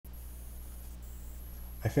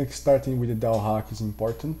I think starting with the DAO hack is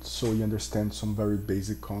important so you understand some very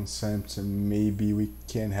basic concepts and maybe we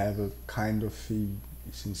can have a kind of a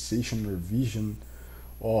sensation or vision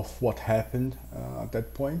of what happened at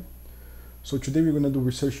that point. So today we're going to do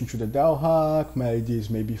research into the DAO hack. My idea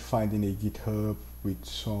is maybe finding a GitHub with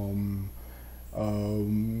some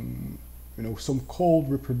some code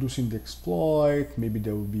reproducing the exploit. Maybe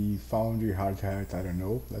there will be Foundry, hard hat, I don't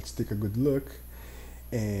know. Let's take a good look.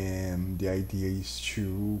 And the idea is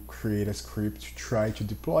to create a script to try to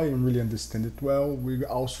deploy and really understand it well. We're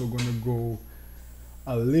also going to go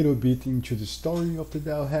a little bit into the story of the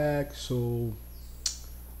DAO hack. So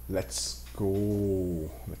let's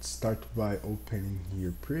go. Let's start by opening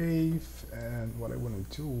here Brave. And what I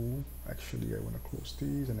want to do, actually I want to close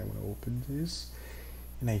this and I want to open this.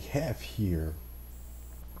 And I have here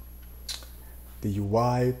the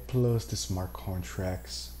UI plus the smart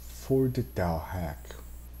contracts for the DAO hack.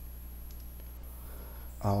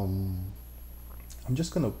 I'm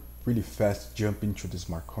just gonna really fast jump into the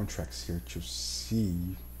smart contracts here to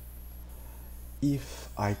see if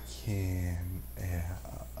I can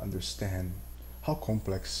understand how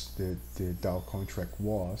complex the DAO contract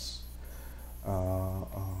was.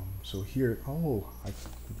 So here, oh,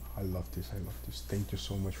 I love this, I love this. Thank you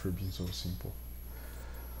so much for being so simple.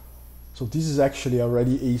 So this is actually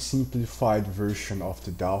already a simplified version of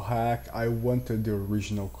the DAO hack. I wanted the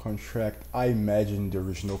original contract. I imagine the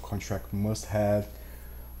original contract must have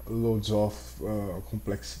loads of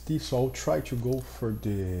complexity. So I'll try to go for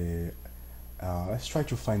the, let's try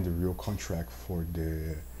to find the real contract for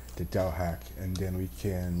the DAO hack, and then we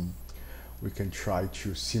can try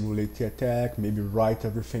to simulate the attack, maybe write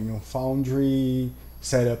everything on Foundry,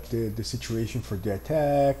 set up the situation for the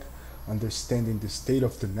attack, understanding the state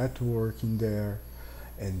of the network in there,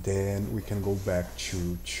 and then we can go back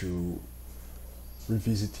to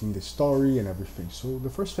revisiting the story and everything. So the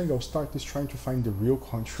first thing I'll start is trying to find the real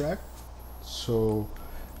contract. So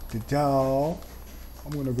the DAO,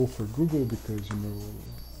 I'm gonna go for Google because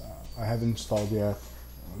I haven't installed yet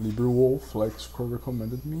LibreWolf like Scroll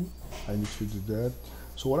recommended me. I need to do that.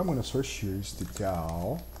 So what I'm gonna search here is the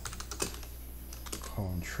DAO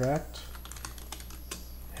contract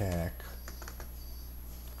hack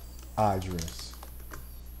address.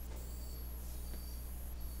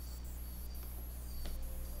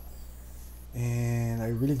 And I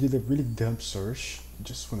really did a really dumb search.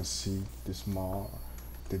 Just want to see this more.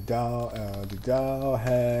 The DAO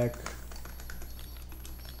hack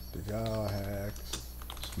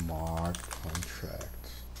smart contract.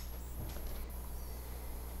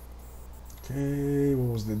 Okay,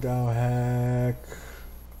 what was the DAO hack?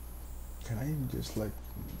 Can I just like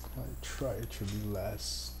try to be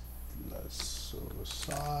less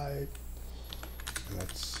side?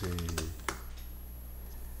 Let's see.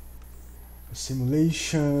 A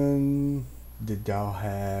simulation, the DAO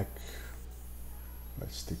hack.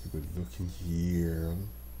 Let's take a good look in here.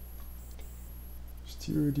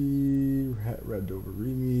 Sturdy, Red Over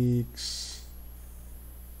Remix.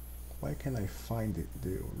 Why can't I find it?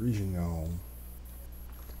 The original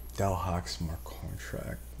DAO hack smart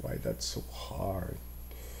contract. Why that's so hard?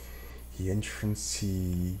 The entrance,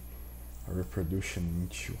 a reproduction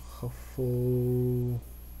into Huffle.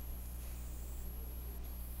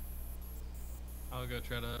 I'll go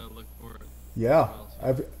try to look for it. Yeah,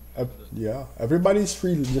 yeah. Everybody's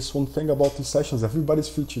free. Just one thing about these sessions, everybody's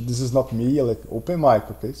free to. This is not me. Like open mic,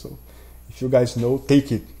 okay? So if you guys know,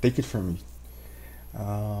 take it from me.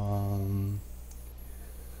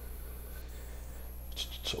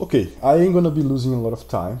 Okay, I ain't gonna be losing a lot of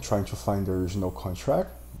time trying to find the original contract.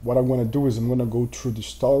 What I'm gonna do is I'm gonna go through the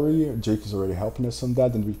story. Jake is already helping us on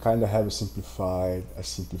that, and we kind of have a simplified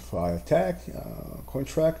attack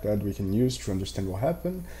contract that we can use to understand what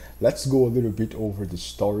happened. Let's go a little bit over the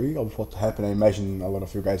story of what happened. I imagine a lot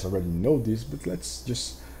of you guys already know this, but let's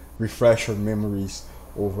just refresh our memories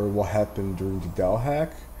over what happened during the DAO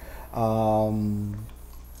hack.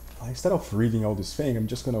 Instead of reading all this thing, I'm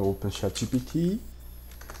just gonna open ChatGPT.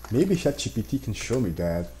 Maybe ChatGPT can show me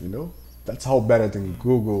that, That's how better than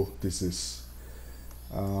Google this is.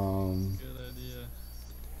 Good idea.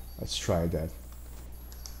 Let's try that.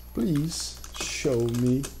 Please show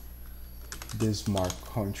me the smart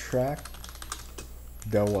contract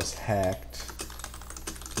that was hacked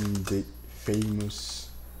in the famous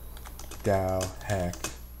DAO hack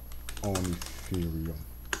on Ethereum.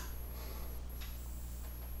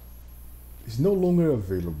 It's no longer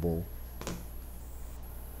available.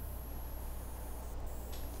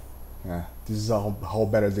 Yeah, this is how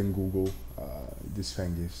better than Google this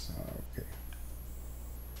thing is. Okay,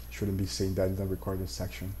 shouldn't be saying that in the recorded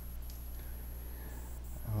section.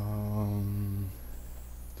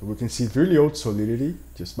 we can see really old Solidity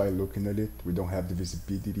just by looking at it. We don't have the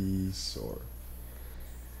visibilities, or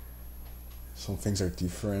some things are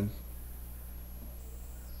different.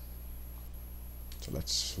 So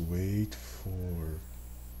let's wait for...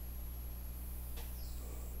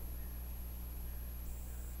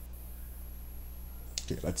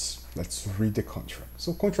 Okay, let's read the contract.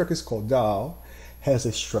 So contract is called DAO, has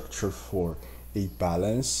a structure for a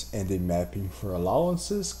balance and a mapping for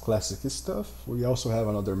allowances, classic stuff. We also have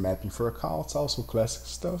another mapping for accounts, also classic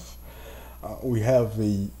stuff. We have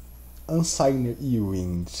a unsigned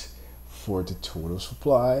event for the total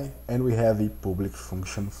supply, and we have a public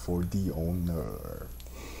function for the owner.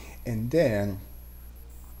 And then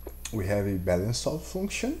we have a balance of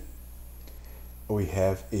function, we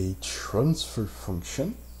have a transfer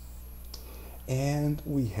function, and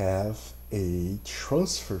we have a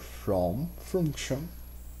transfer from function.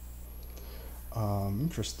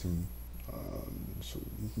 Interesting. So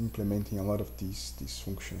implementing a lot of these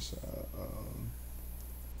functions.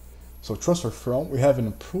 So transfer from, we have an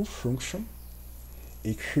approve function,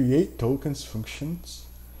 a create tokens functions,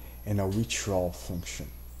 and a withdraw function.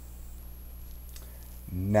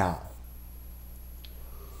 Now,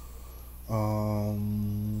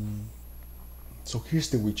 so here's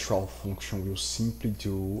the withdraw function. We'll simply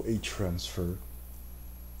do a transfer.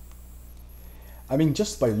 I mean,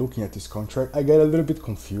 just by looking at this contract, I get a little bit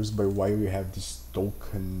confused by why we have these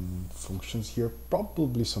token functions here.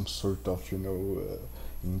 Probably some sort of,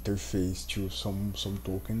 interface to some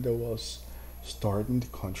token that was stored in the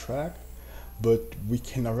contract. But we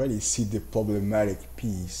can already see the problematic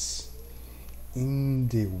piece in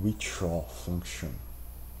the withdraw function.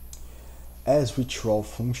 As withdraw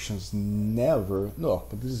functions never... No,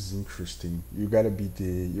 but this is interesting. You gotta be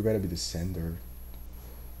the sender.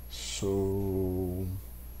 So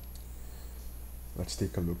let's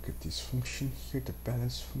take a look at this function here, the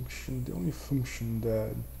balance function, the only function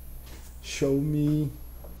that show me.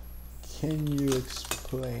 Can you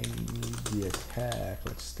explain the attack?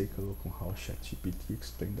 Let's take a look on how ChatGPT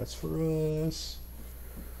explained that for us.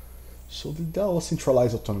 So the DAO,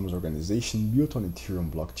 centralized autonomous organization built on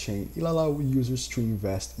Ethereum blockchain, it allows users to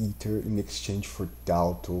invest Ether in exchange for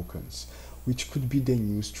DAO tokens, which could be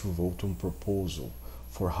then used to vote on proposal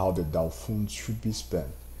for how the DAO funds should be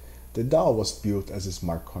spent. The DAO was built as a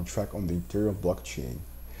smart contract on the Ethereum blockchain.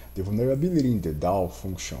 The vulnerability in the DAO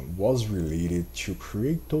function was related to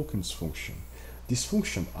create tokens function. This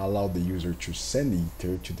function allowed the user to send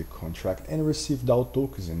Ether to the contract and receive DAO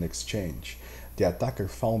tokens in exchange. The attacker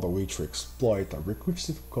found a way to exploit a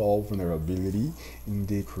recursive call vulnerability in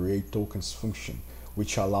the create tokens function,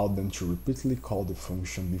 which allowed them to repeatedly call the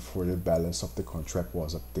function before the balance of the contract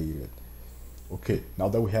was updated. Okay, now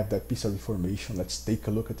that we have that piece of information, let's take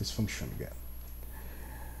a look at this function again.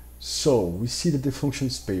 So we see that the function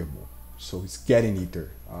is payable, so it's getting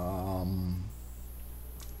Ether.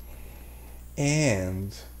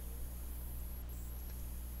 And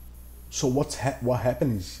so what's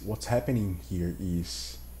happening here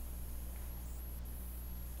is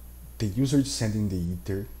the user is sending the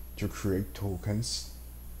Ether to create tokens,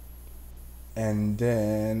 and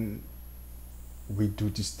then we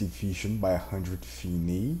do this division by 100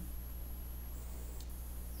 Fini,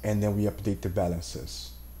 and then we update the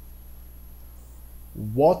balances.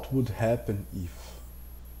 What would happen if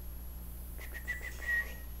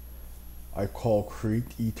I call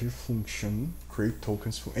create Ether function, create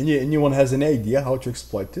tokens? Anyone has any idea how to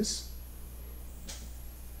exploit this?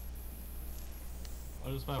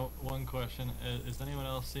 Just my one question: is anyone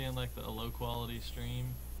else seeing like a low quality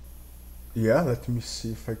stream? Yeah, let me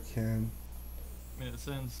see if I can. I mean, it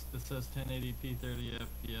says 1080p 30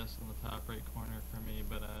 FPS in the top right corner for me,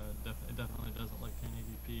 but it definitely doesn't look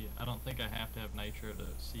 1080p. I don't think I have to have Nitro to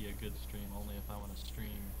see a good stream, only if I want to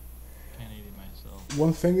stream 1080 myself.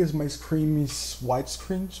 One thing is my screen is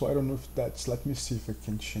widescreen, so I don't know if that's... Let me see if I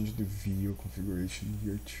can change the video configuration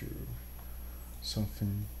here to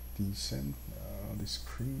something decent. The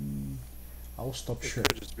screen... I'll stop sharing. It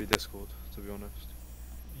could just be Discord, to be honest.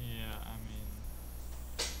 Yeah, I mean...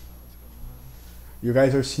 What's going on? You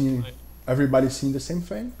guys are seeing... Everybody seeing the same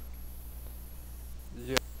thing?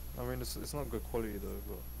 Yeah, I mean, it's not good quality though,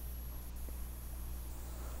 but...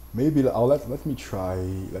 Maybe I'll let me try. I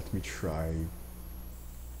mean,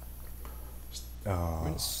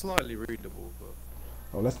 it's slightly readable, but...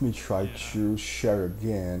 Well, let me try to share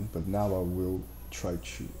again, but now I will try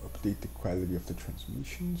to update the quality of the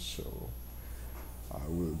transmission. So I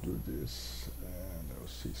will do this, and I'll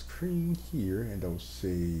say screen here, and I'll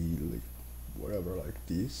say like whatever, like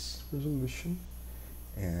this resolution,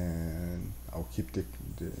 and I'll keep the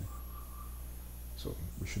so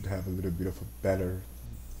we should have a little bit of a better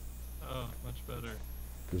Oh, much better.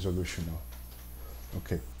 resolution now.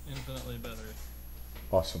 Okay, Infinitely better.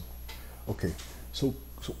 awesome. Okay, so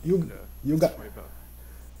Yeah, you it's got way better.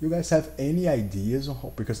 you guys have any ideas on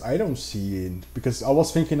how? Because I don't see it. Because I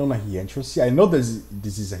was thinking on a reentrancy. I know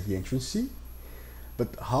this is a reentrancy,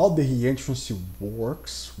 but how the reentrancy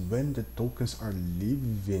works when the tokens are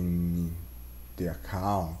leaving the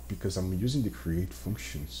account? Because I'm using the create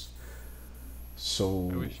functions. So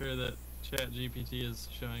Are we sure that ChatGPT is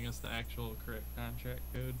showing us the actual correct contract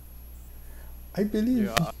code? I believe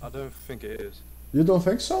Yeah, I don't think it is. you don't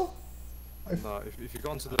think so. No, if you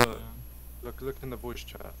go onto I the don't know. look in the voice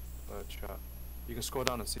chat, you can scroll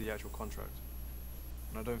down and see the actual contract.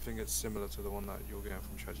 And I don't think it's similar to the one that you're getting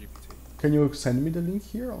from ChatGPT. Can you send me the link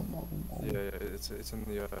here? Yeah, it's in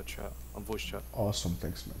the chat on voice chat. Awesome,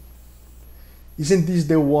 thanks, man. Isn't this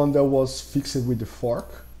the one that was fixed with the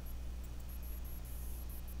fork?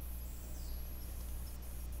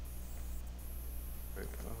 Wait,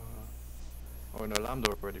 oh no,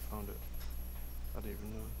 Lambda already found it. I didn't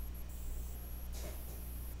even know.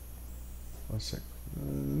 One sec.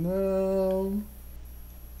 No.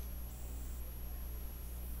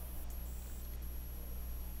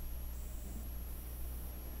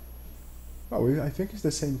 Oh, I think it's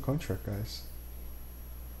the same contract, guys.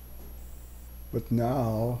 But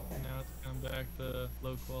now, Now it's come back to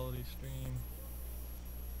low quality stream.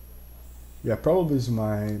 yeah, probably is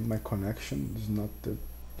my connection is not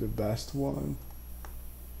the best one.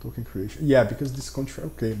 Token creation, yeah, because this contract.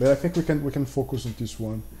 Okay, but I think we can focus on this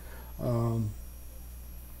one. Um,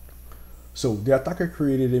 so the attacker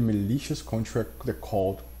created a malicious contract that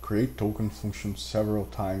called create token function several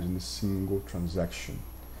times in a single transaction.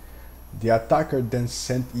 The attacker then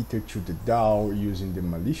sent Ether to the DAO using the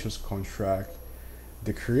malicious contract.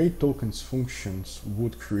 The create tokens functions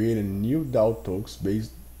would create a new DAO tokens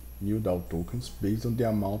based on the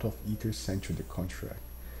amount of Ether sent to the contract.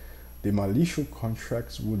 The malicious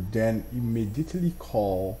contracts would then immediately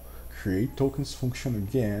call create tokens function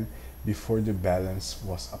again before the balance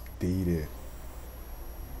was updated.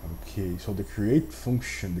 Okay, so the create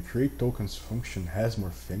tokens function has more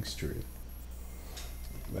things to it.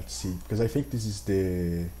 Let's see, because I think this is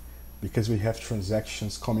because we have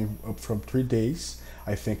transactions coming up from 3 days,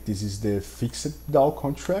 I think this is the fixed DAO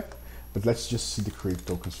contract, but let's just see the create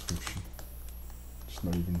tokens function. It's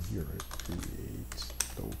not even here, right? Create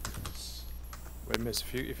tokens. Wait, miss,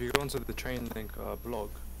 if you go onto the Chainlink blog,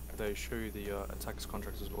 they show you the attacker's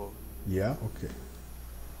contracts as well. Yeah, okay.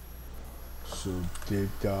 So the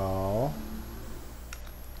DAO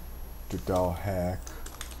hack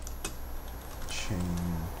chain.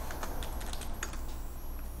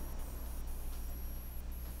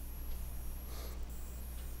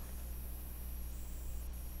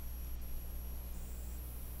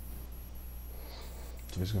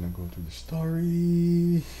 So it's gonna go to the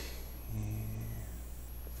story and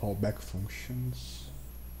fallback functions.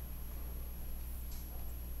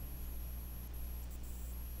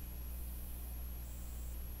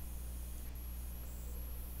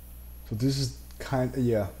 So this is kind of,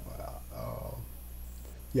 yeah.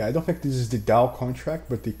 Yeah, I don't think this is the DAO contract,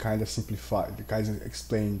 but they kind of simplified, they kind of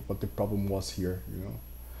explained what the problem was here, you know.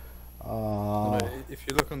 No, if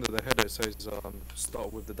you look under the header, it says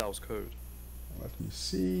start with the DAO's code. Let me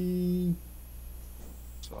see.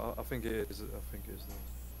 So I think it is. I think it is there.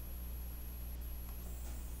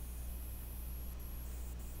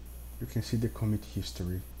 You can see the commit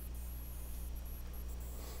history.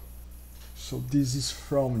 So this is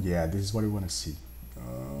from, yeah, this is what I want to see.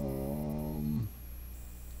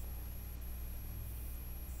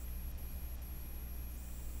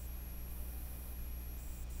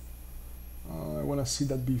 I want to see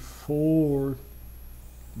that before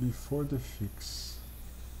the fix.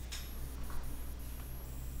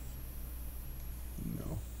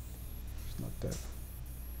 No, it's not that.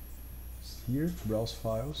 It's here, browse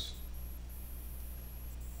files.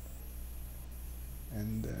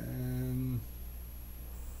 And then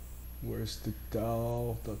where's the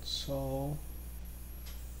DAO.sol?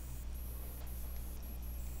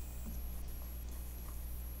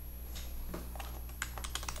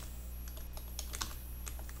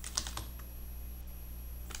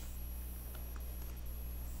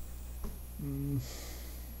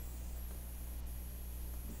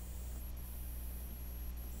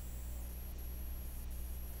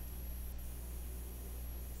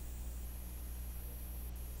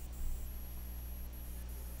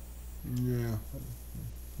 Yeah,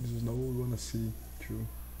 this is not what we want to see, true.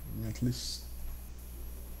 I mean, at least.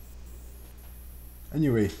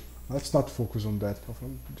 Anyway, let's not focus on that.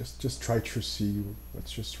 Just try to see.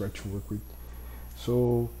 Let's just try to work with.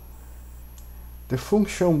 So The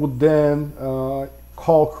function would then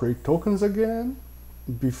call create tokens again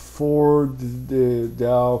before the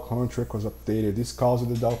DAO contract was updated. This caused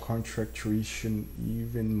the DAO contract to issue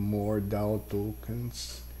even more DAO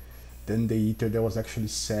tokens than the ether that was actually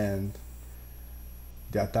sent.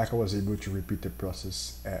 The attacker was able to repeat the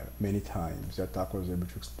process many times. The attacker was able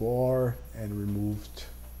to explore and removed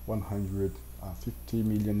 150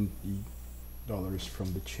 million dollars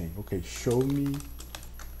from the chain. Okay, show me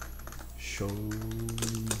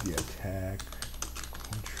the attack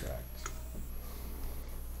contract.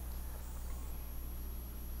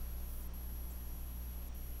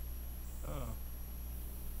 Oh.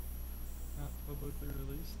 Not publicly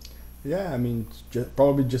released? Yeah, I mean,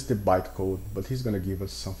 probably just the bytecode, but he's gonna give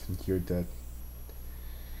us something here that.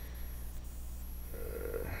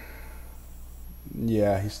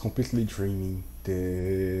 Yeah, he's completely dreaming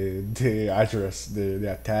the address,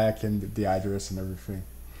 the attack and the address and everything,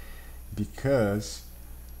 because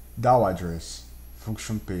DAO address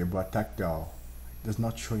function payable attack DAO does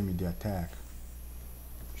not show me the attack.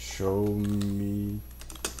 Show me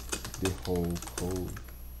the whole code.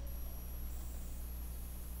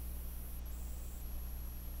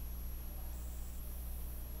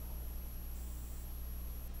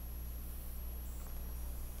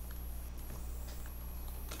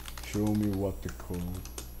 Show me what the code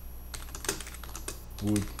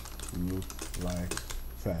would look like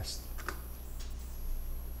fast.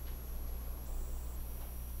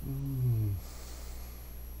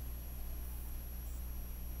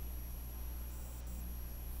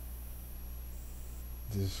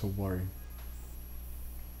 This is so boring.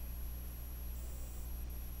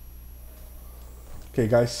 Okay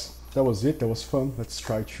guys, that was it. That was fun. Let's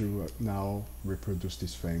try to now reproduce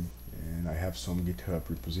this thing. And I have some GitHub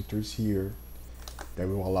repositories here that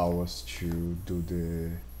will allow us to do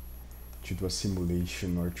a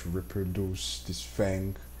simulation or to reproduce this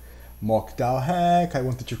thing. Mock DAO hack. I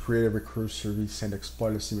wanted to create a recursive send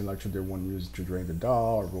exploiter similar to the one used to drain the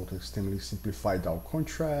DAO. I wrote an extremely simplified DAO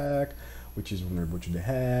contract, which is vulnerable to the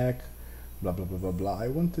hack. Blah blah blah blah blah. I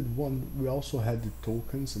wanted one. We also had the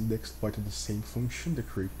tokens, and they exploited the same function, the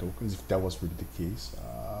create tokens, if that was really the case.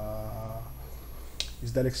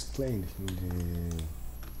 Is that explained in the?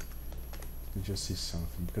 Let me just see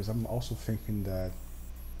something, because I'm also thinking that.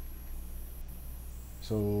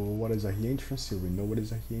 So what is a reentrancy? We know what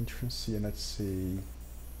is a reentrancy, and let's see.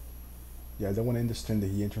 Yeah, I don't want to understand the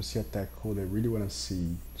reentrancy attack code. I really want to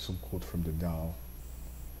see some code from the DAO.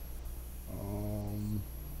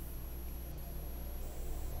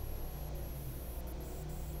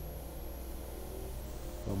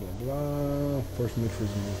 Blah blah blah. First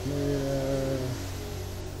metrics later.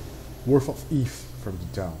 Worth of ETH from the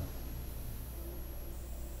DAO.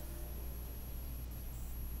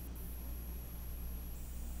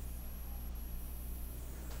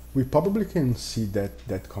 We probably can see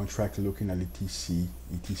that contract looking at ETC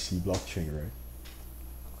blockchain, right?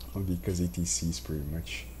 Because ETC is pretty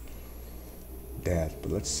much that.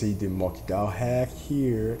 But let's see the mock DAO hack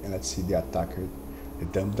here, and let's see the attacker, the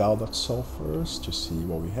dump DAO.sol first to see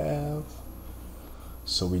what we have.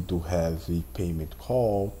 So we do have the payment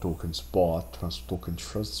call, tokens bought, token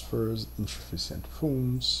transfers, insufficient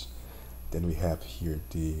funds. Then we have here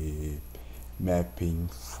the mapping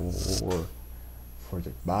for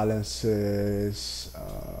the balances,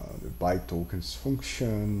 the buy tokens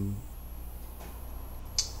function,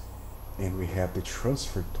 and we have the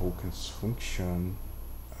transfer tokens function.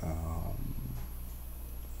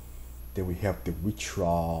 Then we have the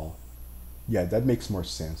withdrawal. Yeah, that makes more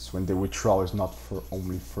sense when the withdrawal is not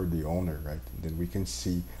only for the owner, right? Then we can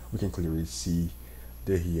clearly see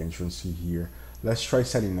the reentrancy here. Let's try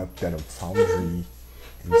setting up that on Foundry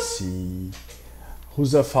and see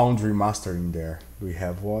who's a Foundry master in there. Do we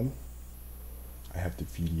have one? I have the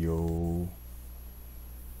video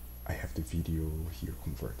here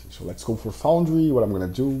converted. So let's go for Foundry. What I'm gonna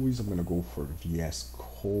do is I'm gonna go for VS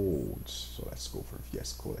Code. So let's go for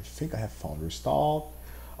VS Code. I think I have Foundry installed,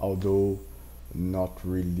 although not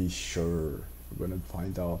really sure. We're gonna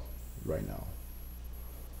find out right now.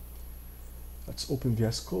 Let's open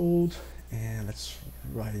VS Code and let's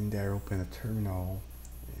write in there, open a terminal.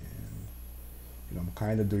 And I'm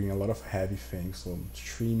kind of doing a lot of heavy things, so I'm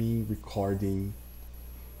streaming, recording,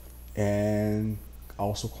 and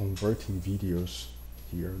also converting videos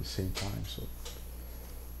here at the same time, so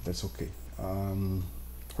that's okay.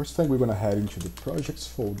 First thing, we're gonna head into the projects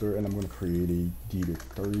folder, and I'm gonna create a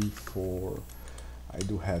directory for, I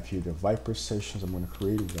do have here the Viper sessions. I'm gonna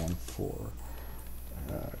create one for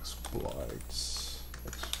exploits.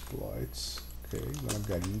 Okay, I'm gonna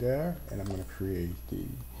get in there, and I'm gonna create the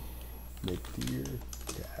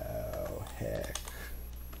DAO hack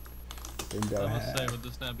in I DAO must say, hack. would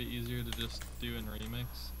this not be easier to just do in Remix?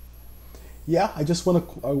 Yeah, I just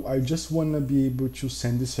wanna be able to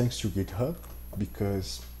send these things to GitHub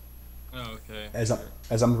because Oh, okay, as sure.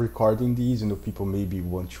 I'm recording these, people maybe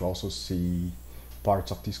want to also see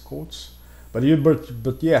parts of these codes. But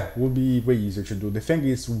yeah, it would be way easier to do. The thing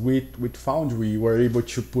is, with Foundry, we're able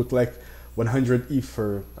to put like 100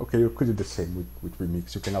 ether. Okay, you could do the same with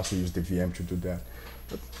Remix. You can also use the VM to do that.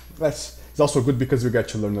 But it's also good because we get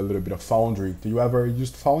to learn a little bit of Foundry. Do you ever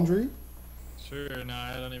used Foundry? Sure, no,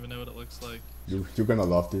 I don't even know what it looks like. You're gonna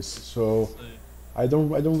love this. So Let's see. I don't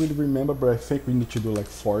really remember, but I think we need to do like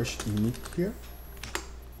forge init here.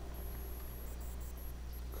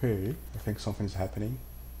 Okay, I think something is happening.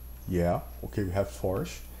 Yeah, okay, we have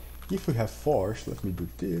forge. If we have forge, let me do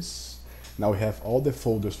this. Now we have all the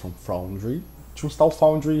folders from Foundry. To install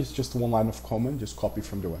Foundry is just one line of command, just copy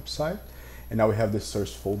from the website. And now we have the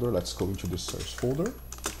source folder. Let's go into the source folder.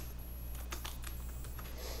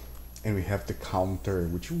 And we have the counter,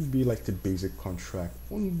 which will be like the basic contract.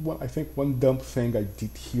 I think one dumb thing I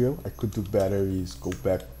did here, I could do better, is go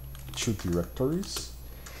back to directories.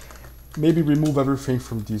 Maybe remove everything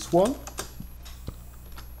from this one.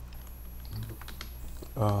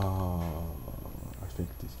 I think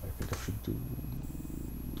I should do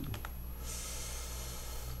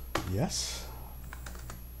yes.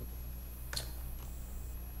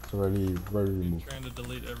 It's already removed. Trying to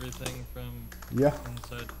delete everything from Yeah,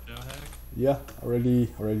 inside DAO-hack? yeah, already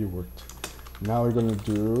worked. Now I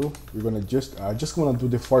just wanna do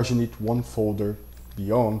the forge init one folder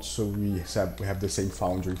beyond, so we have the same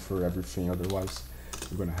foundry for everything. Otherwise,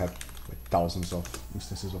 we're gonna have like thousands of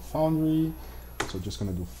instances of foundry. So just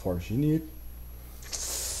gonna do forge init.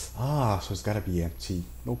 So it's gotta be empty.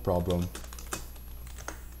 No problem.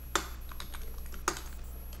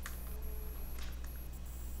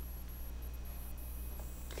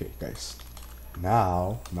 Okay, guys.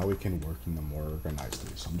 Now we can work in a more organized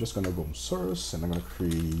way. So I'm just gonna go on source and I'm gonna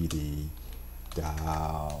create a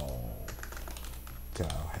DAO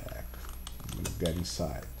hack. I'm gonna get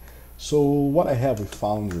inside. So what I have with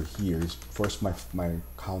Foundry here is first my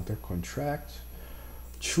counter contract.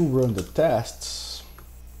 To run the tests,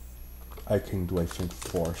 I can do, I think,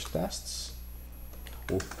 force tests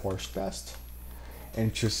or force test,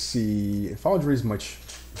 and to see Foundry is much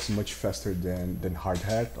faster than hard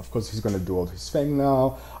hat. Of course, he's gonna do all his thing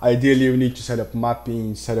now. Ideally, you need to set up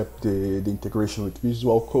mapping, set up the integration with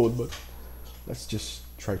Visual Code, but let's just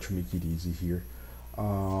try to make it easy here.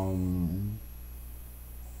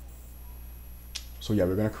 So yeah,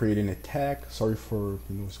 we're gonna create an attack. Sorry for,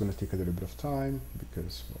 it's gonna take a little bit of time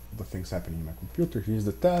because the things happening in my computer. Here's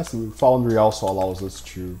the test. Foundry also allows us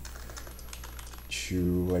to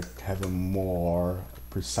like have a more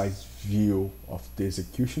precise view of the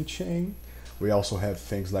execution chain. We also have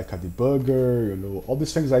things like a debugger, all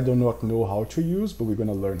these things I do not know how to use, but we're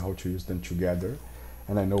gonna learn how to use them together.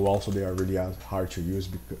 And I know also they are really hard to use,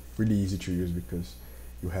 really easy to use because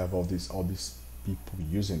you have all these people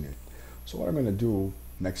using it. So what I'm gonna do,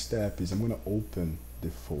 next step, is I'm gonna open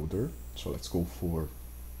the folder. So let's go for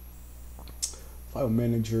file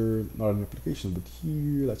manager, not an application, but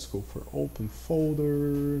here, let's go for open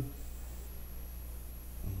folder.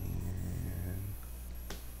 And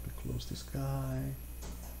we close this guy.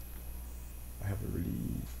 I have a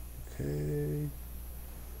relief, okay.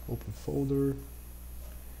 Open folder.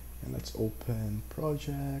 And let's open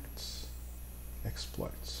projects,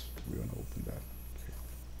 exploits. We wanna open that.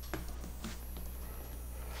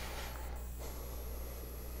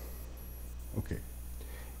 Okay,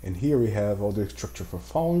 and here we have all the structure for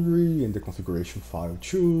Foundry and the configuration file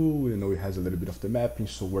too. It has a little bit of the mapping,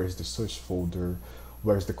 so where's the source folder,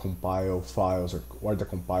 where's the compile files, or where the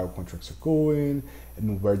compile contracts are going,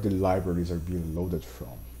 and where the libraries are being loaded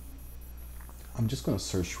from. I'm just gonna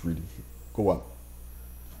search really here. Go on.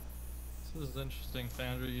 This is interesting.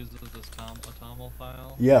 Foundry uses this a toml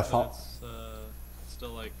file. Yeah, but it's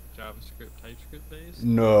still like JavaScript, TypeScript based.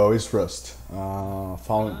 No, it's Rust.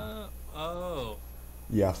 Oh.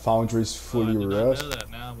 Yeah, Foundry is fully I did Rust. not know that.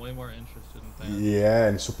 Now I'm way more interested in Foundry. Yeah,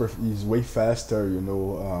 and is way faster.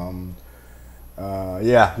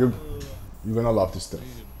 Yeah, you're gonna love this stuff.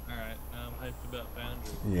 All right, now I'm hyped about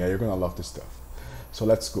Foundry. Yeah, you're gonna love this stuff. So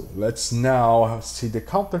let's go. Let's now see the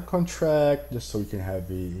counter contract, just so we can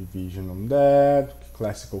have a vision on that.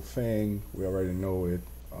 Classical thing, we already know it.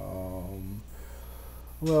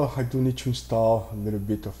 Well, I do need to install a little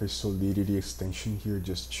bit of a Solidity extension here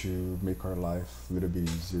just to make our life a little bit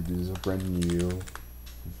easier. This is a brand new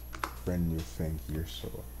thing here,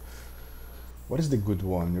 so What is the good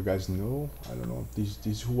one? You guys know? I don't know.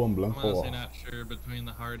 This Juan I'm Blanco. honestly not sure between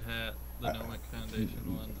the hard hat, the Nomic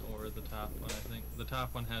Foundation one, or the top one. I think the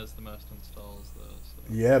top one has the most installs though. So.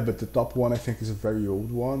 Yeah, but the top one I think is a very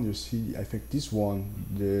old one. You see, I think this one,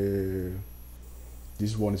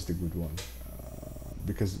 this one is the good one,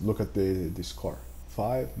 because look at the score,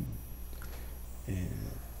 5. And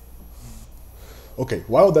okay,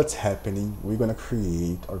 while that's happening, we're gonna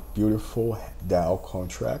create our beautiful DAO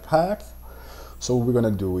contract hack. So we're gonna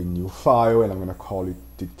do a new file, and I'm gonna call it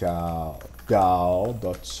the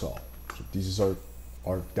DAO.sol. So this is our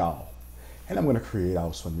DAO, and I'm gonna create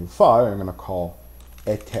also a new file. I'm gonna call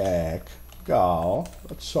attack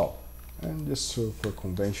DAO.sol, and just for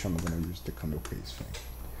convention, I'm gonna use the camel case thing.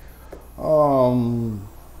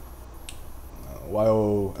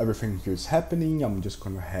 While everything here is happening, I'm just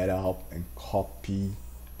gonna head out and copy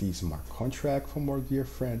the smart contract from our dear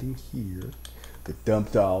friend in here, the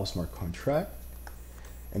dump DAO smart contract,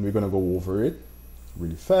 and we're gonna go over it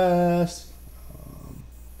really fast.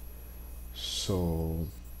 So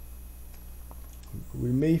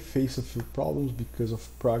we may face a few problems because of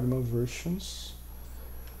Pragma versions.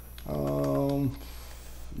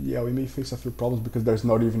 Yeah, we may face a few problems because there's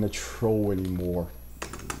not even a throw anymore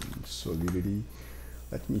in Solidity.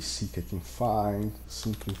 Let me see if I can find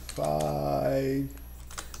simplified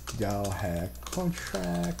DAO hack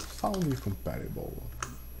contract foundry compatible.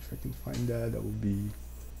 If I can find that, that would be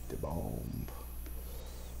the bomb.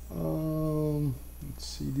 Let's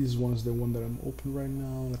see, this one's the one that I'm open right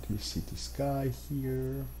now. Let me see this guy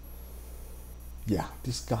here. Yeah,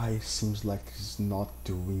 this guy seems like he's not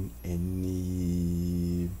doing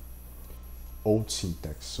any old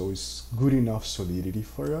syntax, so it's good enough Solidity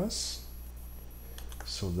for us.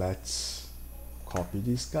 So let's copy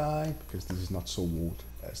this guy because this is not so old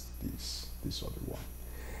as this other one.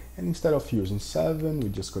 And instead of using 7, we're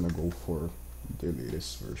just gonna go for the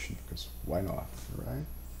latest version because why not, right?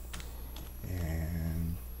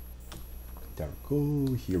 And there we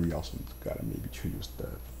go. Here we also gotta maybe to use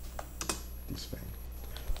this thing.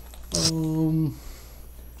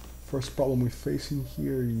 First problem we're facing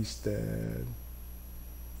here is the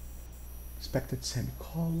expected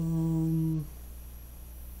semicolon.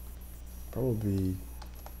 Probably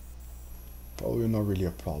not really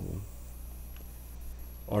a problem.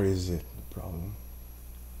 Or is it a problem?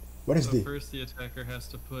 What is So first the attacker has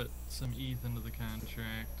to put some ETH into the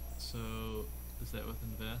contract. So is that with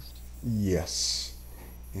invest? Yes.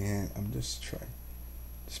 And I'm just trying.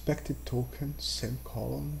 Expected token,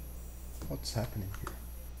 semicolon. What's happening here?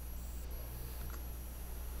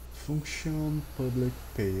 Function public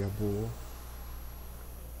payable.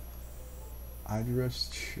 Address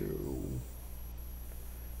to.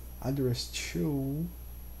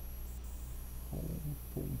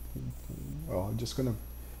 Well, I'm just gonna,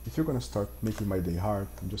 if you're gonna start making my day hard,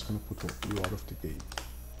 I'm just gonna put you out of the gate.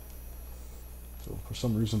 So for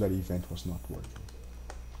some reason that event was not working.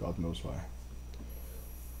 God knows why.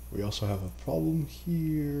 We also have a problem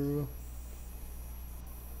here.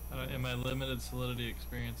 In my limited Solidity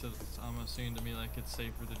experience, it's almost seemed to me like it's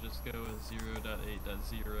safer to just go with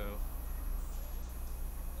 0.8.0.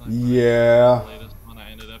 Like yeah. The latest one, I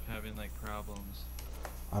ended up having like problems.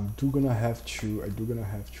 I do gonna have to.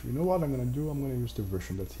 You know what I'm gonna do? I'm gonna use the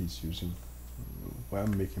version that he's using. Well,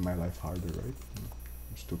 I'm making my life harder, right?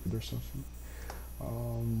 I'm stupid or something.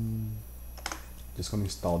 Just gonna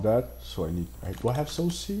install that. So do I have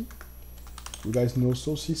SoC? You guys know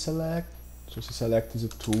SoC Select? SoC Select is a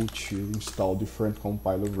tool to install different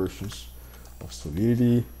compiler versions of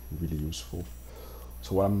Solidity. Really useful.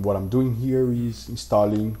 So what I'm doing here is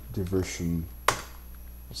installing the version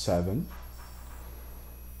 7.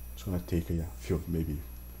 It's gonna take maybe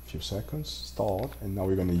a few seconds. Installed, and now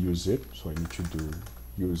we're gonna use it. So I need to do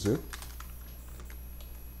use it.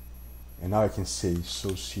 And now I can say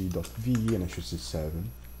soc.v and I should say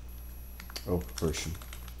 7. Oh, version.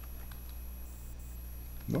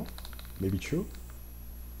 No? Maybe true?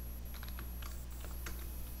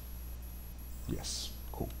 Yes,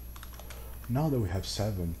 cool. Now that we have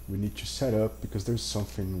 7, we need to set up, because there's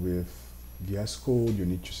something with VS Code, you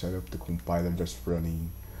need to set up the compiler that's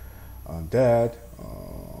running that.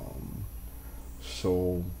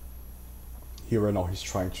 So here right now he's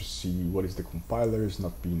trying to see what is the compiler, is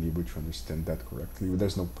not being able to understand that correctly.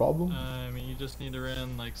 There's no problem. I mean, you just need to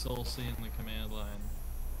run like solc in the command line.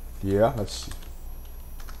 Yeah, let's see.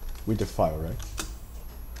 With the file, right?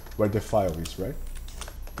 Where the file is, right?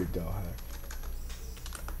 Big DAO hack.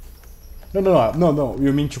 No.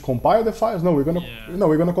 You mean to compile the files? No, we're gonna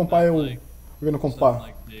we're gonna compile. Like, we're gonna compile.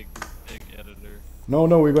 Like big editor. No,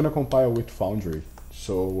 we're gonna compile with Foundry.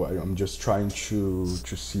 So I'm just trying to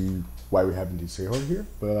see why we're having this error here,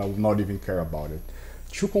 but I will not even care about it.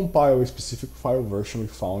 To compile a specific file version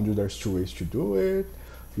with Foundry, there's two ways to do it.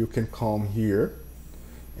 You can come here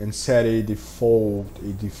and set a default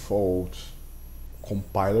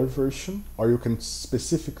compiler version, or you can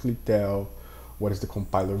specifically tell what is the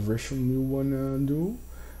compiler version you wanna do.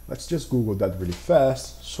 Let's just Google that really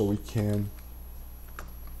fast so we can,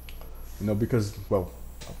 because, well,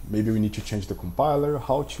 maybe we need to change the compiler.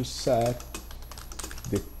 How to set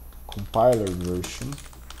the compiler version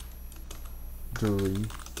during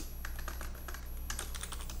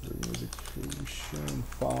execution.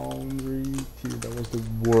 Foundry. That was the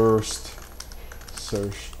worst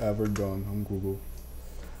search ever done on Google.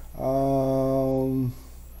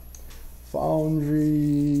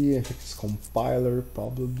 Foundry, I think it's compiler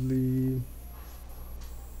probably.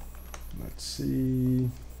 Let's see.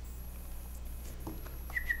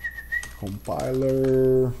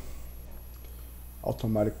 Compiler,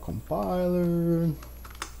 automatic compiler.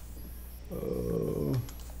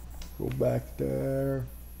 Go back there.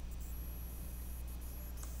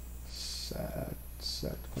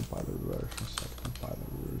 Set compiler version,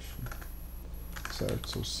 set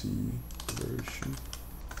SOC version,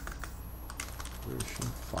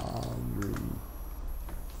 Foundry,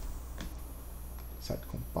 set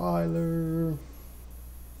compiler.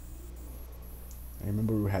 I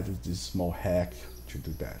remember we had this small hack to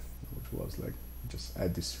do that, which was like, just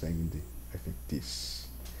add this thing in the, I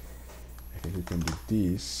think we can do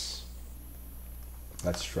this.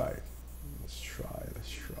 Let's try it. Let's try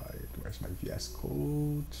it. Where's my VS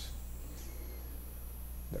Code?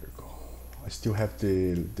 There we go. I still have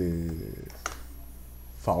the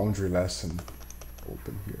Foundry lesson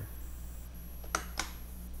open here.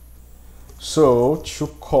 So to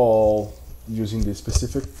call using the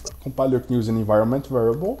specific compiler, you can use an environment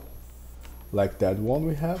variable like that one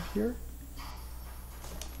we have here,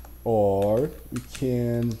 or we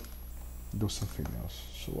can do something else.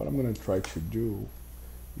 So what I'm going to try to do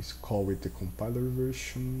is call with the compiler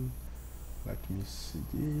version. Let me see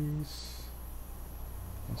this.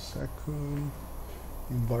 1 second.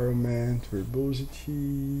 Environment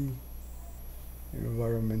verbosity,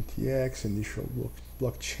 environment EX, initial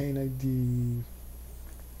blockchain ID,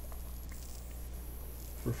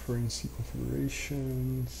 reference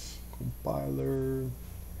configurations, compiler,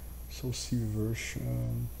 SOC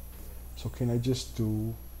version. So can I just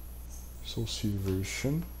do SOC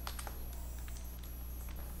version?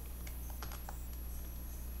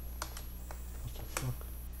 What the fuck?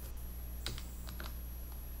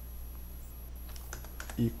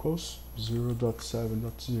 Equals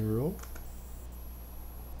 0.7.0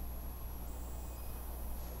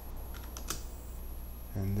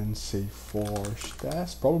 and then say for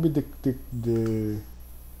test. Probably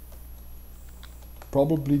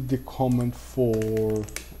the comment for,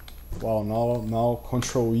 wow, now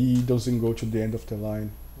Control E doesn't go to the end of the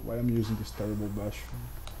line. Why am I using this terrible bash?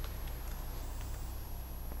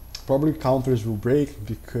 Probably counters will break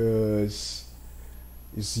because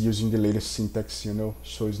it's using the latest syntax,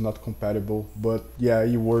 so it's not compatible. But yeah,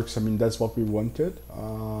 it works. I mean, that's what we wanted.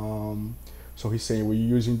 So he's saying we're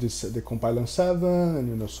using the compiler 7,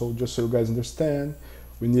 and so just so you guys understand,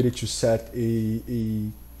 we needed to set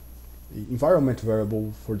a environment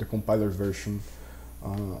variable for the compiler version,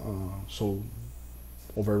 so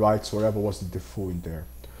overwrites whatever was the default in there.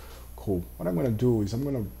 Cool. What I'm gonna do is I'm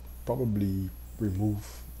gonna probably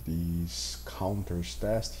remove these counters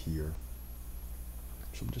test here.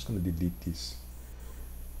 So I'm just gonna delete this,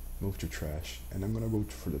 move to trash, and I'm gonna go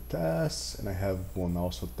for the tests, and I have one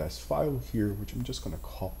also test file here, which I'm just gonna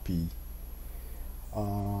copy.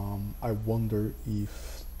 I wonder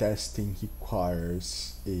if testing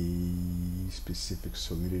requires a specific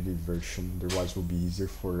Solidity version. Otherwise, it will be easier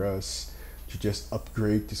for us to just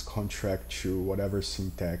upgrade this contract to whatever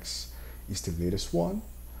syntax is the latest one.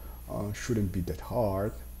 Shouldn't be that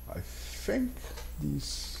hard. I think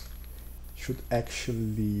this should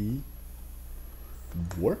actually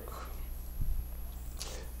work,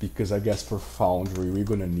 because I guess for Foundry we're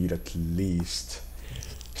gonna need at least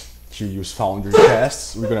to use Foundry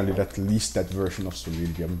tests. We're gonna need at least that version of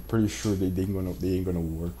Solidity. I'm pretty sure they ain't gonna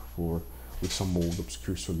work with some old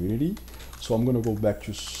obscure Solidity. So I'm gonna go back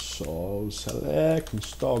to select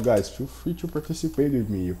install. Guys, feel free to participate with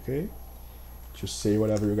me, okay? Just say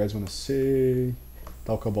whatever you guys wanna say.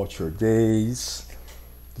 Talk about your days.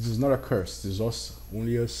 This is not a curse. This is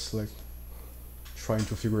only us like trying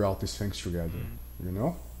to figure out these things together,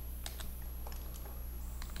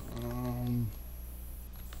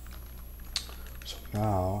 So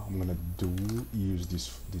now I'm gonna use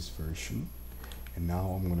this version, and now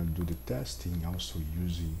I'm gonna do the testing also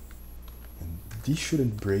using And this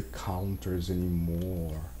shouldn't break counters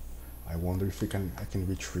anymore. I wonder if I can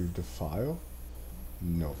retrieve the file.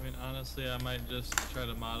 No. I mean, honestly, I might just try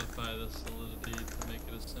to modify the solidity to make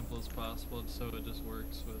it as simple as possible so it just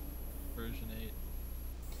works with version 8.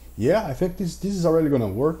 Yeah, I think this is already gonna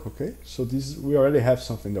work. Okay, so this we already have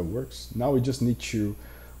something that works. Now we just need to.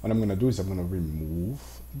 What I'm gonna do is I'm gonna remove.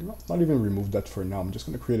 Not even remove that for now. I'm just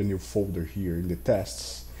gonna create a new folder here in the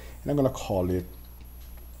tests, and I'm gonna call it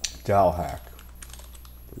DAO hack.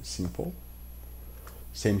 Very simple.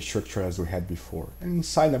 Same structure as we had before. And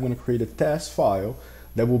inside I'm gonna create a test file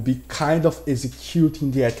that will be kind of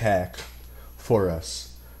executing the attack for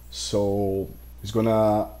us. So it's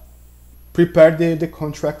gonna prepare the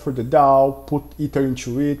contract for the DAO, put Ether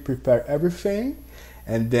into it, prepare everything,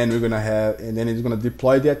 and then we're gonna then it's gonna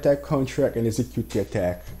deploy the attack contract and execute the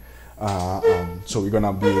attack. So we're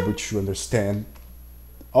gonna be able to understand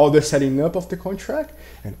all the setting up of the contract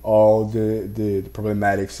and all the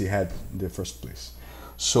problematics he had in the first place.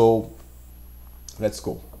 So let's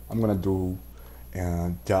go. I'm gonna do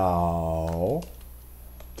DAO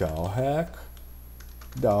hack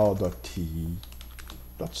DAO.t.sol.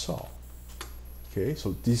 Okay,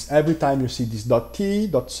 so this every time you see this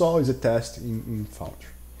 .t.sol is a test in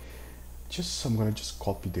Foundry. I'm gonna just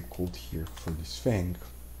copy the code here for this thing.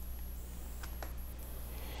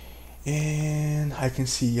 And I can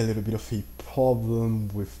see a little bit of a problem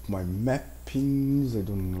with my mappings. I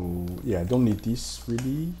don't know. Yeah, I don't need this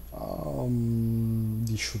really.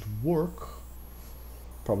 This should work.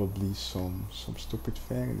 Probably some stupid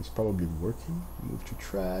thing. It's probably working. Move to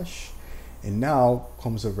trash. And now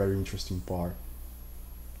comes a very interesting part.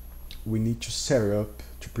 We need to set up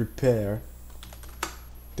to prepare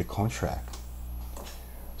the contract.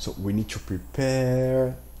 So we need to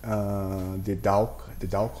prepare the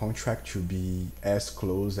DAO contract to be as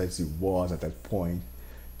close as it was at that point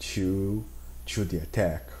to the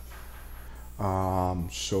attack.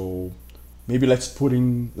 So maybe let's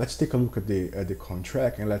take a look at the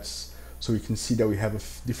contract, and so we can see that we have a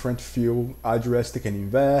different field address they can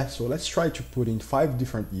invest. So let's try to put in 5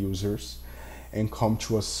 different users and come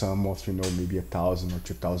to a sum of, maybe 1,000 or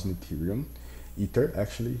 2,000 Ether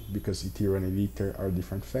actually, because Ethereum and Ether are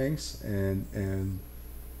different things, and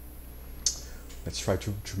let's try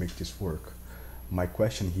to make this work. My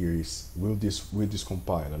question here is, will this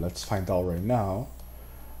compile? Let's find out right now.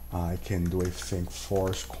 I can do a thing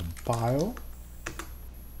force compile.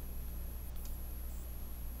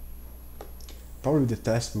 Probably the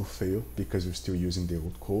test will fail because we're still using the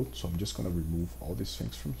old code, so I'm just gonna remove all these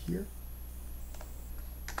things from here.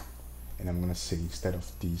 And I'm gonna say, instead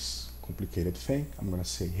of this complicated thing, I'm gonna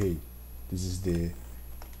say, hey, this is the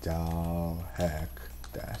DAO hack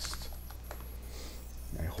test.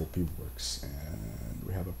 I hope it works. And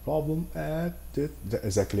we have a problem at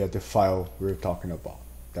exactly at the file we were talking about.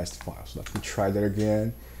 That's the file. So let me try that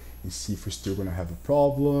again and see if we're still gonna have a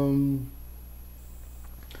problem.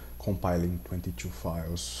 Compiling 22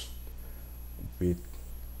 files with.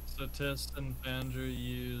 So test and Foundry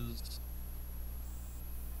use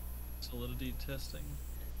solidity testing.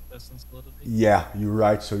 Test and solidity. Yeah, you're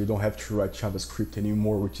right. So you don't have to write JavaScript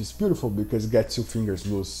anymore, which is beautiful because it gets your fingers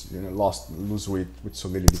loose, lose weight with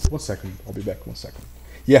solidity. 1 second, I'll be back 1 second.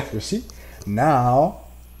 Yeah, you see? Now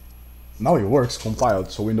it works,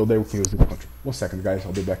 compiled, so we know that we can use the contract. 1 second, guys,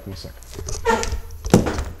 I'll be back 1 second.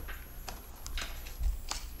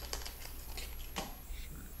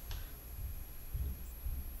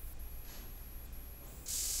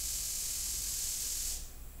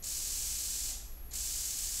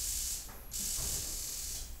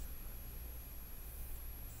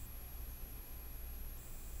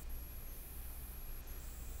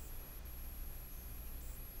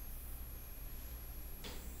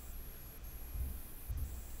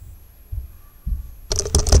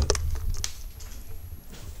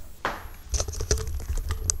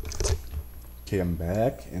 Okay, I'm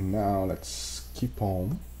back, and now let's keep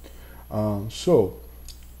on. So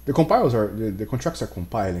the compilers the contracts are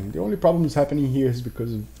compiling. The only problem is happening here is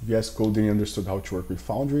because VS Code didn't understood how to work with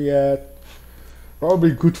Foundry yet.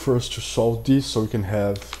 Probably good for us to solve this so we can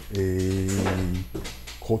have a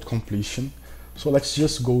code completion. So let's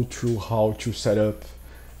just go through how to set up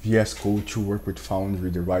VS Code to work with Foundry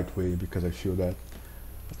the right way, because I feel that.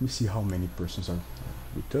 Let me see how many persons are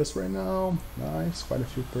with us right now. Nice, quite a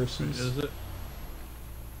few persons. Is it?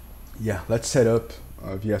 Yeah, let's set up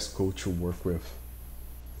VS Code to work with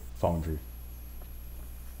Foundry.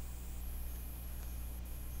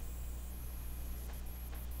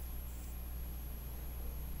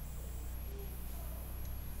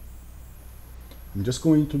 I'm just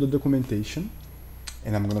going to the documentation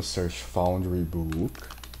and I'm gonna search Foundry book.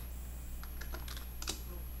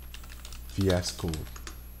 VS Code.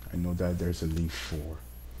 I know that there's a link for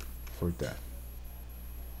that.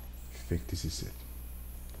 I think this is it.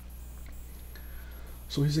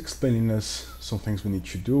 So he's explaining us some things we need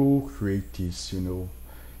to do, create this, you know,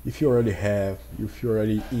 if you're already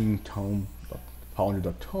in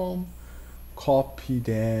foundry.com, copy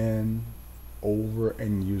them over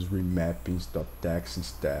and use remappings.dex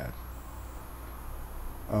instead.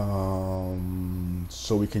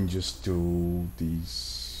 So we can just do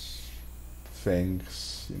these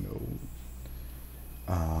things, you know.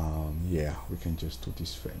 Yeah, we can just do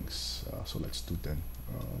these things. So let's do them.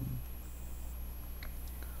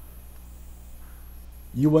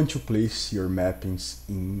 You want to place your mappings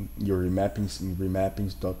in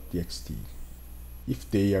remappings.txt.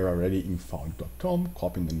 If they are already in found.com,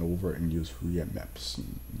 copy them over and use remaps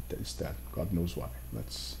instead. God knows why.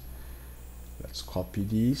 Let's copy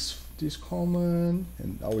this command,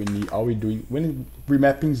 and all we doing when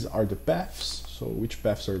remappings are the paths, so which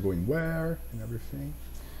paths are going where and everything.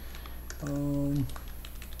 So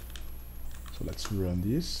let's run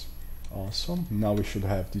this. Awesome. Now we should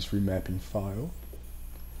have this remappings file,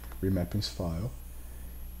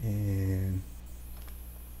 and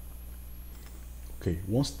okay,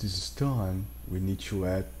 once this is done, we need to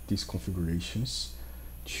add these configurations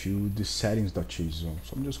to the settings.json.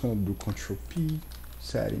 So I'm just gonna do Control P,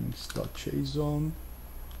 settings.json,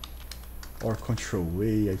 or Control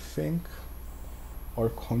A, I think, or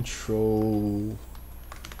Control.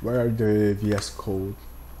 Where are the VS Code?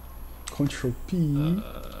 Control P.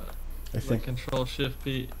 I think like Control Shift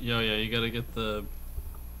P. Yeah, you gotta get the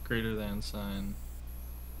greater than sign.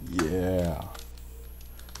 Yeah.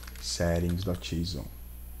 Settings.json.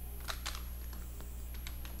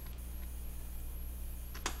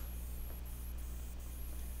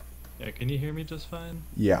 Yeah, can you hear me just fine?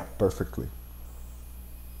 Yeah, perfectly.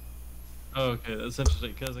 Oh, okay, that's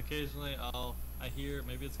interesting, because occasionally I hear,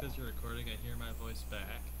 maybe it's because you're recording, I hear my voice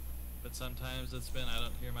back, but sometimes I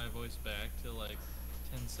don't hear my voice back till like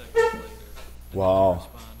 10 seconds later. And Wow. then I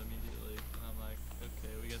respond immediately, and I'm like,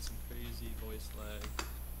 okay, we got some crazy voice lag.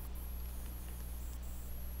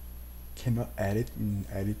 Cannot edit in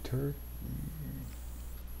editor.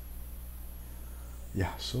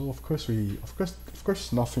 Yeah, so of course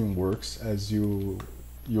nothing works as you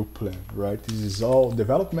plan, right? This is all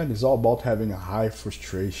development is all about having a high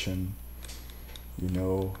frustration, you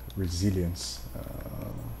know, resilience.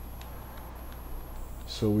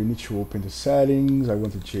 So we need to open the settings. I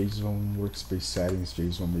want the JSON workspace settings,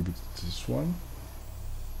 JSON, maybe this one.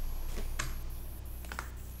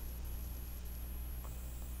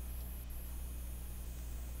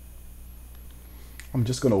 I'm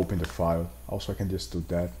just gonna open the file. Also, I can just do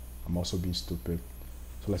that. I'm also being stupid.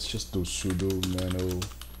 So let's just do sudo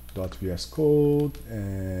nano.vscode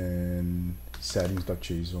and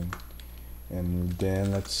settings.json. And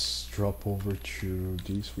then let's drop over to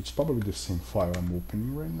this, which is probably the same file I'm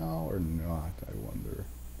opening right now, or not, I wonder.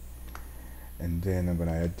 And then I'm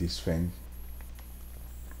gonna add this thing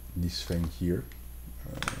here.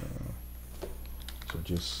 So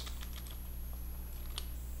just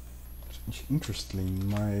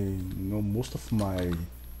interestingly, most of my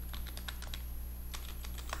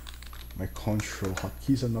control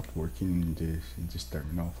hotkeys are not working in this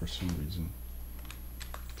terminal for some reason.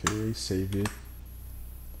 Okay, save it.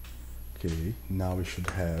 Okay, now we should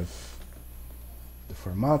have the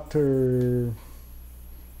formatter.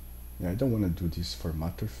 Yeah, I don't want to do this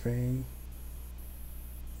formatter thing,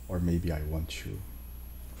 or maybe I want to.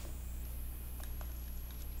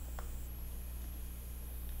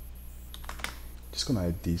 Just gonna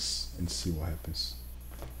add this and see what happens.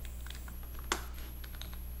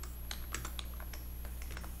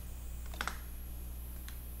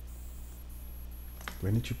 Do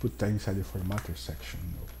I need to put that inside the formatter section?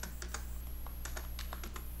 No.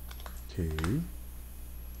 Okay.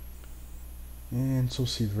 And so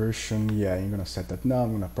see version, yeah, I'm gonna set that now.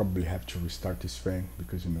 I'm gonna probably have to restart this thing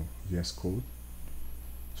because, you know, VS Code.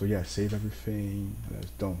 So yeah, save everything.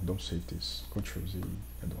 Don't save this. Control Z.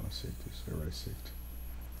 I don't wanna save this. I already saved.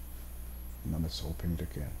 Now let's open it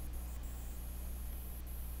again.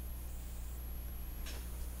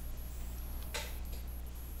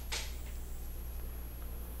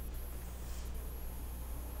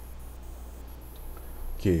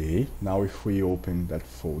 Okay, now if we open that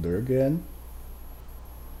folder again,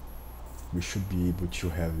 we should be able to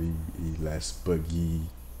have a less buggy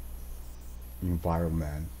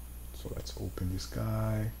environment. So let's open this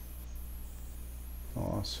guy.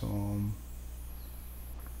 Awesome.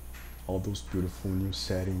 All those beautiful new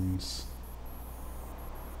settings.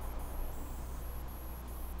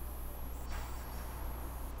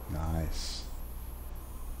 Nice.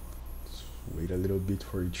 wait a little bit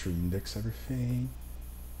for it to index everything.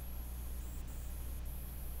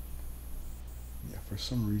 Yeah, for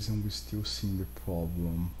some reason we're still seeing the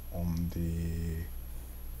problem on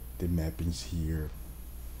the mappings here,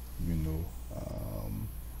 you know.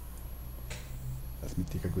 Let me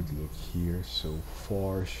take a good look here. So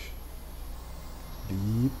force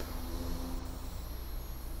deep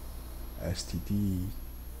std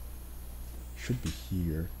should be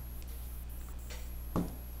here.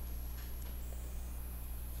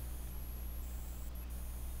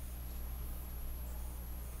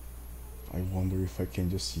 I wonder if I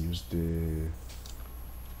can just use the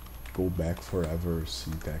go back forever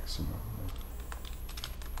syntax, you know,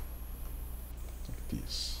 like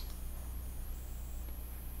this.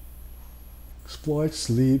 Exploit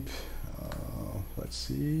sleep. Let's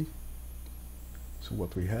see. So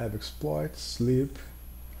what we have: exploit sleep,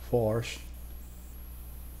 force,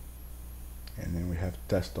 and then we have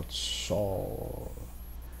test.sol.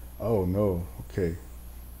 Oh no, okay.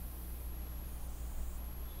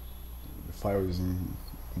 The file is in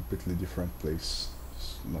a completely different place.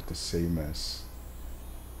 It's not the same as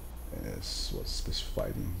what's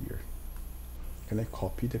specified in here. Can I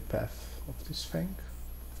copy the path of this thing?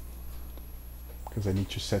 Because I need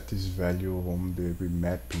to set this value on the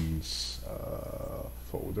remappings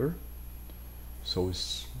folder. So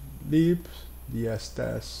it's sleep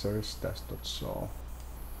dstest source test.sol.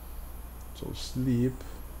 So sleep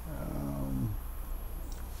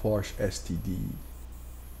force std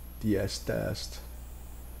dstest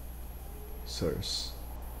source.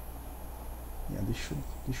 Yeah, this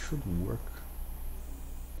should work.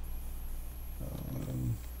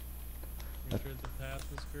 You sure the path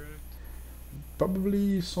is correct?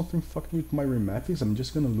 Probably something fucking with my remappings. I'm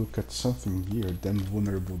just gonna look at something here, then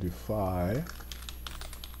vulnerable defy,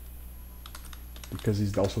 because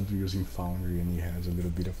he's also using Foundry and he has a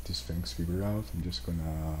little bit of these things figured out. I'm just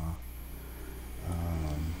gonna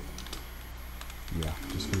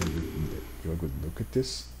give a good look at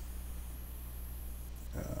this.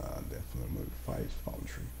 Then modify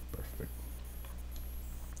Foundry. Perfect.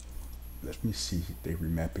 Let me see the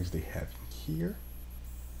remappings they have here.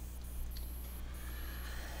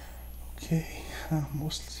 Okay,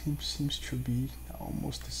 most seems to be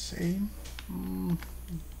almost the same.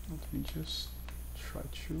 Let me just try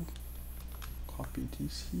to copy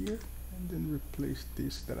this here and then replace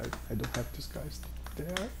this that I don't have this guys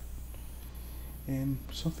there. And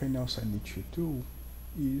something else I need to do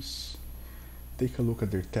is take a look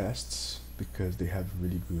at their tests, because they have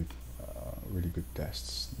really good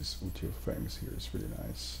tests. This util things here is really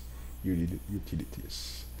nice.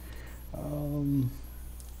 Utilities.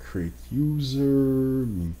 Create user,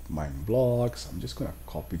 mine blocks. I'm just gonna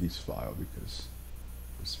copy this file because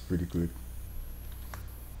it's really good.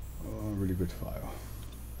 Really good file.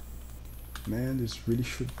 Man, this really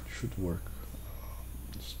should work.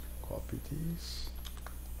 Just copy this.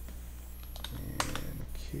 And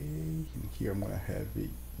okay, in here I'm gonna have a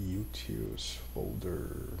utils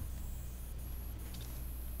folder.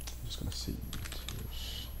 I'm just gonna say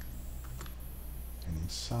utils. And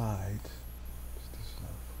inside,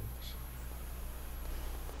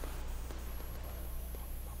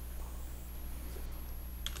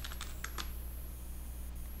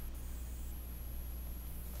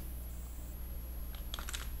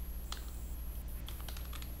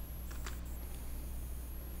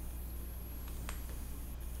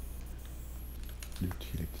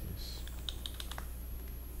 utilities.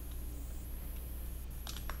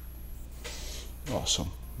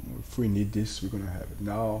 Awesome. If we need this, we're gonna have it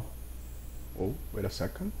now. Oh, wait a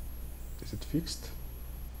second. Is it fixed?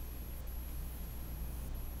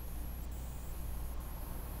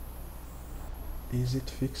 Is it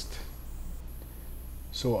fixed?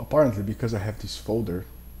 So apparently, because I have this folder,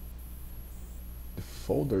 the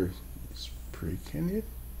folder is breaking it.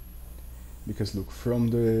 Because look, from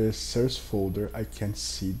the source folder I can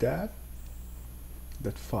see that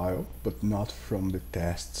file, but not from the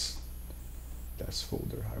tests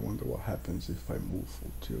folder. I wonder what happens if I move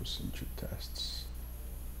utils into tests.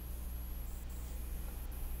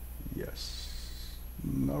 Yes,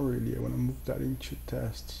 not really. I want to move that into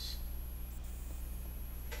tests.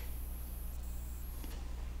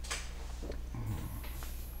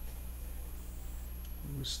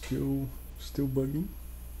 We're still bugging.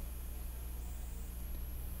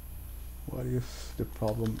 What if the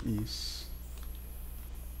problem is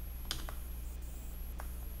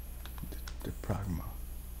the pragma?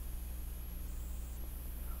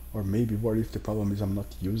 Or maybe what if the problem is I'm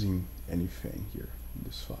not using anything here in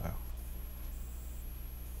this file?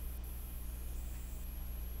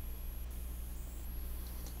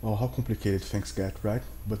 Well, how complicated things get, right?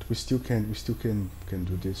 But we still can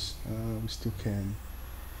do this. We still can.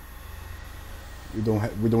 We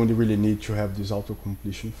don't really need to have these auto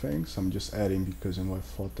completion things. I'm just adding because I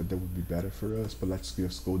thought that would be better for us. But let's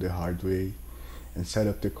just go the hard way and set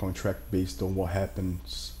up the contract based on what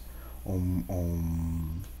happens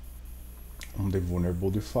on the vulnerable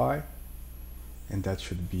DeFi, and that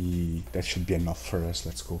should be enough for us.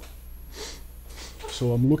 Let's go.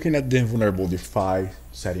 So I'm looking at the vulnerable DeFi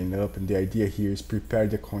setting up, and the idea here is prepare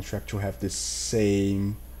the contract to have the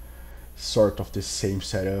same sort of the same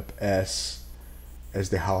setup as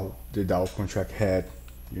the how the DAO contract had,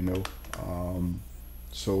 you know.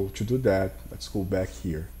 So to do that, let's go back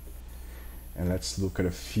here and let's look at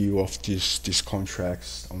a few of these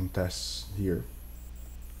contracts on tests here.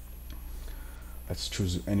 Let's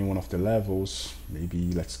choose any one of the levels.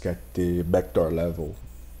 Maybe let's get the backdoor level.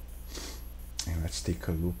 And let's take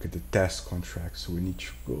a look at the test contract. So we need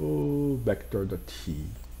to go backdoor.t.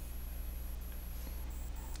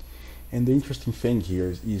 And the interesting thing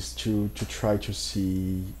here is to try to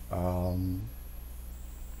see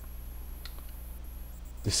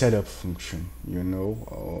the setup function, you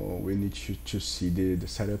know. We need to see the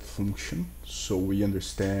setup function so we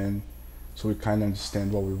understand, so we kind of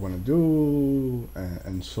understand what we want to do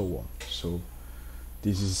and so on. So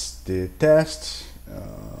this is the test,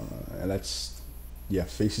 and let's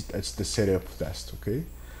face it as the setup test, okay?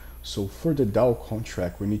 So for the DAO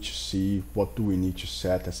contract, we need to see what do we need to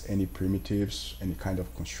set as any primitives, any kind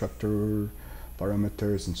of constructor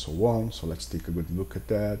parameters and so on. So let's take a good look at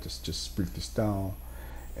that. Let's just break this down.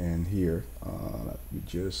 And here, let me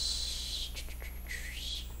just,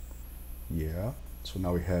 so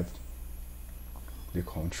now we have the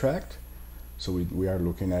contract. So we are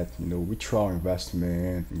looking at, you know, withdrawal,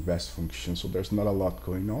 investment, invest function. So there's not a lot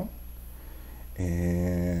going on.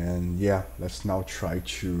 And yeah, let's now try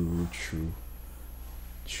to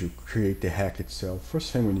create the hack itself.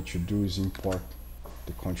 First thing we need to do is import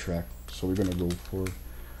the contract. So we're gonna go for,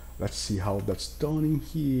 let's see how that's done in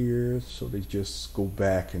here. So they just go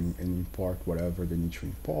back and import whatever they need to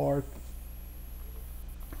import.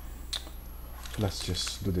 Let's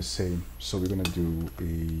just do the same. So we're gonna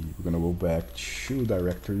go back to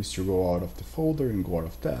directories to go out of the folder and go out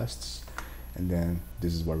of tests, and then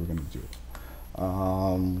this is what we're gonna do.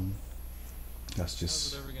 That's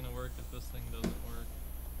just. How's it ever gonna work if this thing doesn't work?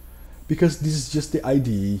 Because this is just the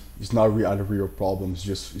IDE. It's not a real problem. It's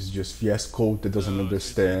just VS Code that doesn't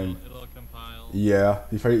understand. It'll compile. Yeah.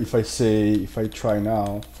 If I try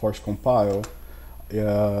now, force compile,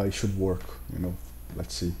 it should work. You know.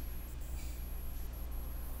 Let's see.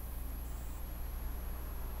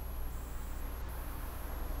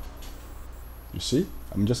 You see?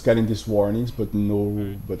 I'm just getting these warnings, but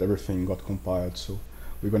but everything got compiled, so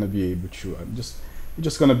we're gonna be able to. We're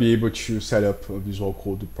just gonna be able to set up Visual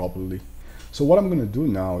Code properly. So what I'm gonna do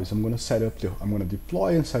now is I'm gonna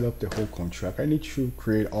deploy and set up the whole contract. I need to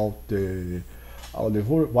create all the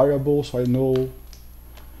variables. So I know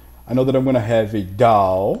that I'm gonna have a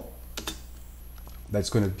DAO that's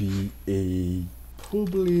gonna be a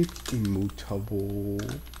public immutable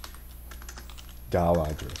DAO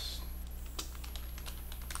address.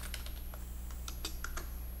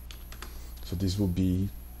 So this will be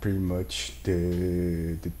pretty much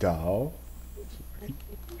the DAO.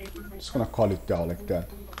 I'm just gonna call it DAO like that.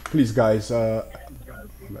 Please, guys,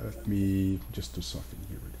 let me just do something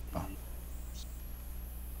here.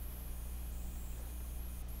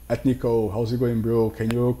 At Nico, how's it going, bro?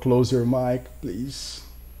 Can you close your mic, please?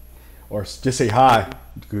 Or just say hi.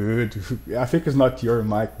 Good. I think it's not your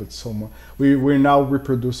mic, but someone. We're now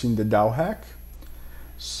reproducing the DAO hack.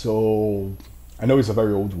 So I know it's a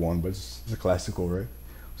very old one, but it's a classical, right?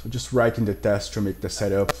 So just write in the test to make the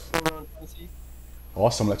setup.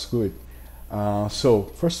 Awesome, let's do it.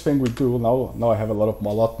 So first thing we do now I have a lot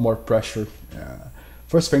more pressure.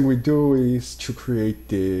 First thing we do is to create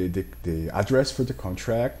the address for the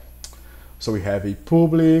contract. So we have a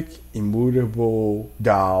public immutable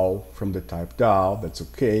DAO from the type DAO. That's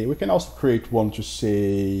okay. We can also create one to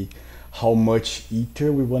say how much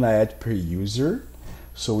Ether we want to add per user.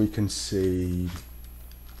 So we can say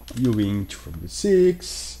uint from the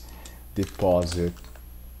 6, deposit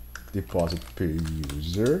per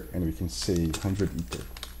user, and we can say 100 Ether.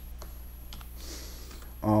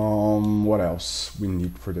 What else we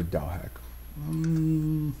need for the DAO hack?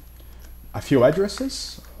 A few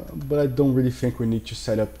addresses, but I don't really think we need to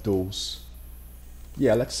set up those.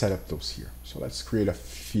 Yeah, let's set up those here. So let's create a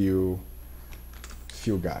few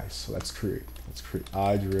guys. So let's create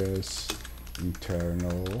address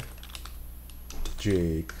internal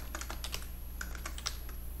Jake.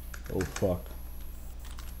 Oh fuck.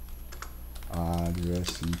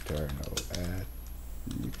 address internal at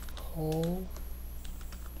Nicole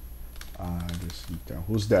address internal.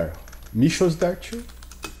 Who's there? Misho's there too.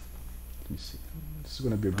 Let me see. This is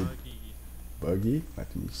gonna be a good buggy.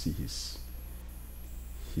 Let me see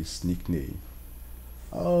his nickname.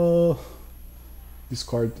 Oh,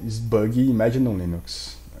 Discord is buggy. Imagine on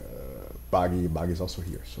Linux. Buggy is also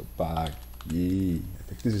here. So buggy. I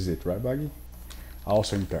think this is it, right, buggy?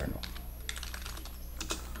 Also internal.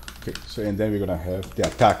 Okay, so and then we're gonna have the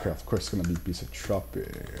attacker. Of course, it's gonna be piece of chop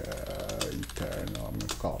internal. I'm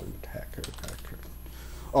gonna call it hacker.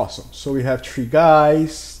 Awesome. So we have 3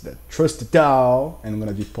 guys that trust the DAO and I'm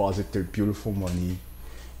gonna deposit their beautiful money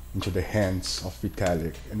into the hands of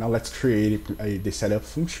Vitalik. And now let's create the setup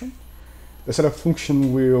function. The setup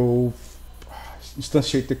function will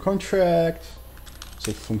instantiate the contract.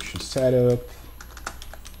 Say function setup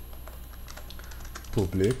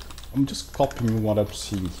public. I'm just copying what I'm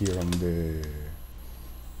seeing here on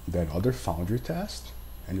that other Foundry test,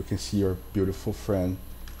 and you can see your beautiful friend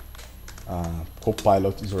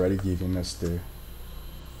Copilot is already giving us the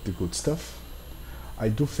good stuff. I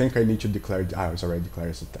do think I need to declare. It's already declared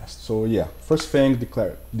as a test. So yeah, first thing,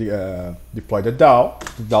 deploy the DAO.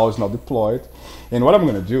 The DAO is now deployed, and what I'm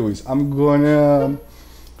gonna do is I'm gonna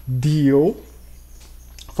deal.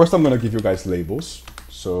 First, I'm gonna give you guys labels.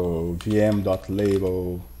 So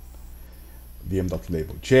vm.label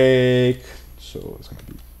Jake. So it's gonna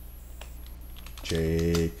be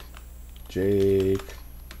Jake,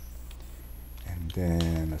 and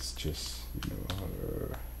then let's just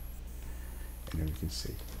and then we can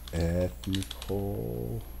say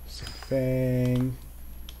 @Nicole, same thing,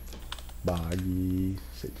 Baggy,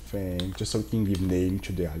 same thing, just so we can give name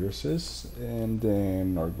to the addresses, and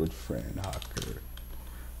then our good friend Hacker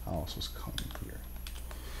also is coming here.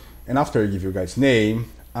 And after I give you guys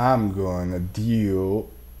name, I'm gonna deal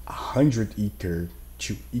 100 Ether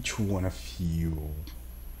to each one of you.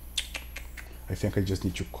 I think I just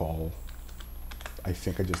need to call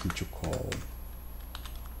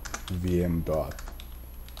vm.do.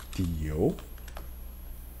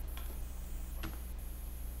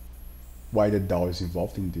 Why the DAO is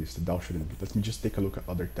involved in this? The DAO shouldn't be. Let me just take a look at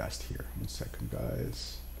other tests here. 1 second,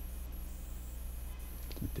 guys.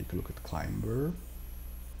 Let me take a look at Climber.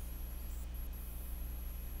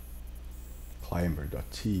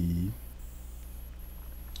 Climber.t.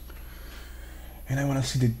 And I want to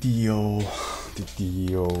see the DO.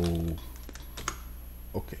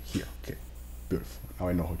 Okay, here. Okay, beautiful. Now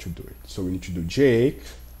I know how to do it. So we need to do Jake.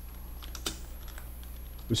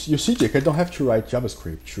 You see, Jake, I don't have to write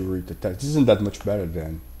JavaScript to read the test. This isn't that much better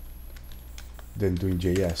than doing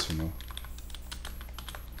JS, you know.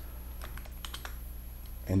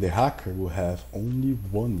 And the hacker will have only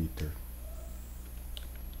 1 Ether.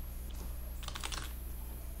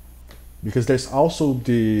 Because there's also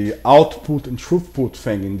the output and throughput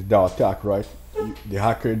thing in the DAO attack, right? The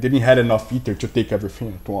hacker didn't have enough Ether to take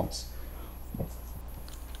everything at once.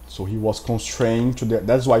 So he was constrained to that.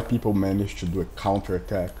 That's why people managed to do a counter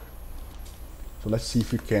attack. So let's see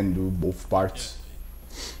if we can do both parts.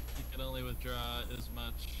 You can only withdraw as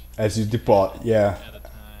much as you deposit, yeah. At a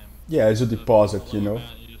time. Yeah, as you deposit, you know.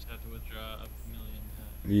 You just have to withdraw up to 1 million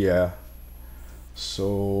times. Yeah.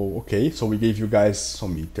 So, okay, so we gave you guys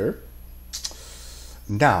some Ether.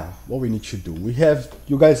 Now, what we need to do,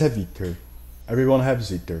 you guys have Ether. Everyone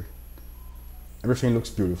has Ether. Everything looks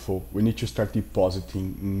beautiful. We need to start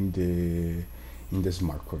depositing in the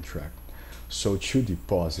smart contract. So to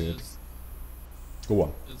deposit, go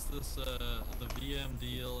on. Is this the VM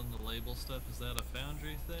deal and the label stuff? Is that a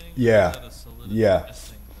Foundry thing? Yeah. Or is that a Solidity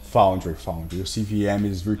testing thing? Foundry. You see, VM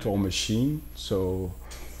is virtual machine, so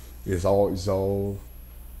it's all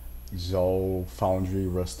Foundry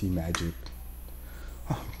Rusty magic.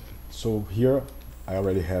 So here I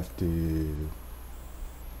already have the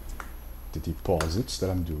deposits that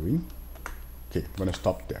I'm doing. Okay, I'm gonna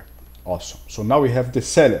stop there. Awesome. So now we have the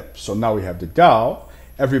setup. So now we have the DAO.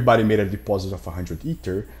 Everybody made a deposit of 100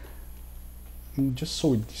 Ether. And just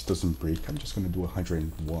so this doesn't break, I'm just gonna do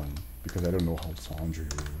 101 because I don't know how Foundry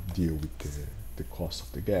will deal with the cost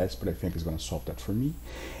of the gas, but I think it's gonna solve that for me.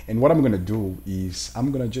 And what I'm gonna do is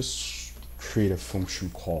I'm gonna just create a function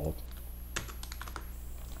called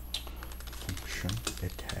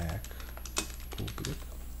attack public.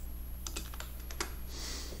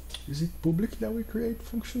 Is it public that we create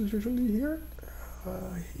functions usually here?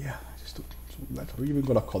 Yeah, we're even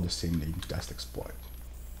gonna call the same name, test exploit.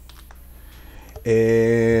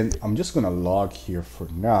 And I'm just gonna log here for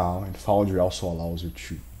now, and Foundry also allows you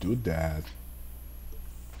to do that.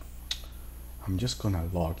 I'm just gonna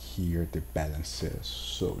log here the balances.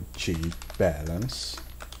 So J balance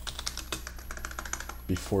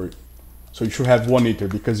before. So you should have 1 Ether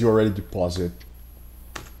because you already deposit.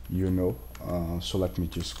 You know. So let me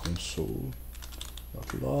just console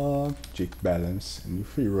log jig balance, and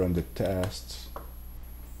if we run the tests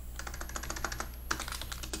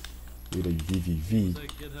with a VVV. Was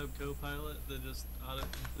that GitHub Copilot that just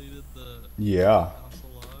auto-completed the Yeah.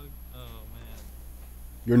 console log? Oh man.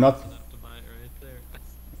 You're not. Enough to buy it right there.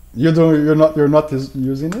 You don't. You're not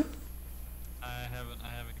using it. I haven't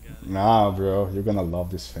got it. Nah, bro. You're gonna love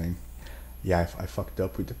this thing. Yeah, I fucked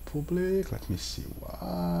up with the public. Let me see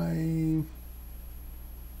why.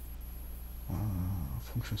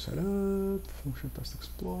 Function setup, function test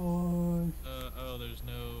exploit. Oh, there's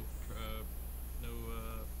no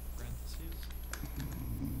parentheses.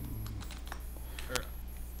 Or,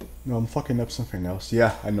 No, I'm fucking up something else.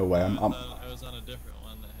 Yeah, I know why. I was on a different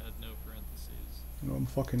one that had no parentheses. No, I'm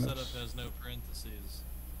fucking up. Setup has no parentheses.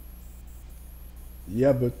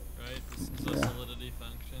 Yeah, but. Right? This is a solidity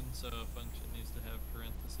function, so a function needs to have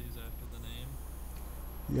parentheses after the name.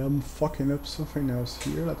 Yeah, I'm fucking up something else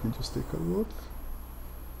here. Let me just take a look.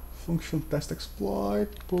 Function test exploit,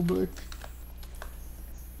 public,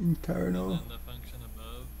 internal. And then the function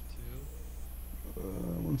above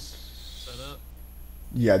too. Setup.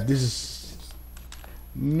 Yeah, this is.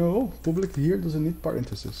 No, public here doesn't need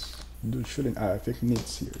parentheses. Shouldn't. I think it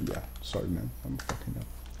needs here. Yeah, sorry, man. I'm fucking up.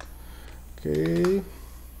 Okay.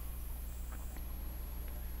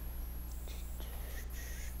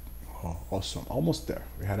 Oh, awesome. Almost there.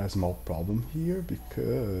 We had a small problem here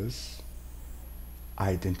because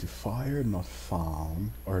identifier not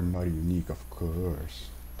found or not unique, of course.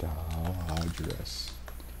 DAO address.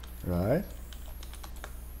 Right?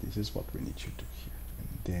 This is what we need to do here. And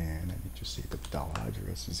then I need to say that DAO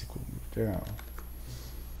address is equal to down.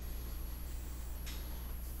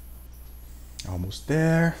 Almost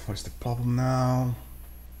there. What's the problem now?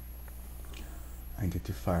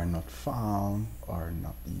 Identifier not found or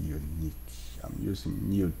not unique. I'm using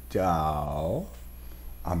new DAO.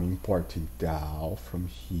 I'm importing DAO from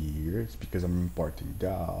here. It's because I'm importing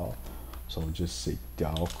DAO. So I'll just say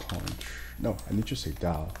DAO conch. No, I need to say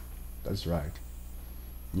DAO. That's right.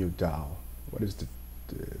 New DAO. What is the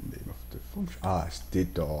name of the function? Ah, it's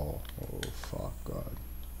DDAO. Oh, fuck God.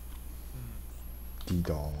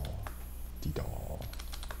 DDAO. DDAO.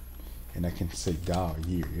 And I can say DAO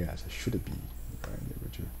here. Yes, I should be.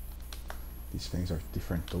 Right, these things are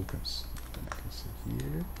different tokens. And I can say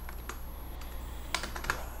here.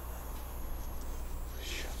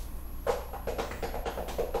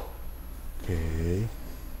 Okay.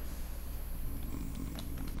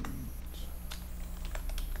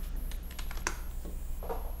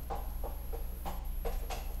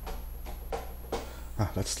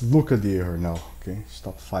 Let's look at the error now. Okay,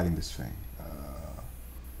 stop fighting this thing.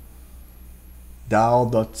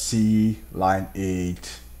 DAO.c line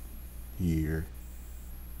 8 here.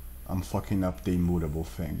 I'm fucking up the immutable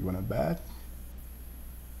thing. You wanna bet?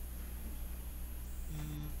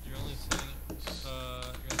 You're only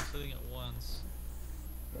setting it once.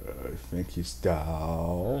 I think it's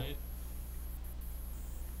DAO. Right?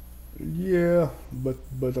 Yeah,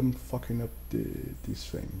 but I'm fucking up this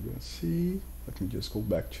thing. You wanna see? Let me just go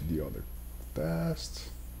back to the other test.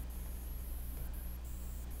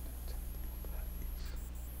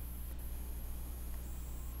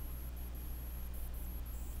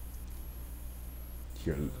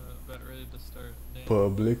 Here, About ready to start.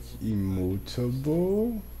 public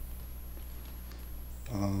immutable.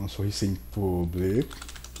 So he's saying public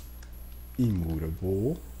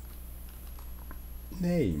immutable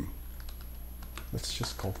name. Let's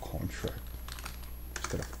just call contract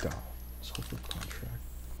instead of DAO. Let's go for contract.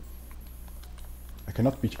 I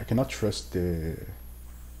cannot trust the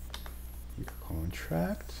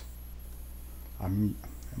contract. Am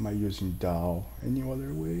I using DAO any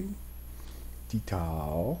other way?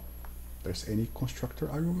 DAO. There's any constructor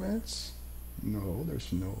arguments? No,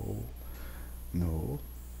 there's no.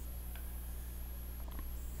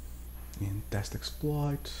 In test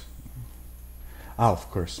exploit. Ah, of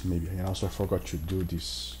course, maybe. And also I forgot to do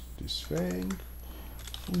this thing.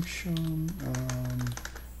 Function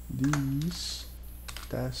these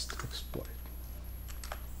test exploit.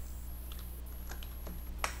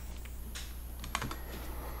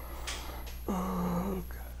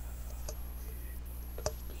 Okay.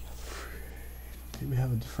 Did we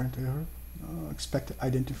have a different error? Expected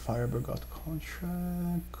identifier but got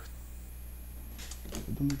contract.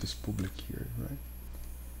 We don't need this public here, right?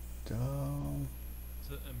 DAO.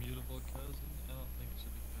 Is it immutable cousin? I don't think it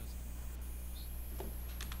should be cousin.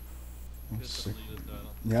 One It's second. deleted though, I don't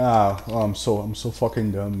Yeah, I'm so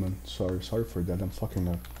fucking dumb, man. Sorry for that. I'm fucking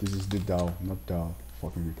up. This is the DAO, not DAO.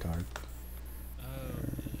 Fucking retarded.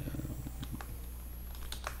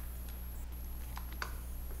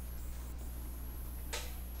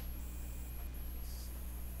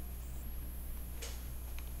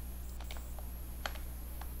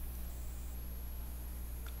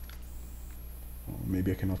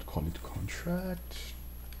 maybe I cannot call it contract.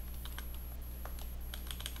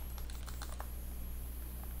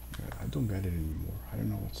 I don't get it anymore. I don't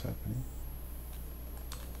know what's happening.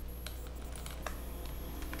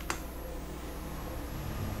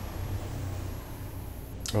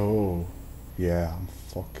 Oh, yeah,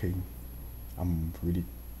 I'm really,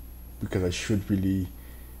 because I should really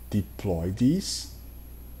deploy these.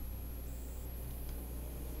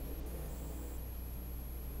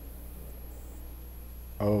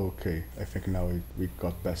 Oh, okay, I think now we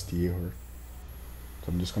got past the error.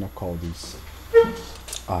 So I'm just gonna call this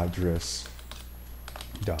address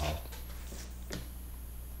DAO.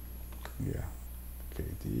 Yeah, okay,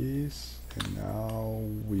 this, and now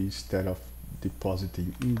we, instead of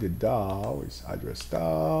depositing in the DAO, is address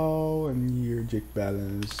DAO, and here Jake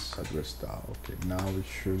balance address DAO. Okay, now it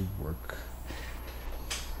should work.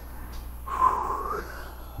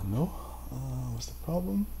 No, what's the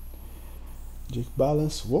problem? Jake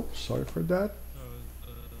balance. Whoops, sorry for that.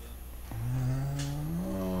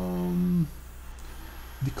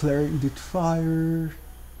 Declare identifier.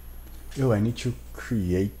 Oh, I need to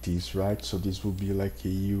create this, right? So this will be like a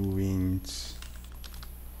uint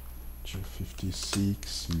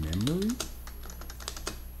 256 memory.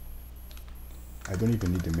 I don't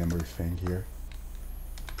even need the memory thing here.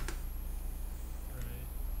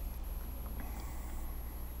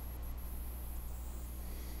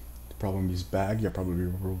 The problem is Baggy. I probably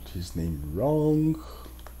wrote his name wrong.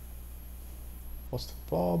 What's the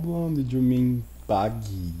problem? Did you mean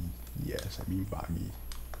Baggy? Yes, I mean Baggy.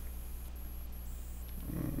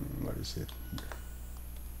 What is it? Here.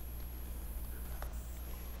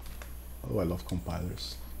 Oh, I love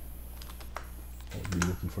compilers. I'll be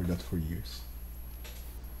looking for that for years.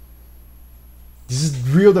 This is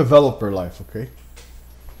real developer life, okay?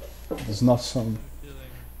 This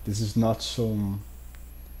is not some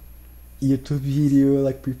YouTube video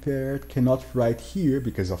like prepared. Cannot write here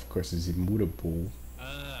because of course it's immutable.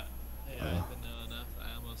 Yeah, I didn't know enough.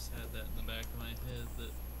 I almost had that in the back of my head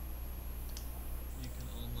that you can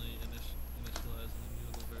only initialize an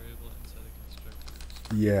immutable variable inside a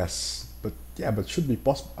constructor. Yes, but yeah, but should be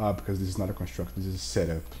possible because this is not a constructor. This is a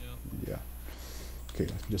setup. Yeah. Okay,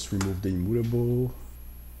 let's just remove the immutable.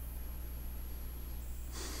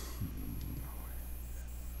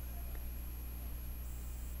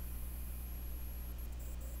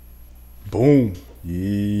 Boom.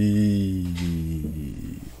 Yee.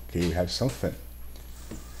 Okay, we have something.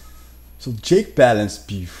 So Jake balance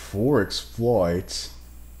before exploit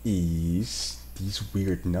is this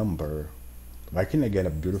weird number. Why can't I get a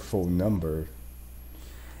beautiful number?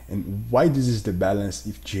 And why this is the balance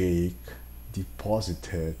if Jake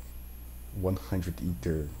deposited 100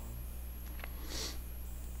 ether?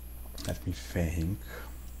 Let me think.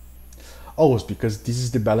 Oh, it's because this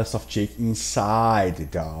is the balance of Jake inside the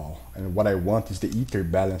DAO, and what I want is the ether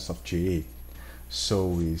balance of Jake.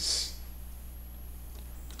 So is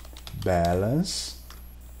balance.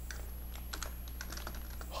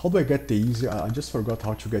 How do I get the easy? I just forgot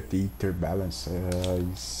how to get the ether balance. I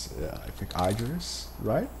think address,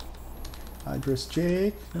 right? Address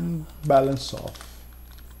Jake and balance off.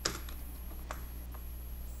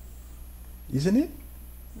 Isn't it?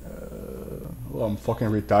 Oh, I'm fucking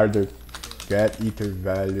retarded. Get ether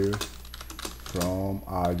value from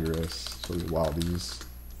address. So wow, this is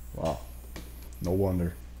wow. No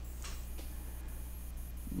wonder.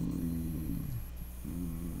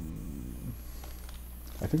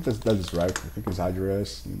 I think that is right. I think it's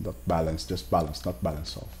address, not balance, just balance, not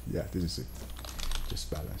balance off. Yeah, this is it. Just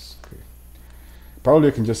balance. Okay. Probably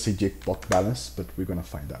I can just say Jake block balance, but we're gonna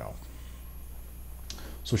find that out.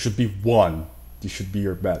 So it should be 1. This should be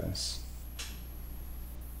your balance.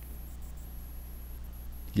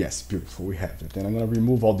 Yes, beautiful, we have it. And I'm gonna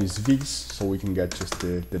remove all these V's so we can get just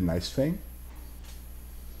the nice thing.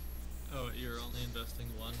 Oh, you're only investing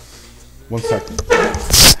 1 per user? 1 second.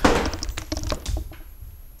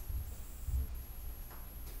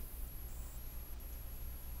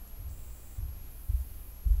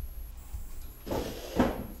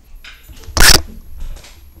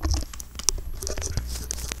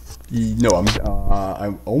 No,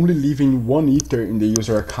 I'm only leaving 1 ether in the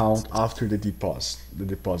user account after the deposit.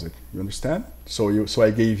 You understand? So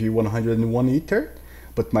I gave you 101 ether,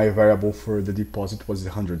 but my variable for the deposit was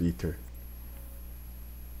 100 ether.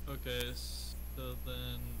 Okay, so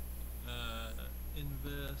then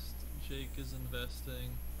Jake is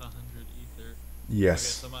investing 100 ether.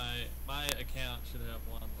 Yes. Okay, so my account should have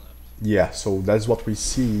 1 left. Yeah, so that's what we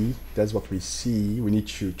see. That's what we see. We need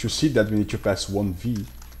to see that we need to pass 1 V.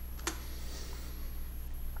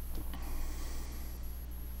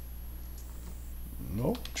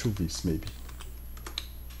 No, 2 V's maybe.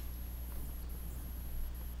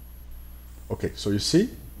 Okay, so you see,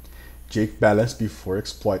 Jake balance before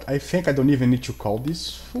exploit. I think I don't even need to call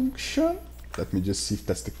this function. Let me just see if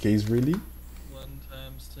that's the case really. 1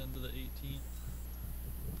 times 10 to the 18th.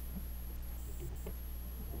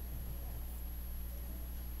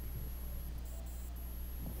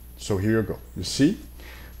 So here you go. You see?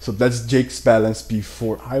 So that's Jake's balance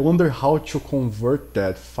before. I wonder how to convert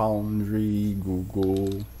that. Foundry,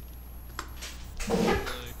 Google. Like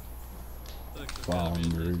there's gotta be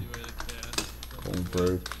an Foundry. easy way to cast from the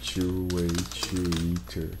Convert voice. to a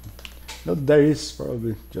tutor. No, there is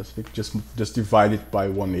probably just divide it by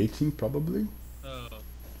 118 probably. Oh,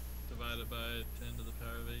 divided by 10 to the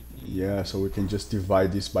power of 18. Yeah, so we can just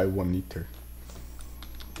divide this by 1 liter.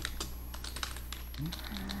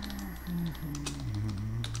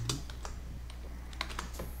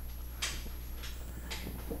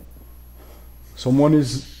 Someone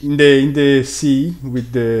is in the sea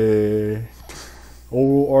with the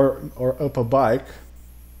or up a bike.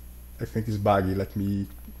 I think it's Baggy.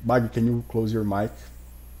 Baggy, can you close your mic,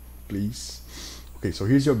 please? Okay, so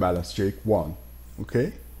here's your balance, Jake 1.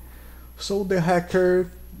 Okay, so the hacker.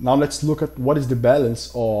 Now let's look at what is the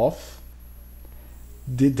balance of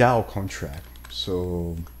the DAO contract.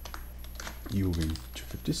 So UV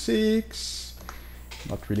 256.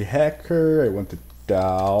 Not really hacker. I want the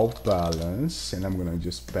DAO balance, and I'm gonna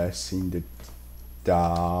just pass in the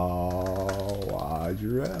DAO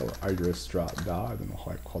address drop DAO. I don't know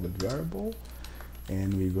how I call it variable.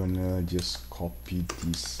 And we're gonna just copy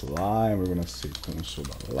this line. We're gonna say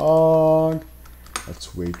console.log.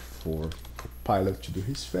 Let's wait for Pilot to do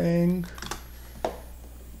his thing.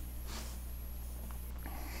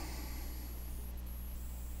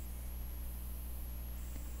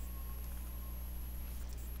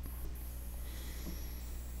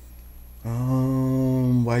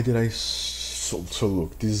 Why did I so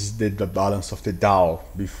look? This is the balance of the DAO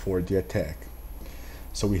before the attack.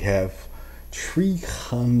 So we have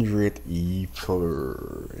 300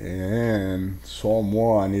 Ether, and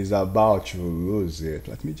someone is about to lose it.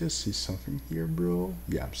 Let me just see something here, bro.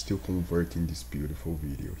 Yeah, I'm still converting this beautiful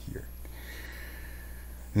video here.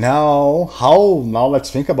 Now let's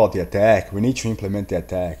think about the attack. We need to implement the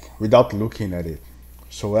attack without looking at it.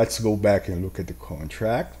 So let's go back and look at the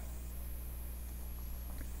contract.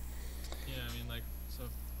 Yeah, I mean, like,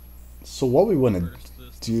 So what we want to first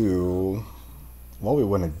this. do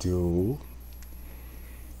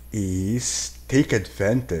is take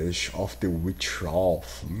advantage of the withdrawal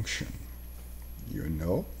function. You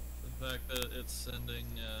know? The fact that it's sending,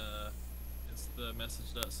 it's the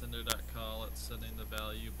message.sender.call, it's sending the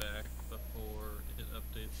value back before it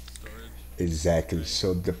updates the storage. Exactly. Right.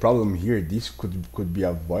 So the problem here, this could be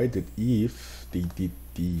avoided if they did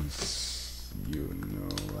this. You know,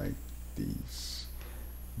 like this.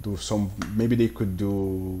 Do some, maybe they could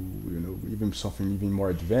do, you know, even something even more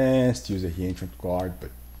advanced, use a reentrant card, but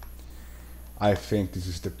I think this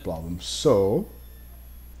is the problem. So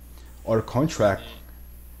our contract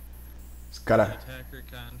it's The gotta attacker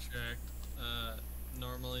contract,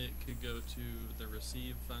 normally it could go to the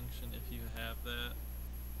receive function if you have that,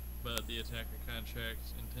 but the attacker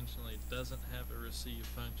contract intentionally doesn't have a receive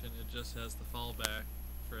function. It just has the fallback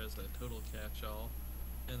for as a total catch-all,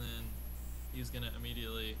 and then he's going to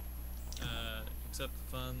immediately accept the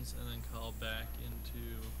funds and then call back into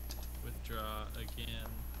withdraw again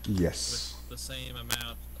yes. with the same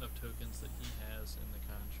amount of tokens that he has in the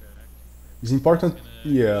contract. It's important. It's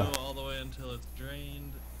gonna Yeah. go all the way until it's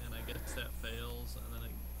drained, and I guess that fails, and then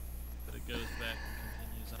it goes back and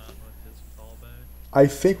continues on with his fallback. I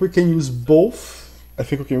think we can use both. I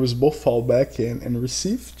think we can use both fallback and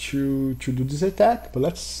receive to do this attack. But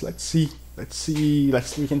let's see.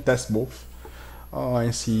 We can test both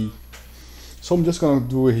and see. So I'm just gonna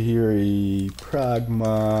do here a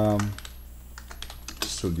pragma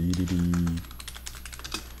solidity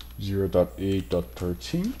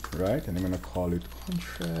 0.8.13, right? And I'm gonna call it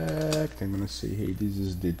contract. I'm gonna say, hey, this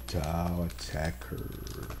is the DAO attacker.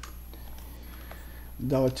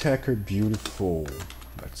 DAO attacker, beautiful.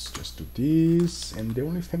 Let's just do this. And the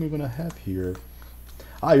only thing we're gonna have here.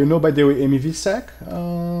 You know, by the way, MEVSec,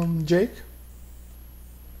 Jake.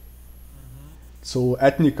 So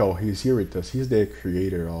Ethnical, he's here with us. He's the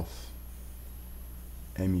creator of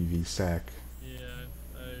MEVSec. Yeah,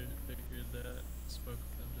 I figured that. Spoke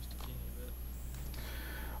with them just a teeny bit.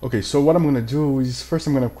 Okay, so what I'm gonna do is first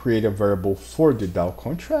I'm gonna create a variable for the DAO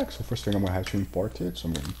contract. So first thing I'm gonna have to import it. So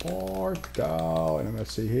I'm gonna import DAO, and I'm gonna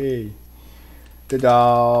say, hey, the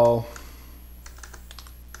DAO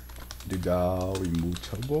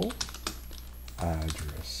immutable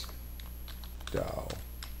address DAO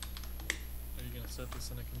Are you gonna set this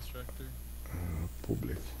in a constructor?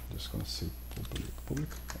 public. just gonna say public.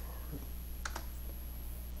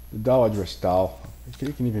 The DAO address DAO.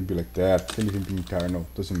 It can even be like that. It can even be internal.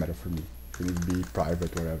 Doesn't matter for me. It can even be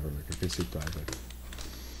private, whatever. Like I can say private,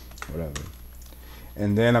 whatever.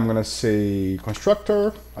 And then I'm gonna say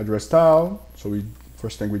constructor address DAO. So we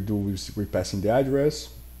first thing we do is we pass in the address.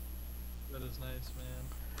 That is nice, man.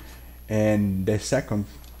 And the second,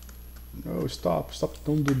 no, stop,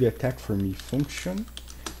 don't do the attack for me. Function,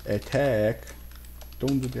 attack,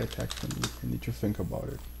 don't do the attack for me. I need to think about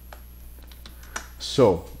it.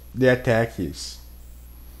 So, the attack is?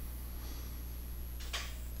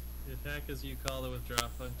 The attack is you call the withdraw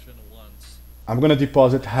function once. I'm gonna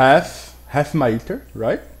deposit half my ether,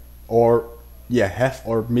 right? Or, yeah, half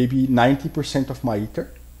or maybe 90% of my ether.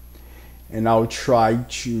 And I'll try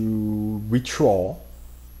to withdraw.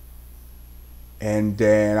 And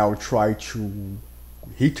then I'll try to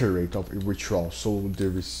iterate of a withdrawal. So I'm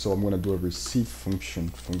gonna do a receive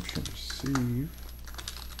function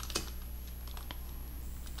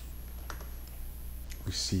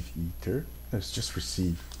receive ether. Let's just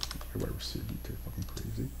receive. Why receive ether? Fucking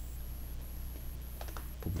crazy.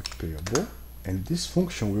 Public payable, and this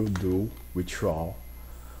function will do withdrawal,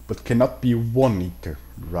 but cannot be 1 ether,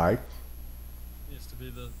 right? It needs to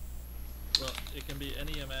be well, it can be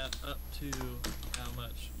any amount up to how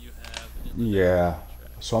much you have in the Yeah.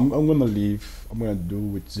 contract. So I'm gonna do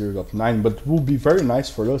with 0.9, but it would be very nice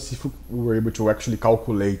for us if we were able to actually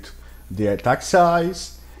calculate the attack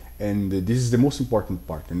size, and this is the most important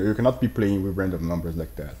part. And you cannot be playing with random numbers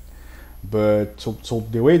like that. But so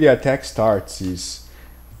the way the attack starts is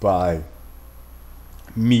by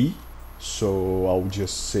me. So I'll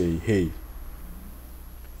just say, hey.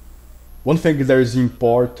 One thing that is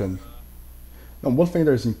important. No, one thing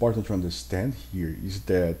that is important to understand here is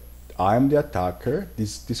that I'm the attacker.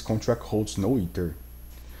 This contract holds no ether.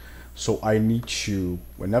 So I need to,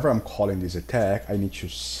 whenever I'm calling this attack, I need to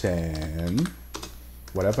send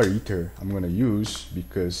whatever ether I'm gonna use,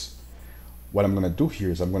 because what I'm gonna do here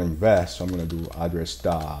is I'm gonna invest. So I'm gonna do address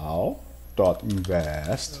DAO dot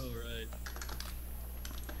invest. Oh, right.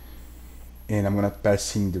 And I'm gonna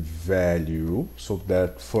pass in the value, so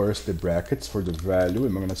that first the brackets for the value,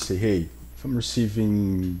 and I'm gonna say, hey, if I'm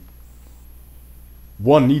receiving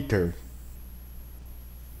 1 ether,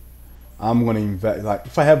 I'm gonna invest, like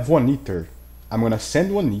if I have 1 ether, I'm gonna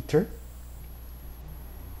send 1 ether,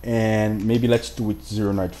 and maybe let's do it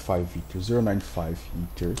 0.95 ether, 0.95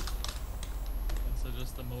 ether. And so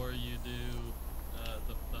just the more you do,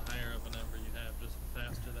 the higher of a number you have, just the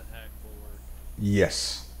faster the hack will work.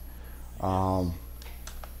 Yes.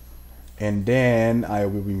 And then I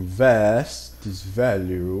will invest this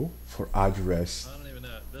value for address. I don't even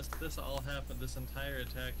know. This all happened. This entire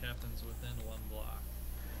attack happens within 1 block,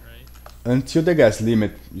 right? Until the gas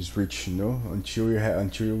limit is reached, you know, until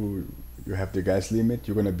you have the gas limit,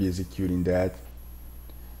 you're gonna be executing that.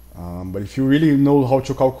 But if you really know how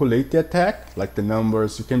to calculate the attack, like the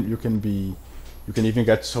numbers, you can even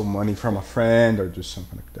get some money from a friend or do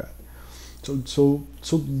something like that. So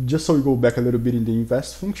just so we go back a little bit in the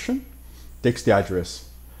invest function, takes the address.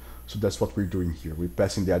 So that's what we're doing here. We're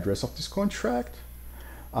passing the address of this contract.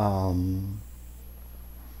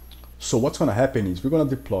 So what's gonna happen is we're gonna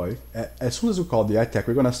deploy, as soon as we call the attack,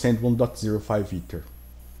 we're gonna send 1.05 ether.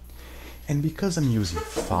 And because I'm using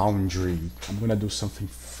Foundry, I'm gonna do something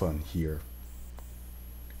fun here.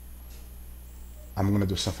 I'm gonna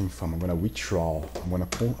do something fun. I'm gonna withdraw. I'm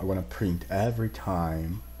gonna print every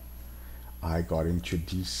time I got into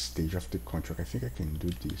this stage of the contract. I think I can do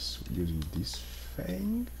this using this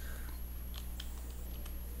thing.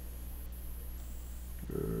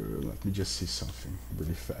 Let me just see something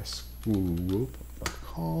really fast.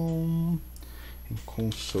 Whoop.com and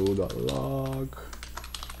console.log.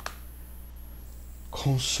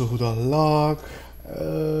 Console.log.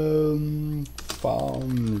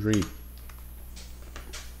 Foundry.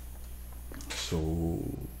 So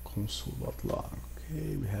console.log.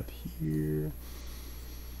 Okay, we have here.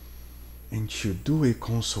 And to do a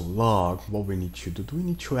console log, what we need to do we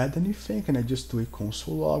need to add anything? Can I just do a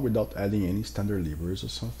console log without adding any standard libraries or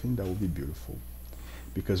something? That would be beautiful.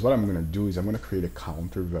 Because what I'm gonna do is I'm gonna create a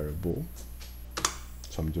counter variable.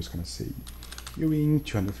 So I'm just gonna say ewing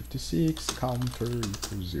 256 counter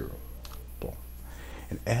equals 0. Boom.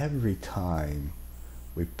 And every time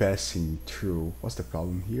we passing through, what's the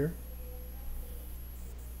problem here?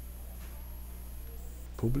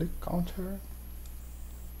 Public counter.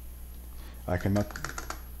 I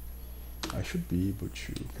should be able to,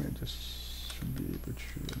 should be able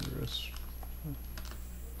to address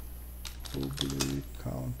public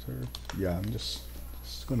counter. Yeah, it's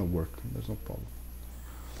gonna work, there's no problem.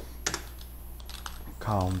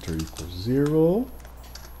 counter equals 0,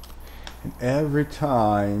 and every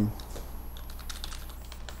time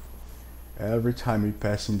we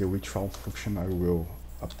pass in the withdrawal function, I will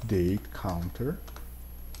update counter,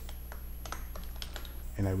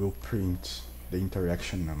 and I will print the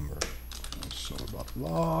interaction number.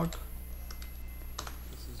 Console.log.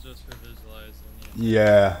 This is just for visualizing.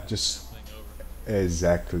 Yeah, just thing over.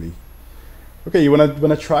 exactly. Okay, you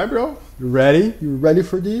wanna try, bro? You ready? You ready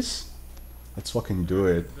for this? Let's fucking do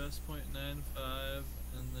it. Invest 0.95,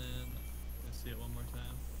 and then let's see it one more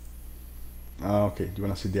time. Okay, do you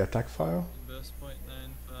wanna see the attack file? Invest 0.95,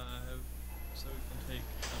 so we can take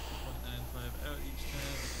up to 0.95 out each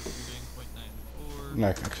time because we're doing 0.94. No,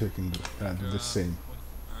 actually, I can do the same.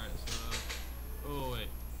 Alright, so oh wait.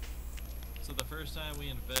 So the first time we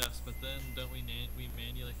invest, but then don't we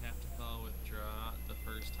manually have to call withdraw the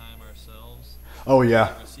first time ourselves? Oh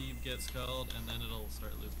yeah. The receive gets called, and then it'll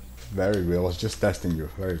start looping. Very good. I was just testing you.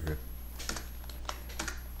 Very good.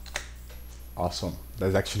 Awesome.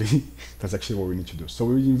 That's actually what we need to do. So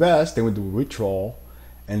we invest, then we do withdrawal,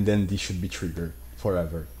 and then this should be triggered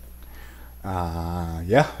forever.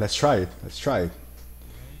 Yeah, let's try it. Let's try it.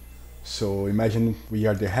 So imagine we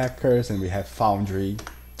are the hackers and we have Foundry,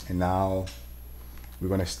 and now we're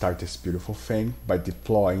gonna start this beautiful thing by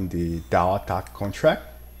deploying the DAO attack contract.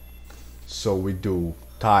 So we do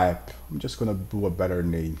type. I'm just gonna do a better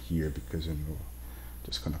name here because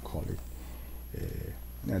just gonna call it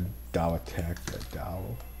DAO attack. Yeah,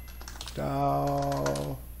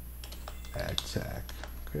 DAO attack.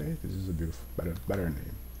 Okay, this is a beautiful, better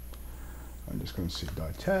name. I'm just gonna say DAO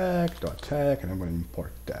attack, and I'm gonna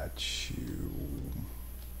import that to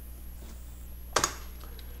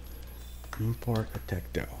import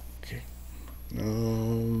attack DAO. Okay.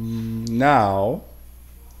 Now.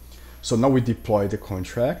 So now we deploy the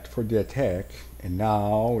contract for the attack, and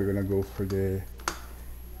now we're gonna go for the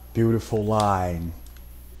beautiful line,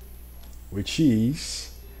 which is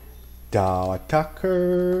DAO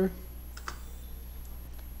attacker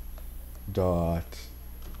dot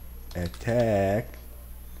attack,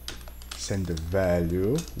 send the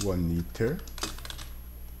value 1 Ether,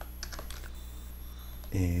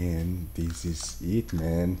 and this is it,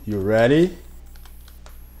 man. You ready?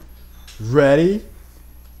 Ready?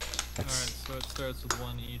 Alright, so it starts with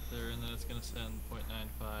 1 Ether, and then it's going to send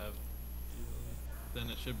 0.95. Then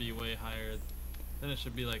it should be way higher. Then it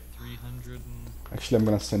should be like 300 and Actually, I'm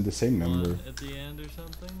gonna send the same number at the end or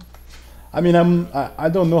something. I mean, I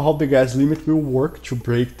don't know how the gas limit will work to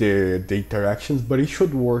break the interactions, but it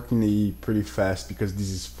should work in a pretty fast because this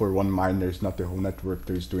is for one miner, it's not the whole network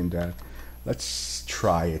that is doing that. Let's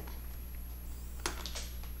try it.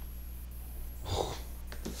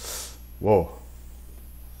 Whoa.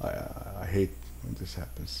 I hate when this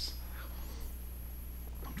happens.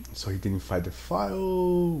 So he didn't find the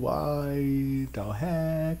file. Why the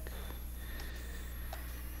heck?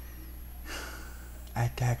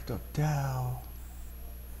 Attack.dao.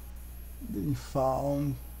 Didn't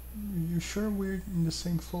found. You sure we're in the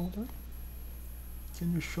same folder?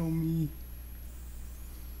 Can you show me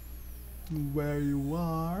where you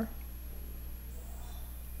are?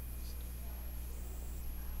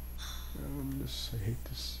 I hate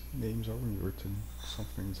this. Names are written.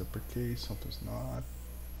 Something is uppercase, something's not.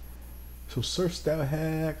 So search that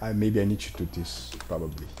hack. Maybe I need to do this.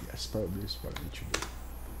 Probably. Yes, probably is what I need to do.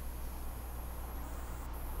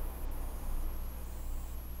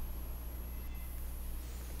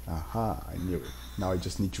 Aha, I knew it. Now I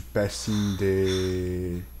just need to pass in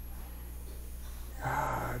the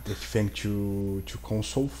thing to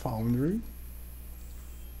console foundry.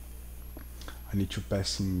 I need to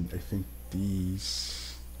pass in, I think,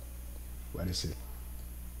 these. What is it?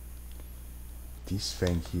 This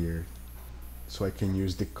thing here. So I can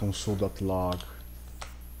use the console.log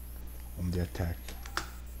on the attack.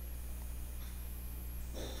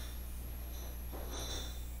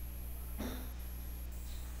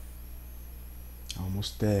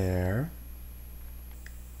 Almost there.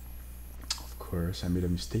 Of course, I made a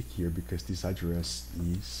mistake here because this address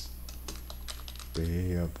is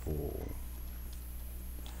payable.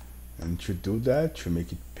 And to do that, to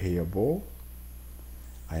make it payable,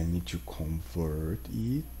 I need to convert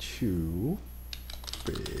it to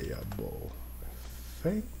payable.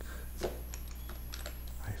 I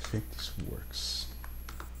think this works.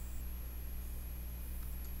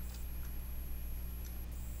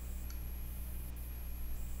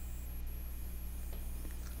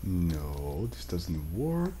 No, this doesn't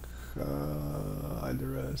work.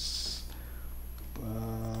 Address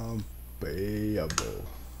payable.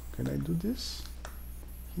 Can I do this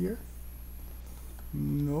here?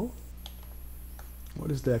 No.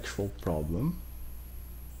 What is the actual problem?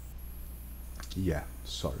 Yeah,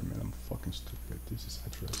 sorry man, I'm fucking stupid. This is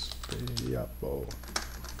address payable.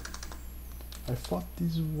 I thought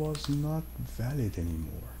this was not valid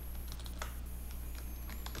anymore.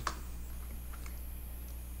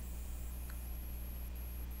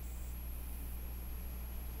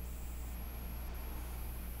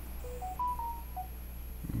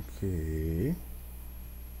 Okay.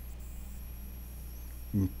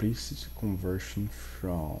 Implicit conversion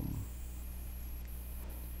from.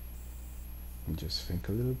 Just think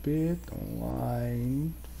a little bit on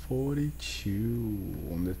line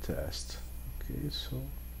 42 on the test. Okay, so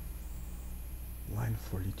line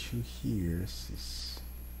 42 here is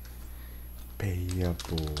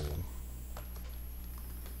payable.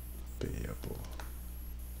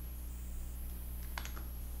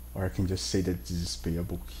 Or I can just say that this is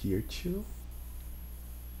payable here too.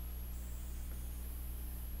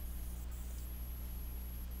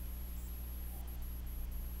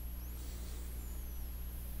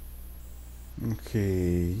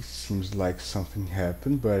 Okay, seems like something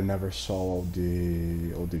happened, but I never saw all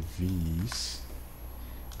the V's.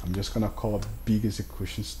 I'm just gonna call a big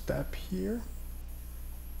execution step here.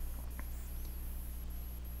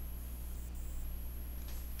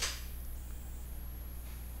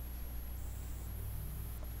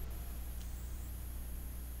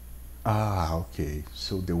 Ah, okay.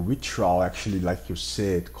 So the withdrawal actually, like you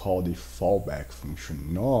said, called a fallback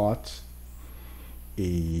function, not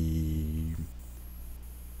a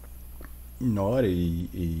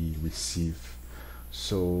receive.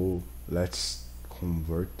 So let's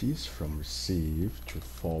convert this from receive to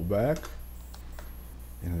fallback,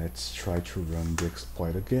 and let's try to run the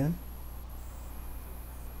exploit again.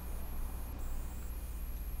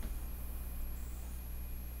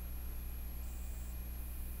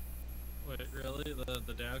 Wait, really?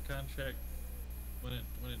 The DAO contract, when it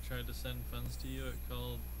tried to send funds to you, it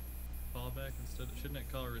called fallback instead. Shouldn't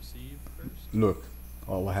it call receive first? Look,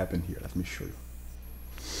 what happened here? Let me show you.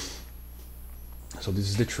 So this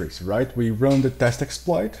is the trace, right? We run the test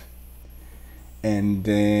exploit, and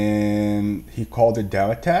then he called the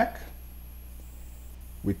DAO attack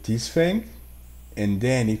with this thing, and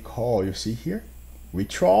then he called, you see here,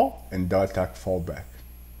 withdrawal and DAO attack fallback,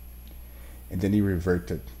 and then he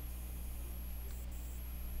reverted.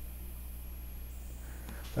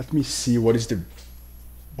 Let me see what is the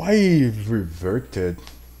why he reverted.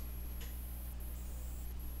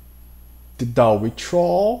 The DAO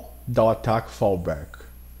withdrawal, DAO attack fallback.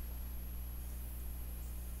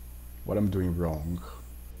 What I'm doing wrong.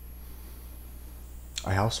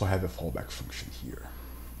 I also have a fallback function here.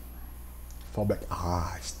 Fallback,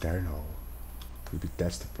 external. Maybe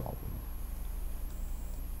that's the problem.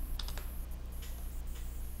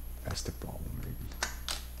 That's the problem, maybe.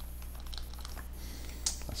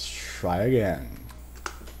 Let's try again.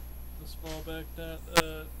 This fallback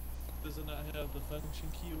does it not have the function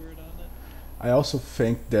keyword on it? I also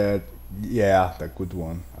think that, yeah, that good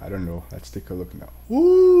one. I don't know. Let's take a look now.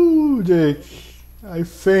 Ooh, Jake. I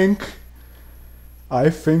think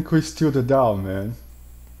we steal the DAO, man.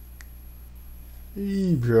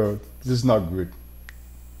 Hey, bro, this is not good.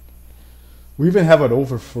 We even have an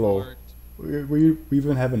overflow. We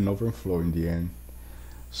even have an overflow in the end.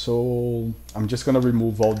 So I'm just gonna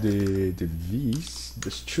remove all the V's,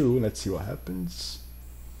 just two. Let's see what happens.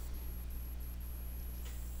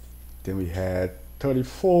 Then we had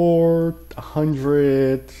 34,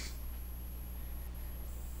 100,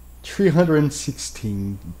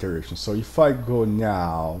 316 iterations. So if I go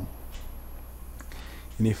now,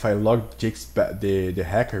 and if I log Jake's the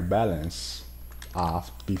hacker balance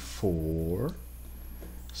after before,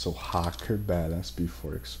 so hacker balance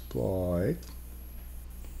before exploit.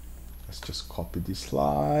 Let's just copy this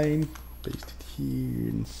line, paste it here,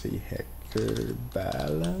 and say hacker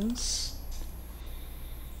balance.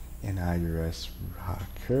 And IRS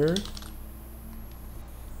hacker,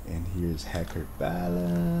 and here's hacker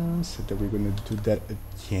balance, and then we're gonna do that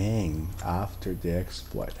again after the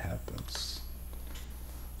exploit happens.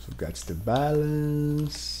 So that's the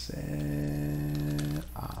balance, and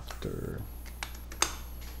after.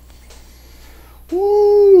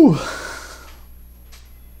 Woo!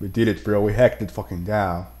 We did it, bro. We hacked it fucking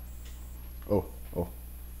down. Oh,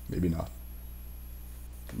 maybe not.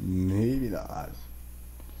 Maybe not.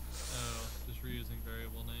 Reusing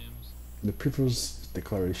variable names. The previous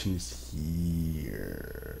declaration is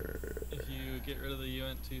here. If you get rid of the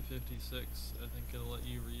uint256, I think it'll let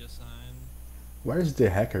you reassign. Where is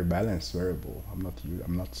the hacker balance variable? I'm not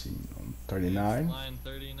seeing on 39. It's line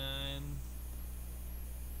 39.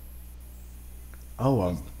 Oh,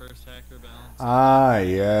 That's the first hacker balance.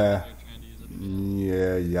 yeah. You're trying to use it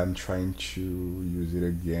Yeah, I'm trying to use it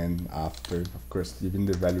again after. Of course, even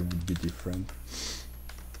the value would be different.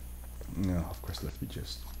 No, of course, let me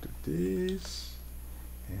just do this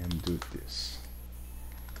and do this.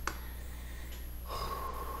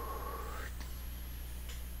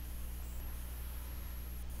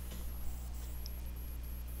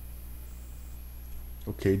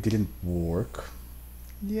 Okay, it didn't work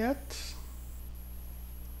yet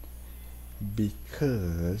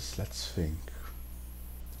because let's think.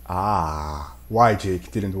 Why,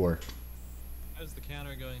 Jake? Didn't work? How's the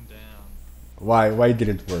counter going down? Why it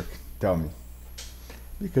didn't work? Tell me.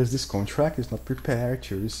 Because this contract is not prepared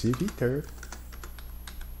to receive Ether.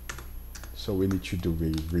 So we need to do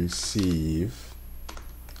a receive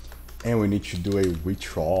and we need to do a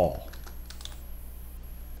withdrawal.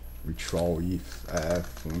 Withdrawal if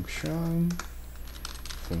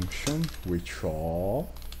function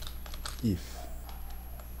withdrawal if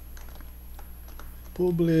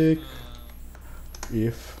public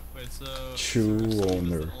if Wait, so true receive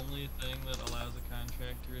owner. is the only thing that allows a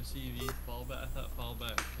contract to receive ETH fallback. I thought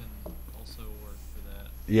fallback can also work for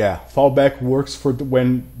that. Yeah, fallback works for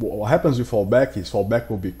when what happens with fallback is fallback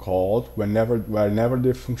will be called whenever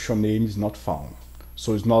the function name is not found.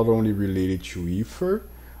 So it's not only related to Ether,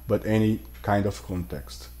 but any kind of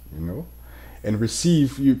context, you know. And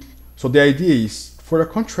receive you. So the idea is for a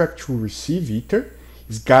contract to receive Ether,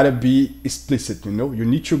 it's gotta be explicit, you know. You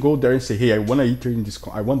need to go there and say, hey, I want Ether in this.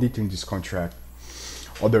 I want Ether in this contract.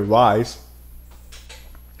 Otherwise,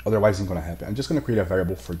 it's not gonna happen. I'm just gonna create a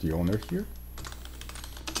variable for the owner here.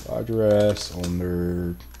 Address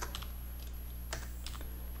owner,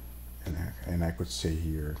 and I could say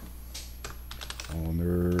here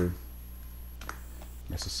owner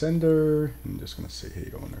message sender. I'm just gonna say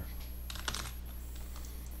hey owner.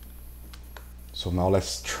 So now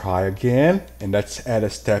let's try again, and let's add a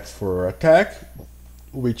step for attack,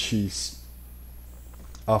 which is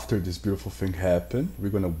after this beautiful thing happened, we're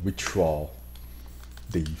gonna withdraw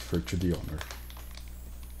the Ether to the owner.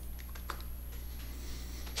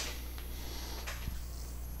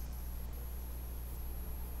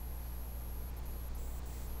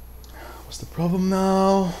 What's the problem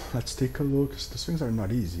now? Let's take a look. These things are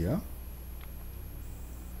not easy, huh?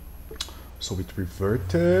 So it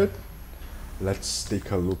reverted. Let's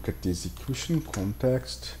take a look at the execution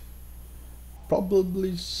context.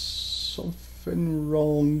 Probably something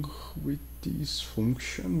wrong with this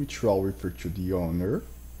function, which I'll refer to the owner.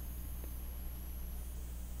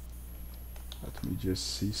 Let me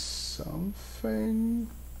just see something.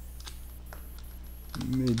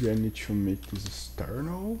 Maybe I need to make this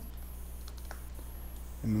external.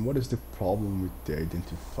 And what is the problem with the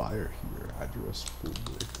identifier here? Address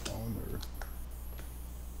public owner.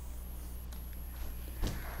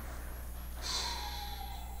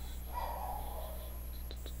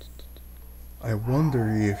 I wonder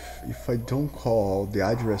if I don't call the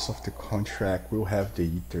address of the contract, we'll have the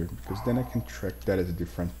Ether, because then I can track that as a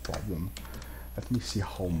different problem. Let me see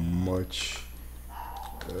how much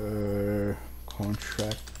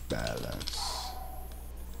contract balance.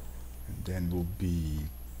 And then will be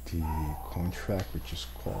the contract, which is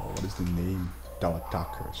called, what is the name? DAO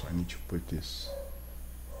attacker. So I need to put this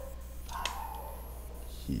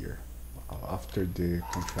here after the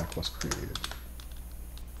contract was created.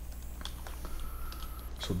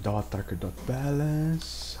 So DAO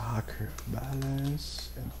attacker.balance, hacker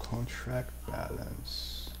balance, and contract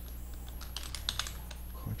balance.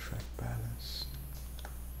 Contract balance.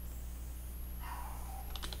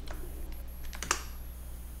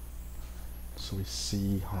 So we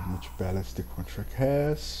see how much balance the contract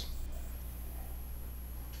has.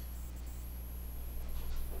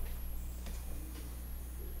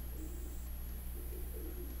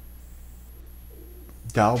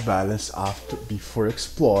 DAO balance before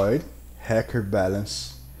exploit, hacker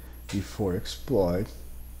balance before exploit.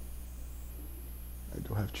 I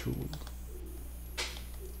do have to.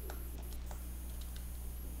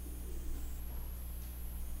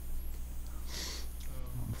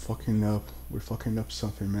 I'm fucking up. We're fucking up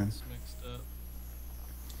something, man. It's mixed up.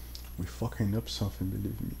 We're fucking up something,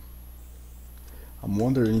 believe me. I'm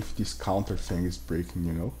wondering if this counter thing is breaking,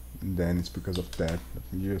 you know? And then it's because of that.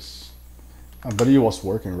 Let me just. But it was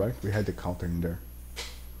working, right? We had the counter in there.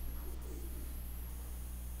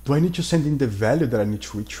 Do I need to send in the value that I need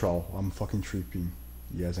to withdraw? I'm fucking tripping.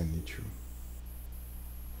 Yes, I need to.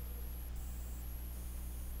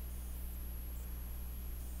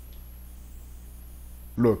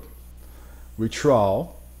 Look. Withdraw.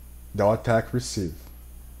 DAO attack receive.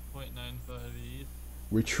 0.95 ETH.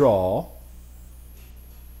 Withdraw.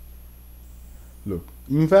 Look.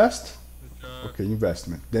 Invest. Withdraw Okay,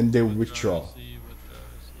 investment. Then they withdraw. Receive, withdraw,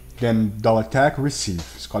 receive. Then DAO attack, receive.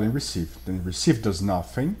 It's calling receive. Then receive does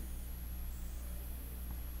nothing.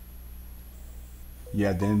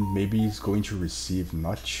 Yeah, then maybe it's going to receive,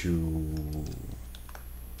 not to...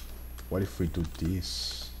 What if we do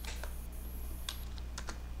this?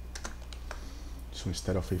 So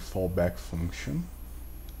instead of a fallback function...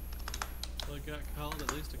 Well, it got called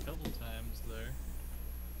at least a couple times there.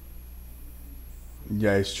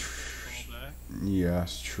 Yeah, it's Fallback. yeah,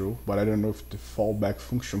 it's true. But I don't know if the fallback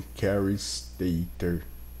function carries the ether.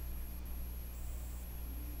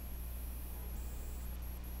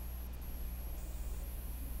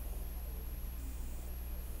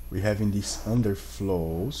 We're having these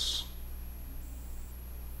underflows.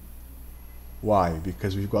 Why?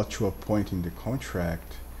 Because we've got to a point in the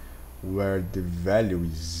contract where the value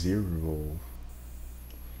is 0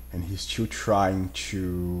 and he's still trying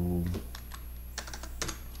to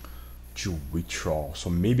withdraw. So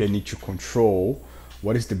maybe I need to control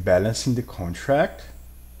what is the balance in the contract,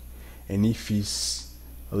 and if it's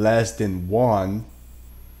less than 1,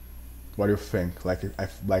 what do you think? Like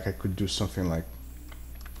I could do something like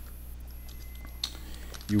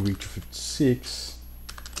you reach 56,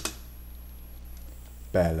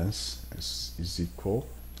 balance is equal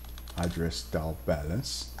address DAO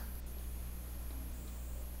balance,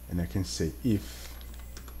 and I can say if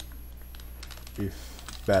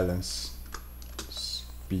balance is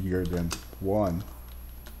bigger than 1,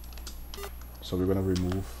 so we're gonna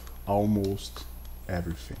remove almost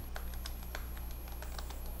everything.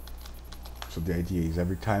 So the idea is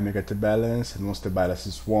every time I get the balance, and once the balance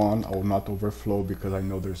is 1, I will not overflow because I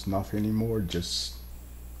know there's nothing anymore, just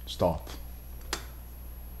stop.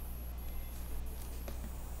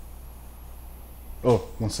 Oh,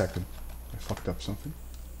 1 second. I fucked up something.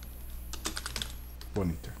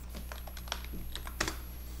 1 ether.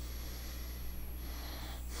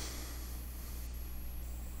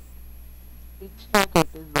 Which hack it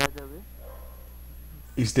is, by the way?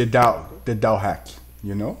 It's the DAO hack,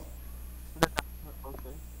 you know?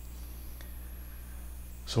 Okay.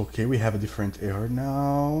 So okay, we have a different error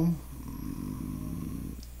now.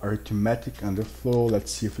 Arithmetic underflow.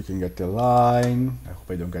 Let's see if we can get the line. I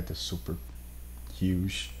hope I don't get a super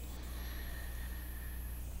huge.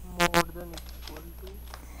 More than equal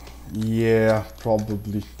to. Yeah,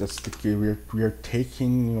 probably that's the case. We are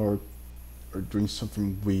taking or doing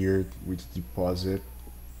something weird with deposit.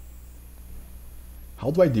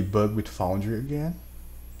 How do I debug with Foundry again?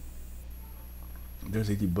 There's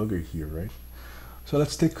a debugger here, right? So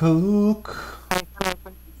let's take a look. I can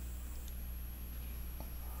open.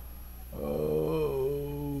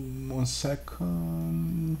 Oh, 1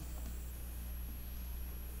 second.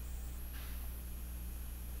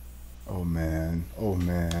 Oh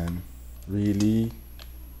man, really?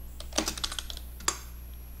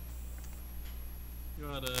 You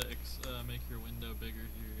ought to make your window bigger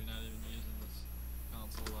here. You're not even using this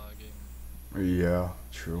console logging. Yeah,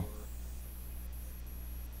 true. Or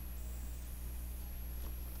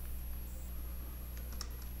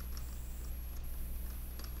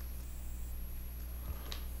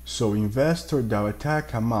So investor DAO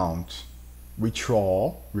attack amount,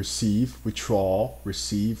 withdraw, receive, withdraw,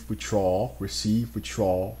 receive, withdraw, receive,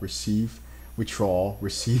 withdraw, receive, withdraw,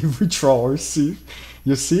 receive, withdraw, receive.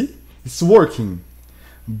 You see, it's working,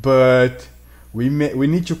 but we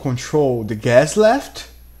need to control the gas left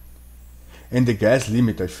and the gas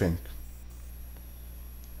limit, I think,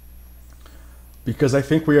 because I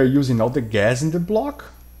think we are using all the gas in the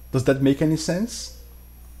block. Does that make any sense?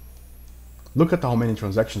 Look at how many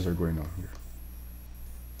transactions are going on here.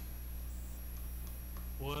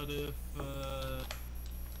 what if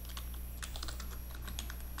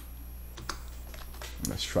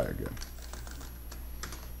Let's try again.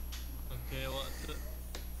 okay, well,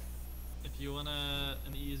 if you wanna,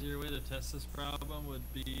 an easier way to test this problem would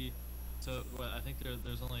be, so what, I think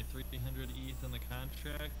there's only 300 ETH in the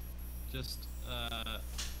contract. Just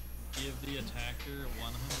give the attacker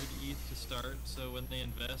 100 ETH to start, so when they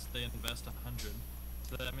invest 100.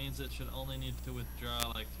 So that means it should only need to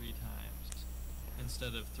withdraw like 3 times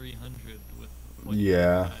instead of 300 with what you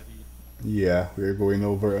Yeah. have ETH. Yeah, we're going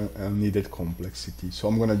over unneeded complexity. So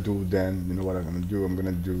I'm gonna do then, you know what I'm gonna do? I'm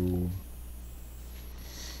gonna do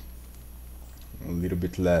a little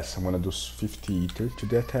bit less. I'm gonna do 50 ether to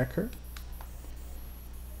the attacker.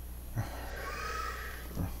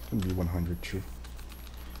 Could be 100 too.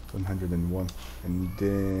 101. And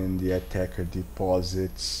then the attacker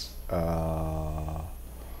deposits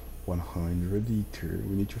 100 ether.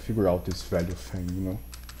 We need to figure out this value thing, you know.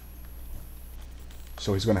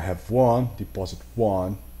 So he's gonna have 1, deposit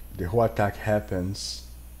 1, the whole attack happens,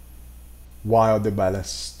 while the balance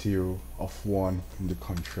is still of 1 in the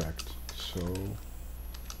contract. So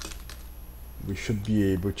we should be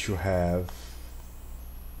able to have,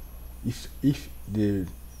 if the,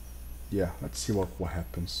 yeah, let's see what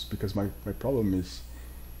happens, because my problem is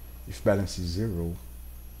if balance is 0.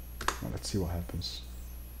 Well, let's see what happens.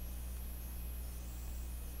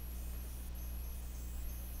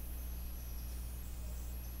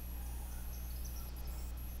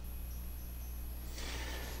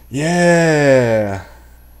 Yeah,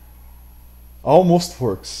 almost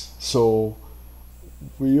works. So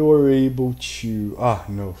we were able to,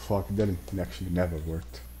 no, fuck, that actually never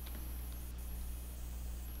worked.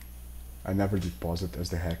 I never deposit as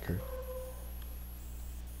the hacker.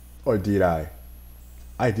 Or did I?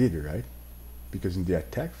 I did, right? Because in the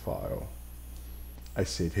attack file, I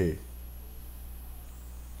said, hey,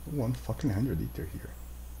 1 fucking 100 ether here.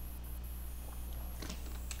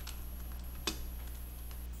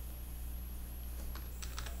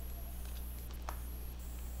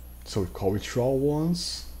 So we call withdraw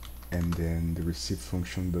once, and then the receive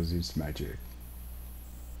function does its magic.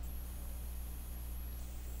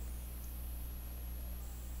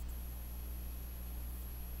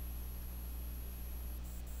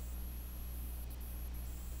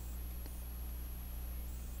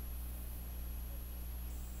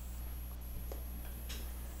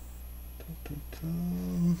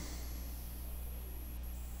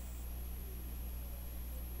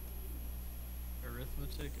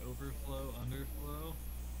 Arithmetic overflow, underflow.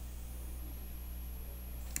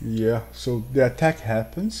 Yeah, so the attack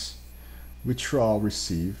happens, withdraw,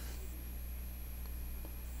 receive,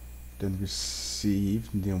 then receive,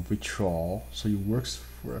 then withdraw. So it works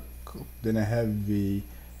for a then I have the,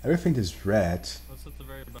 everything is red. What's at the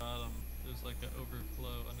very bottom? There's like an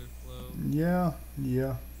overflow, underflow.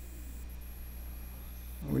 Yeah.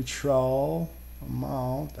 Withdraw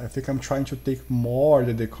amount. I think I'm trying to take more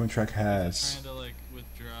than the contract has. Trying to like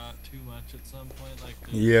withdraw too much at some point, like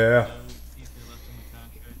there's Yeah. no ether left in the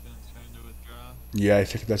contract and it's trying to withdraw. Yeah, I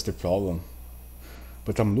think that's the problem.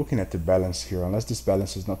 But I'm looking at the balance here, unless this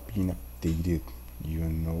balance is not being updated, you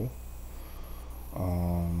know.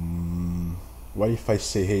 What if I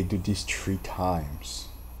say, hey, do this 3 times?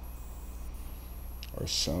 Or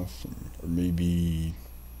something. Or maybe...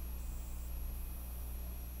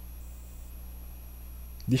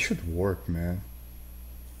 This should work, man.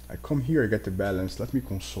 I come here, I get the balance. Let me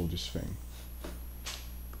console this thing.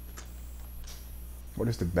 What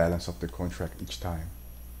is the balance of the contract each time?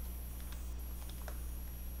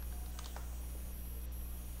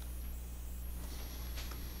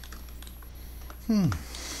 I'm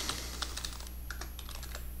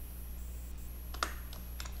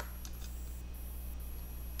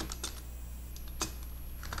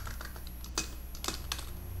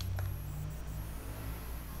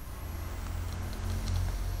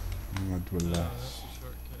gonna do a That's less. a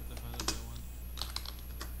shortcut divided by 1.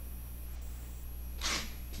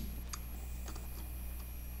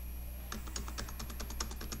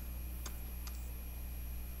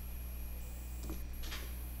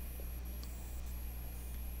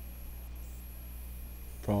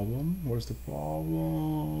 Problem? Where's the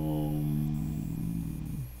problem?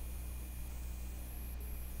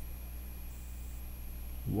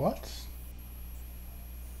 What?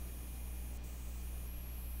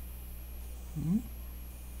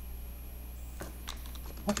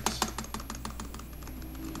 What?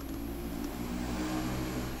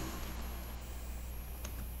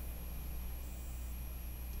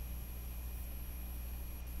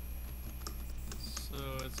 So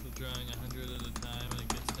it's withdrawing 100 at a time and it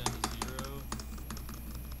gets down to 0.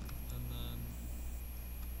 And then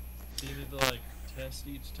so you need to like test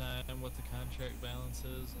each time what the contract balance is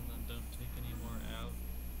and then don't take any more out.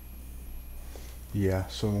 Yeah,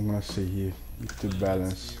 so I'm gonna say here, if the When it hits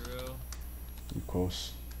balance 0,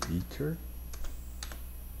 equals ether.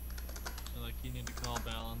 and like you need to call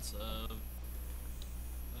balance of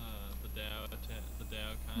the DAO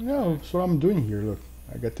contract. No, that's what I'm doing here. Look,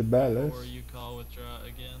 I get the balance. Or you call withdraw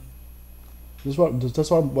again. That's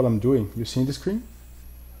what I'm doing. You see the screen?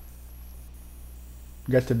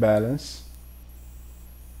 Get the balance.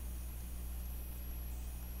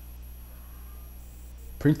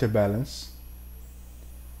 Print the balance.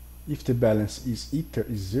 If the balance is ether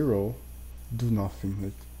is 0, do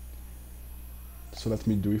nothing. So let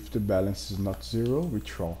me do, if the balance is not 0,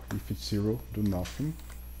 withdraw. If it's 0, do nothing.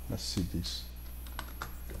 Let's see this.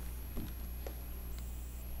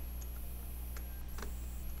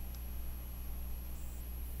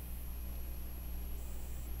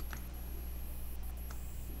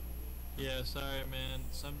 Yeah, sorry, man.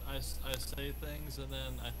 I say things and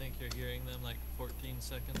then I think you're hearing them like 14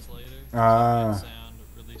 seconds later, so it might Ah, sound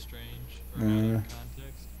really strange or out of uh,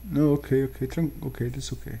 context. no, okay, okay, okay,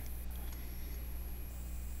 that's okay.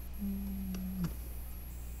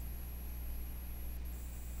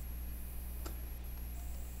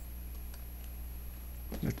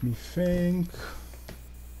 Let me think.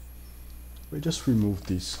 We just remove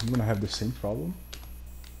this. I'm gonna have the same problem.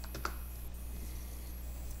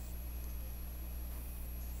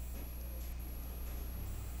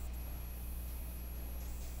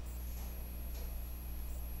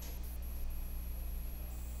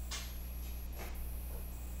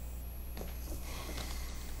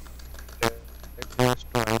 It goes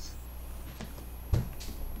twice.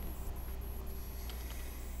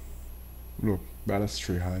 Look, balance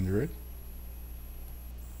 300.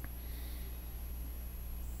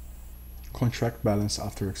 Contract balance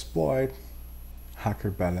after exploit.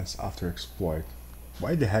 Hacker balance after exploit.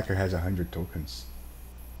 Why the hacker has 100 tokens?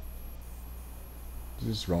 This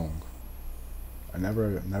is wrong. I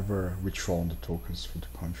never withdrawn the tokens for the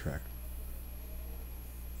contract.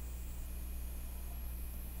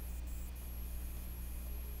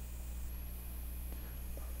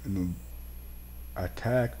 And then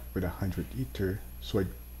attack with 100 ether, so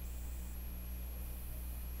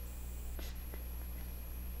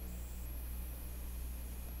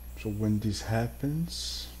when this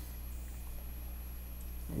happens,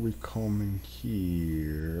 we come in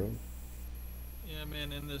here. Yeah,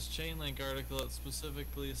 man, in this Chainlink article, it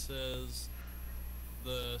specifically says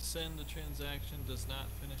the send transaction does not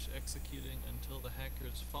finish executing until the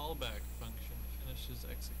hacker's fallback function finishes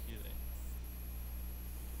executing.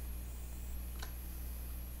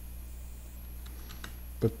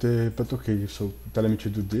 But okay, so telling me to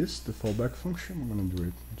do this, the fallback function, I'm gonna do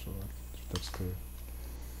it. So that's the.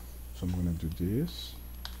 So I'm gonna do this.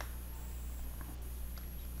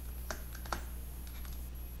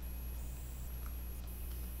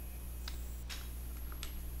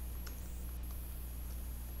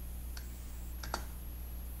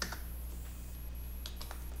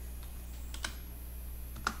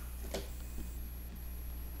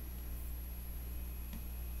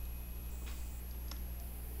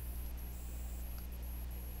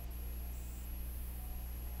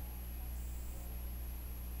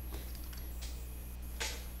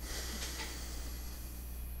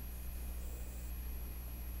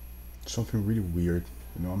 Something really weird.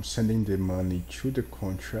 You know, I'm sending the money to the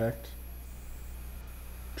contract,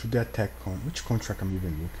 to the attack which contract I'm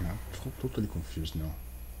even looking at? Totally confused now.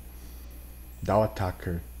 DAO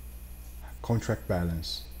attacker, contract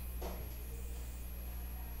balance.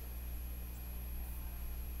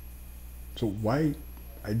 So why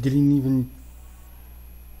I didn't even?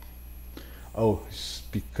 Oh, it's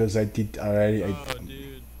because I did already. Oh,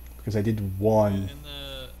 dude. Because I did one. In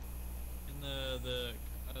the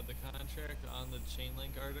contract on the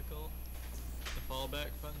Chainlink article, the fallback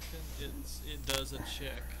function, it does a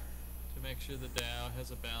check to make sure the DAO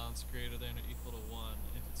has a balance greater than or equal to 1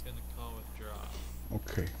 if it's going to call withdraw.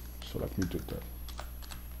 Okay, so let me do that.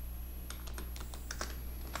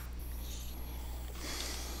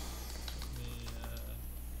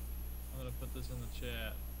 I'm going to put this in the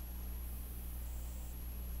chat.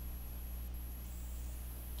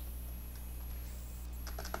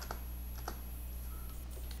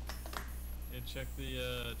 Hey, check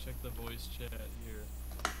the voice chat here.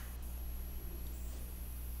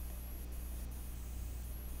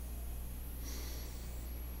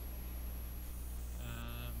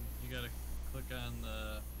 You gotta click on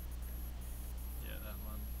the, yeah, that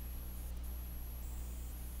one.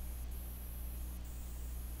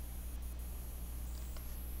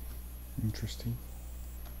 Interesting.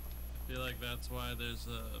 I feel like that's why there's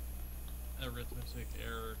a arithmetic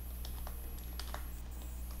error.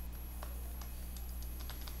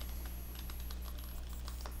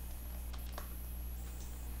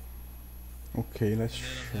 Okay, let's and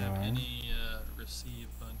they try. don't have any receive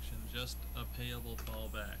function, just a payable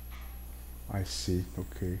fallback. I see.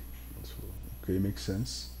 Okay. So, okay, makes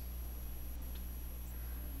sense.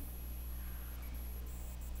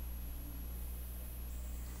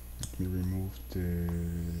 Let me remove the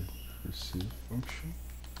receive function.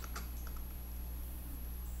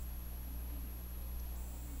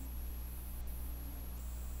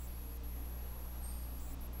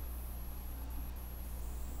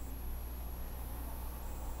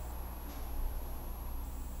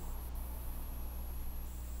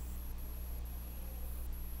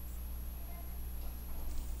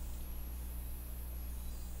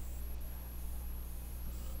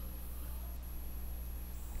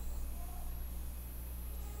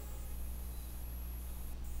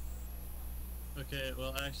 Okay,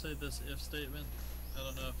 well, actually, this if statement, I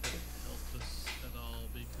don't know if it helped us at all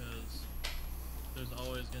because there's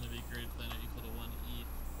always going to be greater than or equal to 1 ETH.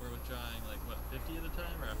 We're withdrawing, like, what, 50 at a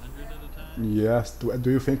time or 100 at a time? Yes. Do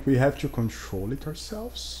you think we have to control it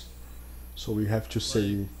ourselves? So we have to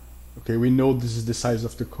say, okay, we know this is the size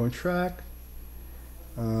of the contract.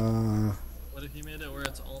 What if you made it where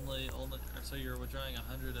it's only, so you're withdrawing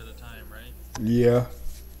 100 at a time, right? Yeah.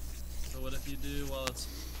 So what if you do, well, it's,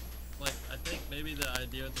 like, I think maybe the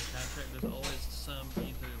idea with the contract, there's always some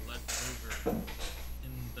ether left over in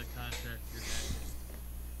the contract you're hacking.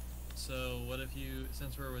 So what if you,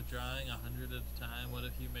 since we're withdrawing 100 at a time, what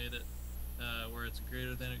if you made it where it's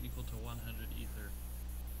greater than or equal to 100 ether?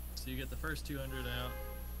 So you get the first 200 out,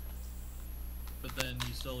 but then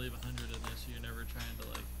you still leave 100 in there, so you're never trying to,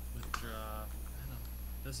 like, withdraw.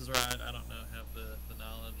 This is where I don't know, have the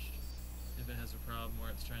knowledge if it has a problem where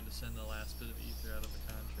it's trying to send the last bit of ether out of the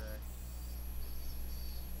contract.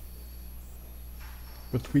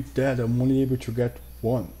 But with that, I'm only able to get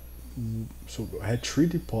one. So I had 3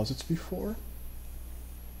 deposits before.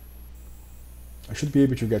 I should be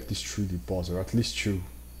able to get these 3 deposits, or at least 2.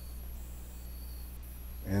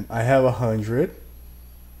 And I have 100.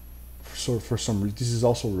 So for some reason, this is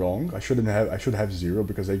also wrong. I should have 0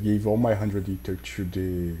 because I gave all my 100 ether to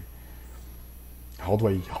the. How do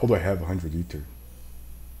I have 100 ether?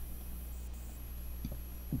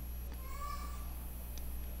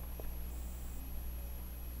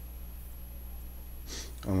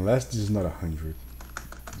 Unless this is not 100.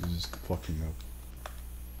 This is fucking up.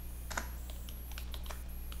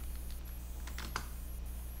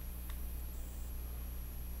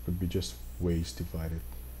 Could be just ways divided.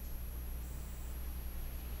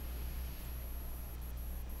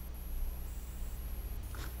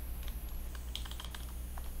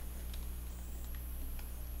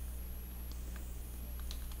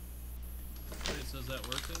 Wait, so is that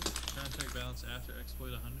working? Contract balance after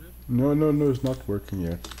exploit 100? No, it's not working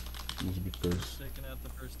yet. It's because Taking out the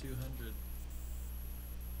first 200.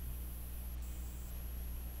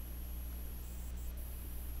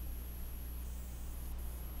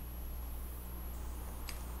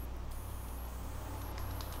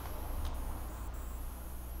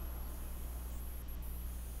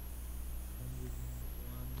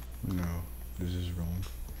 no, this is wrong.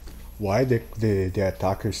 Why the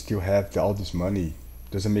attackers still have all this money?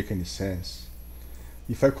 Doesn't make any sense.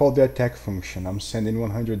 If I call the attack function, I'm sending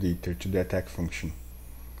 100 ether to the attack function.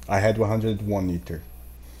 I had 101 ether.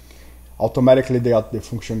 Automatically the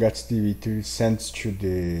function gets the ether, sends to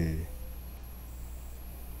the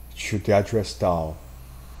address DAO.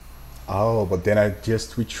 Oh, but then I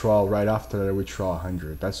just withdraw right after I withdraw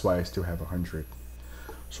 100. That's why I still have 100.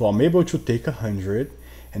 So I'm able to take 100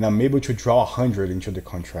 and I'm able to draw 100 into the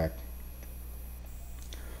contract.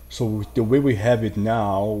 So the way we have it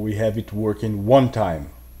now, we have it working one time.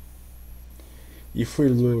 If we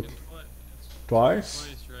look twice,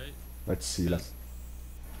 right? let's see. So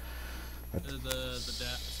the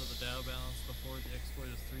DAO balance before the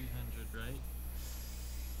exploit is 300, right?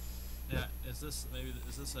 Yeah. Is this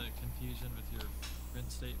a confusion with your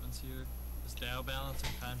print statements here? Is DAO balance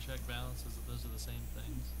and contract balance, those are the same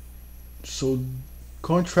things? So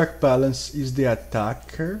contract balance is the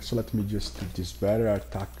attacker. So let me just do this better.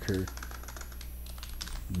 Attacker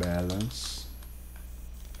balance.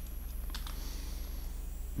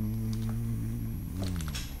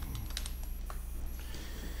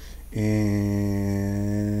 And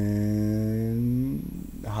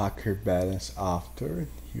hacker balance after.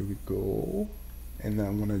 Here we go. And then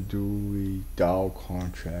I'm gonna do a DAO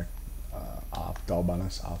contract DAO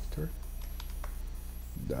balance after.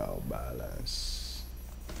 DAO balance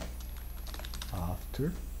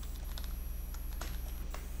after.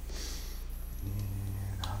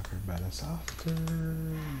 And hacker balance after.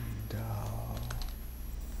 DAO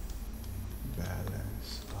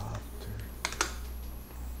balance after.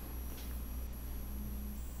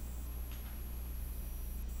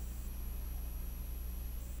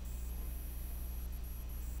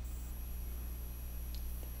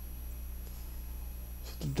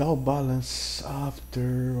 So the DAO balance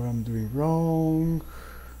after, what I'm doing wrong.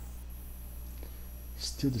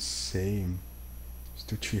 Still the same.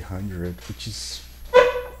 Still 300, which is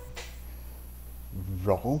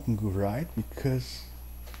wrong, right? Because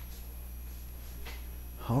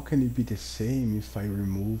how can it be the same if I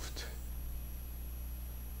removed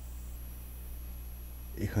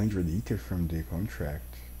 100 ether from the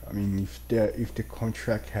contract? I mean, if the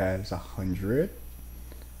contract has 100,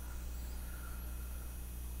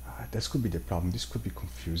 this could be the problem. This could be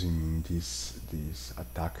confusing this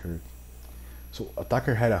attacker. So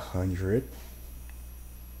attacker had 100.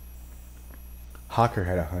 Hacker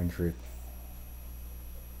had 100.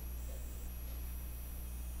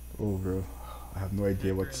 Oh, bro, I have no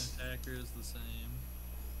idea Hacker what's. and attacker is the same.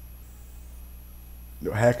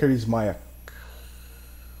 No, hacker is my.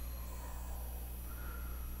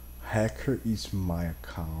 Hacker is my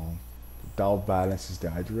account. DAO balance is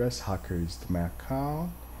the address. Hacker is my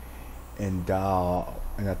account, and DAO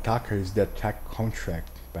and attacker is the attack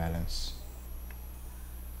contract balance.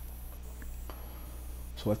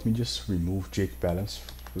 So let me just remove Jake balance.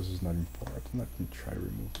 This is not important. Let me try to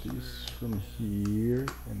remove this from here,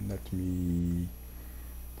 and let me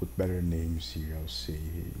put better names here. I'll say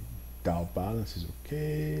DAO balance is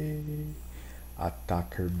okay.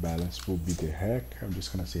 Attacker balance will be the hack. I'm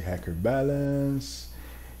just gonna say hacker balance,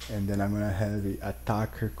 and then I'm gonna have a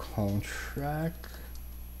attacker contract.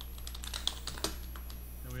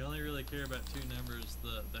 And we only really care about two numbers: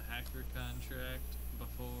 the hacker contract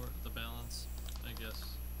before the balance, I guess.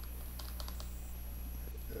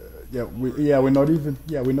 We're not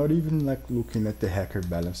even like looking at the hacker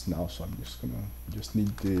balance now. So I'm just gonna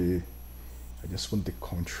need the. I just want the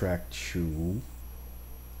contract to.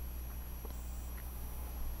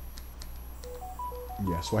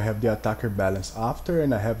 Yeah, so I have the attacker balance after,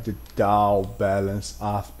 and I have the DAO balance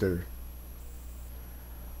after.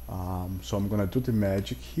 So I'm gonna do the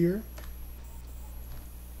magic here.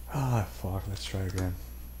 Ah, fuck, let's try again.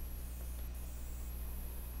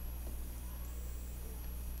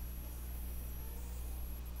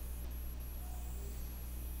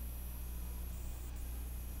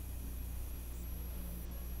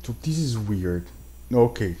 So this is weird.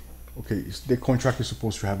 Okay, the contract is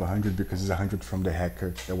supposed to have 100 because it's 100 from the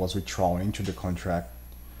hacker that was withdrawn into the contract.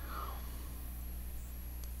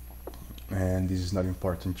 And this is not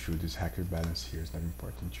important too. This hacker balance here is not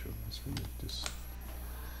important too. Let's remove this.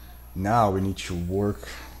 Now we need to work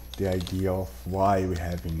the idea of why we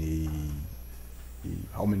have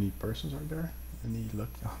how many persons are there? Any luck?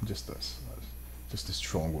 Oh, just us, just the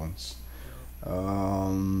strong ones.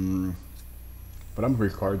 But I'm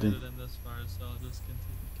recording. In this far, so I'll just continue.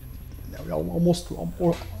 Yeah, we almost,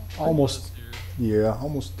 yeah,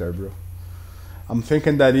 almost there, bro. I'm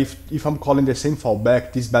thinking that if I'm calling the same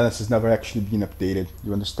fallback, this balance is never actually being updated.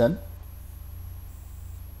 You understand?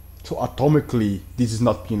 So atomically, this is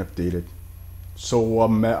not being updated. So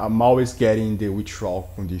I'm always getting the withdrawal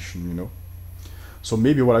condition, you know. So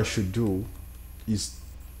maybe what I should do is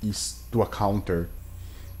do a counter,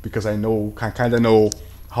 because I kind of know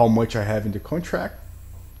how much I have in the contract.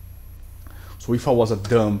 So if I was a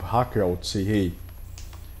dumb hacker, I would say, hey,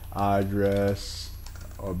 address,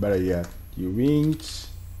 or better yet, int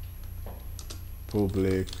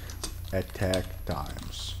public attack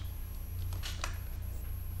times.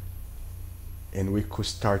 And we could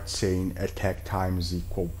start saying attack times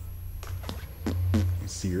equal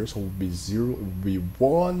 0, so it would be 0, it would be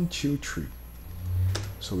 1, 2, 3.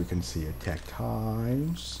 So we can say attack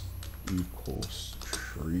times equals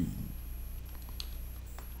 3.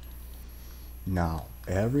 Now,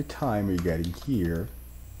 every time we get in here,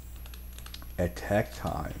 attack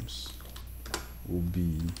times will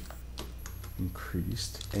be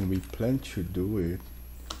increased, and we plan to do it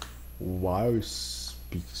while it's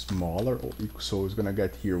smaller or equal. So it's gonna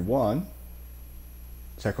get here 1,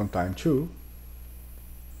 second time 2.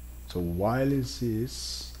 So while is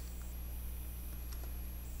this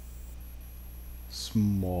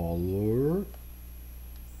smaller,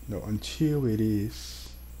 no, until it is,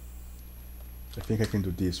 I think I can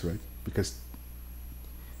do this, right? Because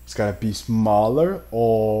it's gotta be smaller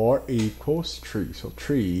or equals 3. So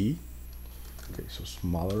 3, okay, so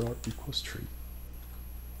smaller or equals 3.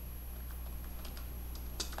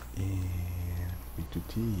 And we do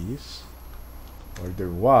this,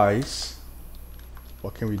 otherwise,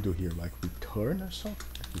 what can we do here? Like return or something?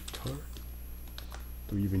 Return?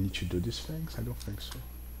 Do we even need to do these things? I don't think so.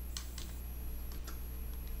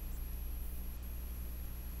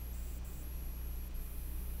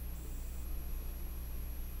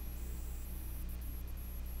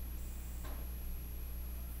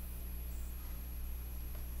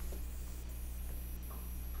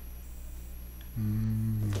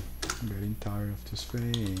 I'm getting tired of this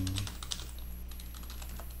thing.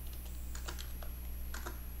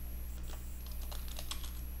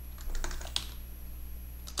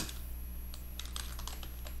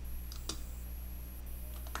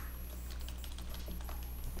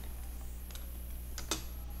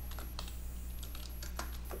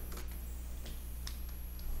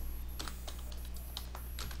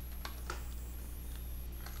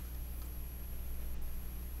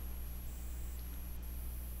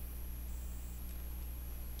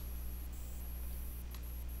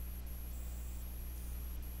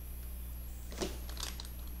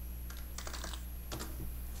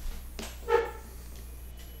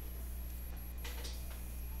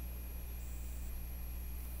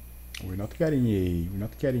 not getting a, we're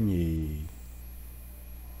not getting a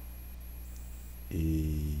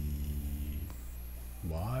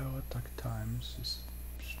while attack times is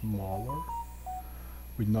smaller.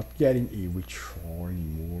 We're not getting a withdrawal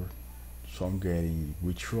anymore. So I'm getting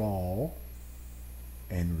withdrawal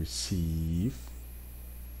and receive.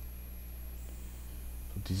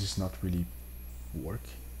 So this is not really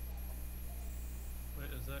working.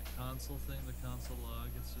 Wait, is that console thing the console log?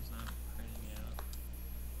 It's just not printing out.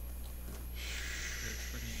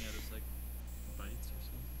 It's printing out as like bytes or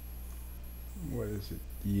something. What is it?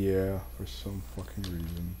 Yeah, for some fucking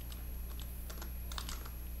reason.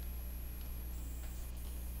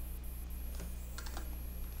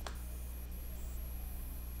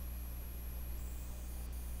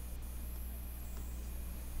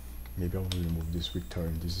 Maybe I'll remove this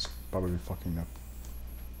return. This is probably fucking up.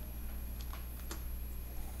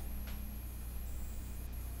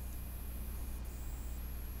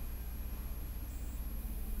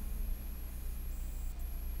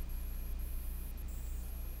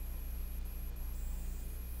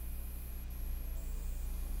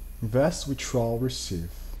 Invest, withdrawal, receive.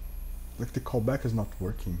 Like the callback is not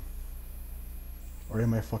working. Or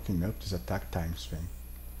am I fucking up this attack times thing?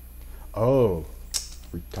 Oh,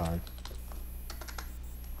 retard.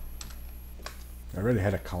 I already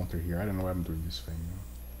had a counter here. I don't know why I'm doing this thing.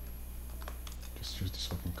 Just use this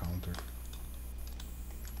fucking counter.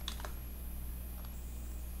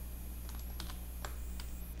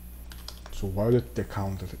 So while the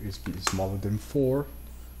counter is smaller than 4,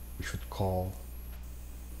 we should call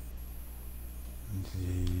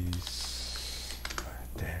this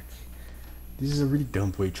attack. This is a really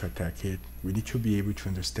dumb way to attack it. We need to be able to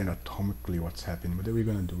understand atomically what's happening. What are we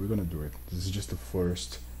gonna do? We're gonna do it. This is just the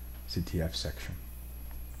first CTF section.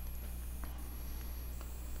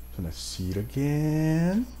 So let's see it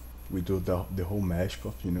again. We do the whole magic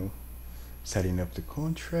of, you know, setting up the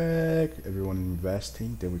contract, everyone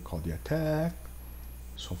investing, then we call the attack,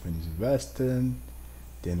 something is invested,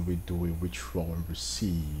 then we do a withdrawal and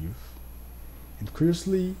receive. And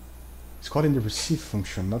curiously, it's called in the receive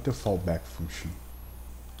function, not the fallback function.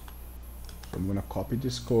 So I'm gonna copy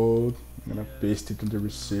this code, I'm gonna paste it in the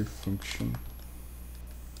receive function.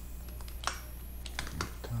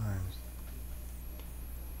 Times.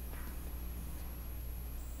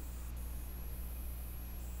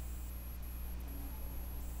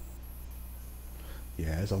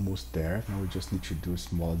 Yeah, it's almost there. Now we just need to do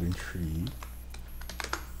smaller than 3.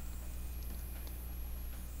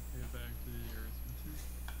 Back to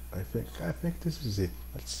the arithmetic. I think this is it.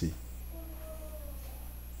 Let's see.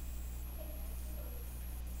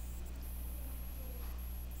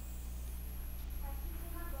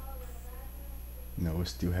 No, we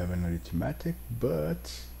still have an arithmetic,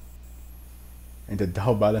 but and the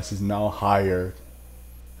DAO balance is now higher.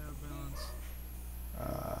 DAO balance.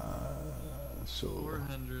 So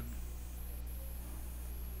 400.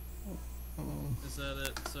 Is that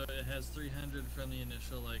it? So it has 300 from the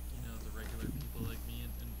initial, like, you know, the regular people like me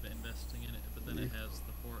investing in it, but then it has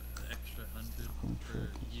the extra 100 for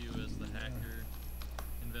you as the hacker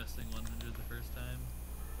investing 100 the first time.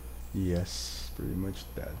 yes, pretty much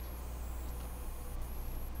that.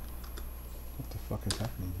 What the fuck is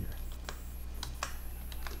happening here?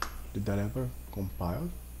 Did that ever compile?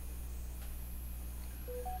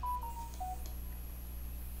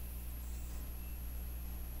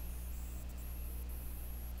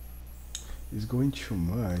 It's going too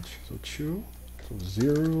much. So 2, so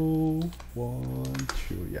 0, 1,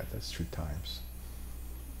 2. Yeah, that's 3 times.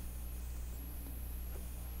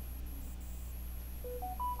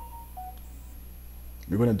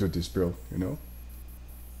 We're gonna do this, bro, you know?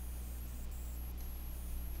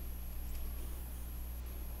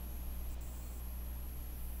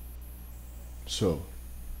 So,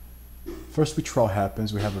 first withdrawal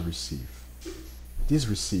happens, we have a receive. This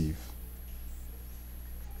receive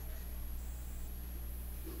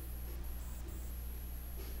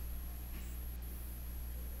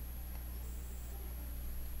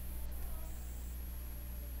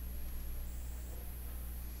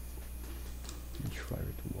try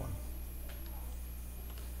it 1.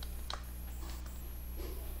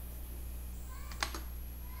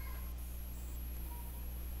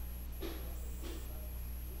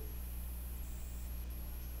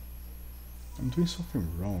 I'm doing something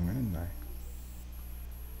wrong, aren't I?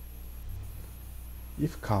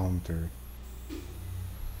 If counter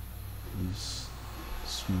is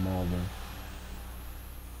smaller.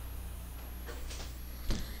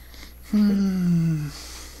 I'm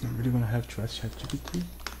really gonna have to ask ChatGPT.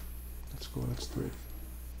 Let's go, let's do it.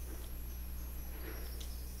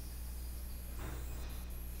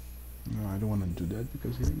 No, I don't wanna do that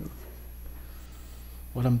because you know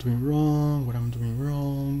What I'm doing wrong, what I'm doing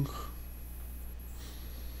wrong.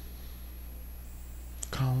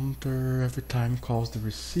 Counter every time calls the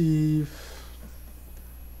receive.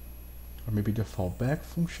 Or maybe the fallback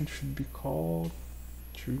function should be called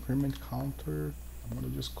to increment counter. I'm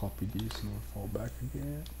gonna just copy this and fall back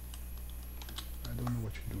again. I don't know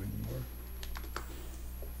what to do anymore.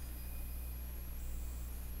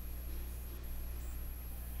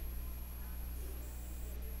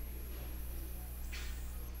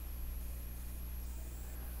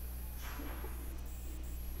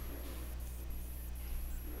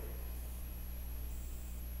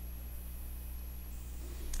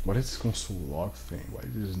 What is this console log thing? Why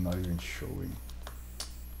is this not even showing?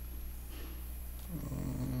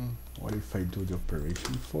 What if I do the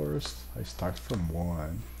operation first? I start from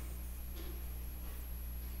 1.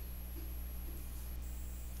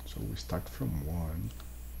 So we start from 1.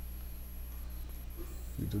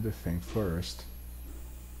 We do the thing first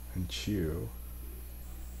until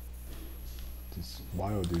this,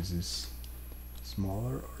 while this is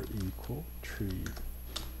smaller or equal 3.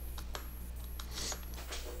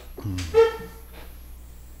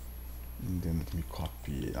 And then let me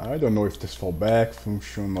copy it. I don't know if this fallback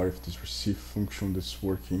function or if this receive function is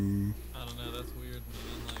working. I don't know, that's weird,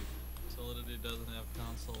 man. Like, Solidity doesn't have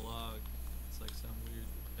console log. It's like some weird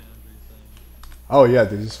boundary thing. Oh yeah,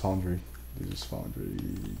 this is Foundry. This is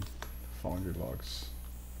Foundry logs.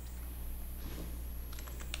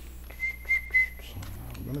 So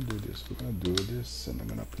I'm gonna do this. We're gonna do this, and I'm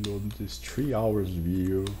gonna upload this 3 hours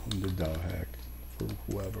video on the DAO hack for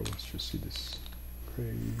whoever wants to see this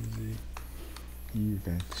crazy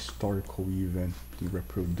event, historical event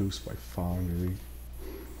reproduced by Foundry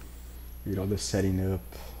with all the setting up.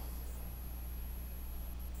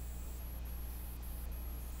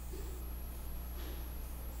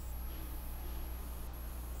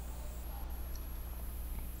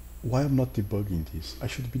 Why I'm not debugging this? I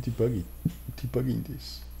should be debugging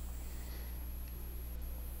this.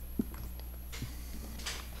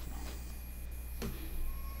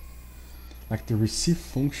 Like the receive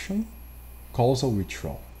function calls a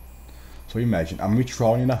withdrawal. So imagine I'm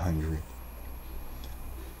withdrawing 100.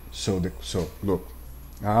 So look,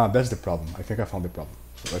 that's the problem. I think I found the problem.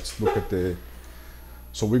 So let's look at the.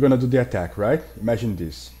 So we're gonna do the attack, right? Imagine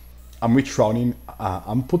this. I'm withdrawing.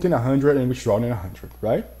 I'm putting 100 and withdrawing 100,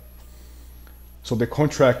 right? So the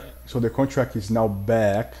contract is now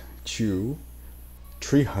back to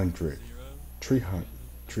 300.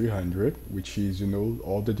 300, which is, you know,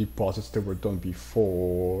 all the deposits that were done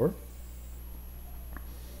before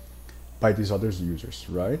by these other users,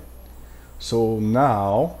 right? So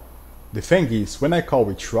now the thing is, when I call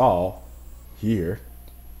withdrawal here,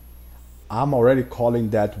 I'm already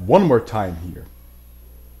calling that one more time here.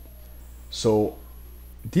 So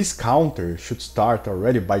this counter should start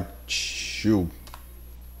already by 2.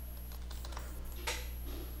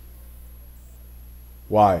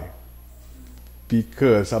 Why?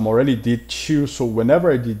 Because I'm already did 2, so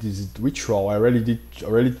whenever I did this withdrawal, I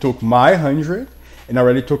already took my 100 and I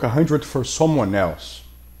already took 100 for someone else.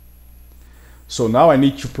 So now I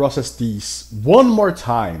need to process these one more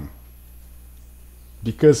time,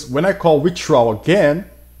 because when I call withdrawal again,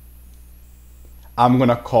 I'm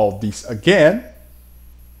gonna call this again.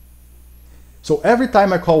 So every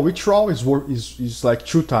time I call withdrawal is like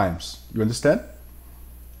 2 times. You understand?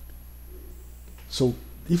 So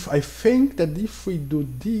if I think that if we do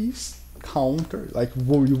this counter, like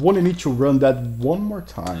you only need to run that one more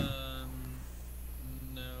time.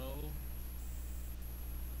 No.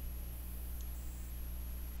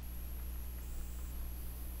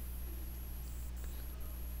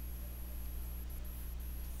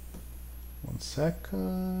 One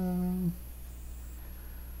second.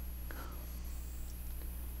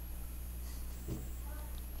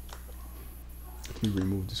 Let me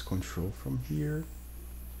remove this control from here.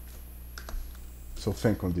 So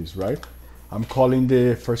think on this, right? I'm calling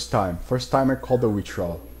the first time. First time I call the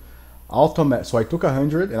withdrawal. So I took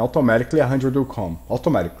 100 and automatically 100 will come.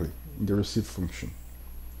 Automatically in the receive function.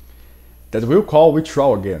 That will call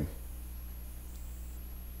withdrawal again.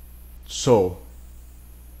 So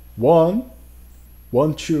 1,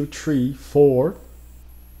 2, 3, 4.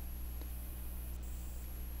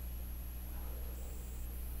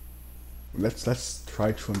 Let's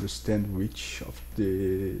try to understand which of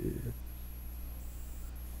the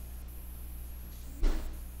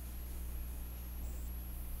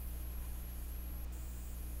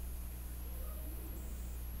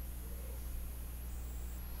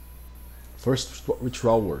first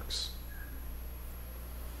withdrawal works.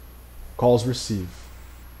 Calls receive.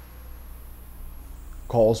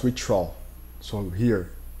 Calls withdrawal. So here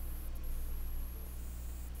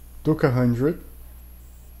took 100,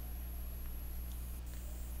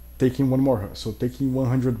 taking one more, so taking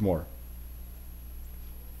 100 more.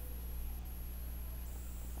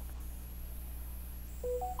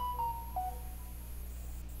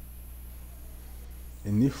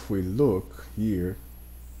 And if we look here,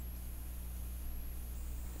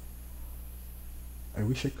 I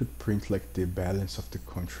wish I could print like the balance of the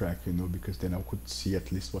contract, you know, because then I could see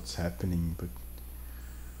at least what's happening, but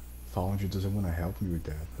Foundry doesn't want to help me with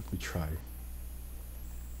that. Let me try.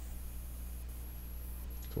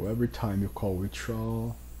 So every time you call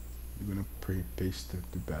withdrawal, you're gonna paste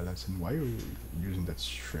the balance. And why are you using that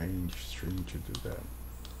strange string to do that?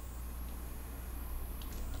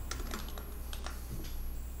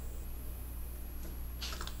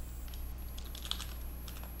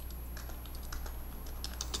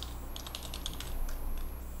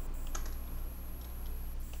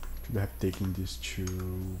 Should have taken this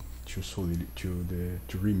to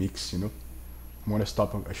remix, you know. I'm gonna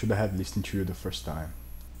stop. I should have listened to you the first time.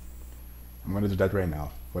 I'm gonna do that right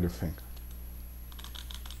now. What do you think?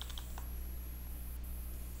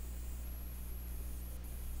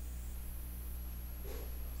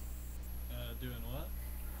 Doing what?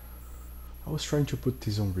 I was trying to put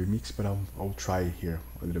this on remix, but I'll try here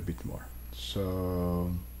a little bit more.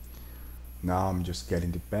 So now I'm just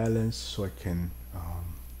getting the balance so I can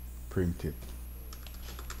print it.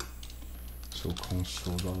 So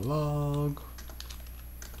console.log.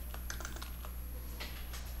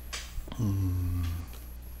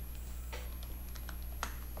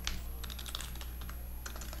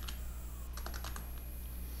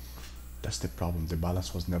 That's the problem. The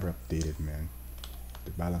balance was never updated, man.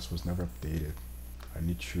 The balance was never updated. I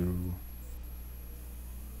need to.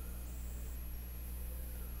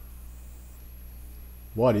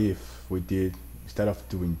 What if we did, instead of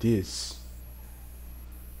doing this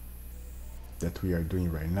that we are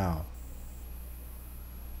doing right now,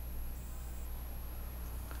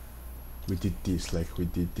 we did this, like we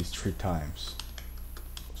did this 3 times.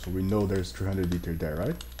 So we know there's 300 liter there,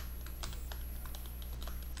 right?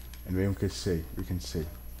 And we can say,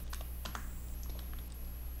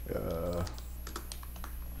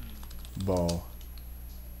 ball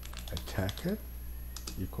attack it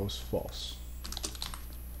equals false.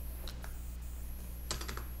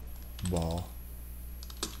 Ball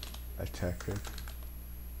attack it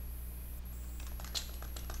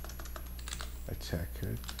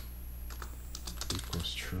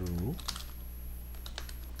equals true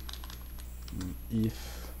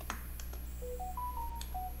if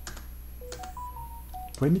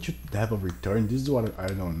do I need to have a return? This is what I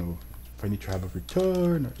don't know. If I need to have a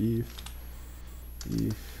return or if Doesn't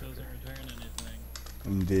return anything.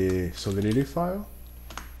 in the solidity file,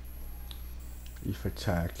 if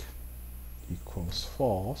attack equals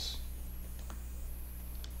false,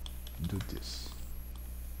 do this.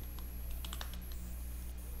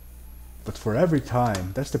 But for every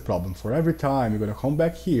time, that's the problem. For every time, you're gonna come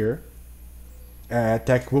back here, and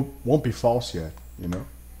attack won't be false yet, you know.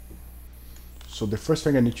 So the first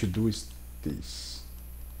thing I need to do is this.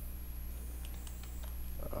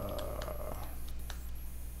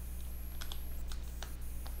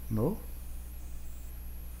 No.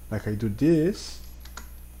 Like I do this.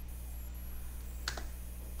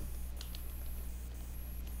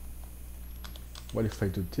 What if I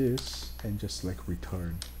do this and just like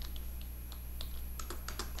return?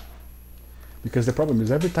 Because the problem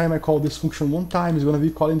is every time I call this function one time, it's gonna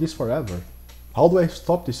be calling this forever. How do I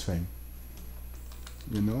stop this thing?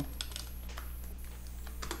 You know?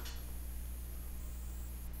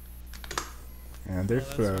 And their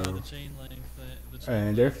flow. That's why the chain length,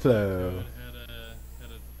 And their flow. code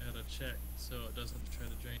had a check, so it doesn't try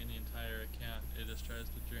to drain the entire account. It just tries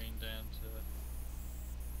to drain down to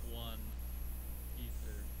 1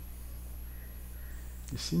 ether.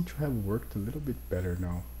 You seem to have worked a little bit better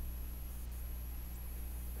now.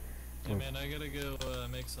 Hey man, I gotta go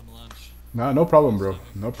make some lunch. No problem, bro.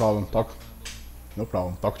 No problem. No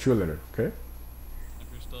problem. Talk to you later, okay?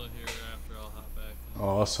 If you're still here after, I'll hop back.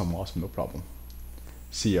 Awesome. No problem.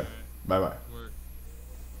 See ya. Bye bye. Work.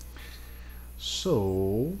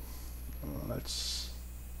 So, let's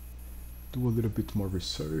do a little bit more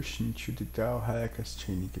research into the DAO hack as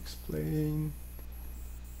Chainlink explained.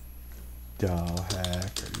 DAO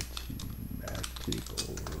hack arithmetic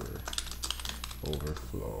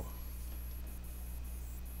overflow.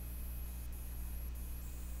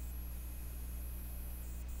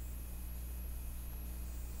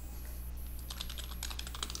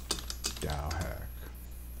 DAO hack.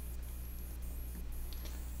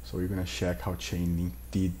 So we're gonna check how Chainlink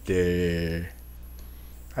did the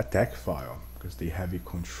attack file because they have a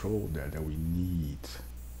control there that we need.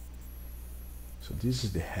 So this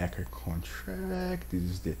is the hacker contract, this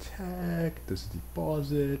is the attack, this is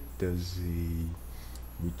deposit, there's the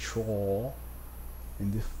withdrawal,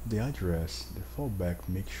 and the address, the fallback,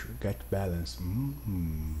 make sure get balance.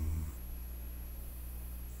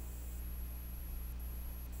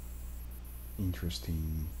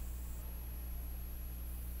 Interesting.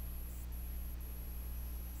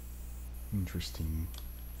 Interesting.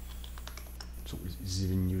 So it's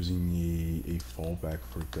even using a fallback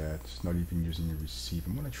for that. It's not even using a receive.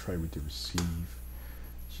 I'm gonna try with the receive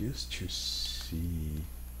just to see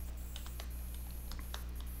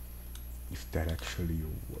if that actually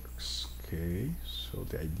works. Okay, so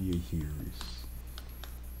the idea here is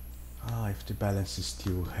if the balance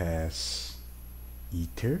still has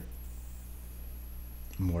ether,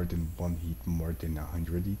 more than one hit, more than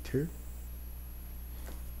 100 ether,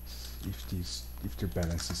 if the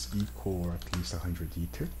balance is equal or at least 100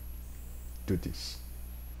 ether, do this,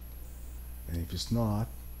 and if it's not,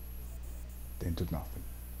 then do nothing.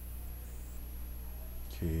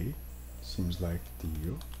 Okay, seems like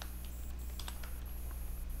deal.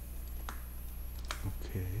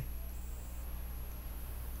 Okay.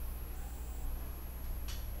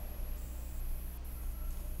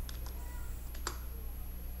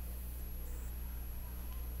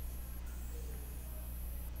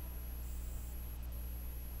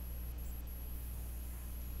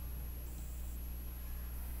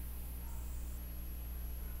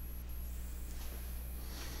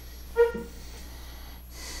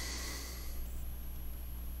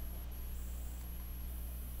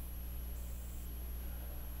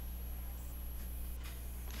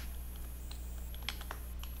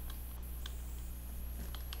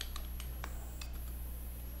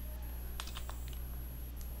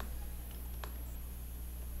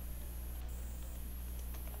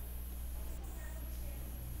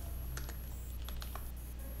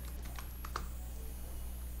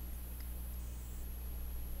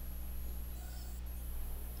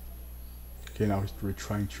 Okay, now we're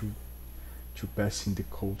trying to pass in the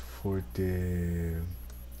code for the,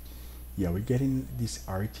 yeah, we're getting this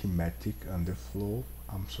arithmetic underflow.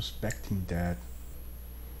 I'm suspecting that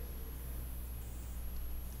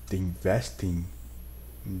the investing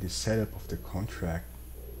in the setup of the contract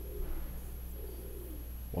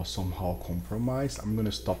was somehow compromised. I'm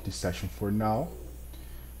gonna stop this session for now,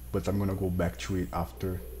 but I'm gonna go back to it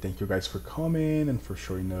after. Thank you guys for coming and for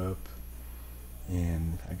showing up,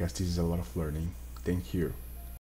 and I guess this is a lot of learning. Thank you.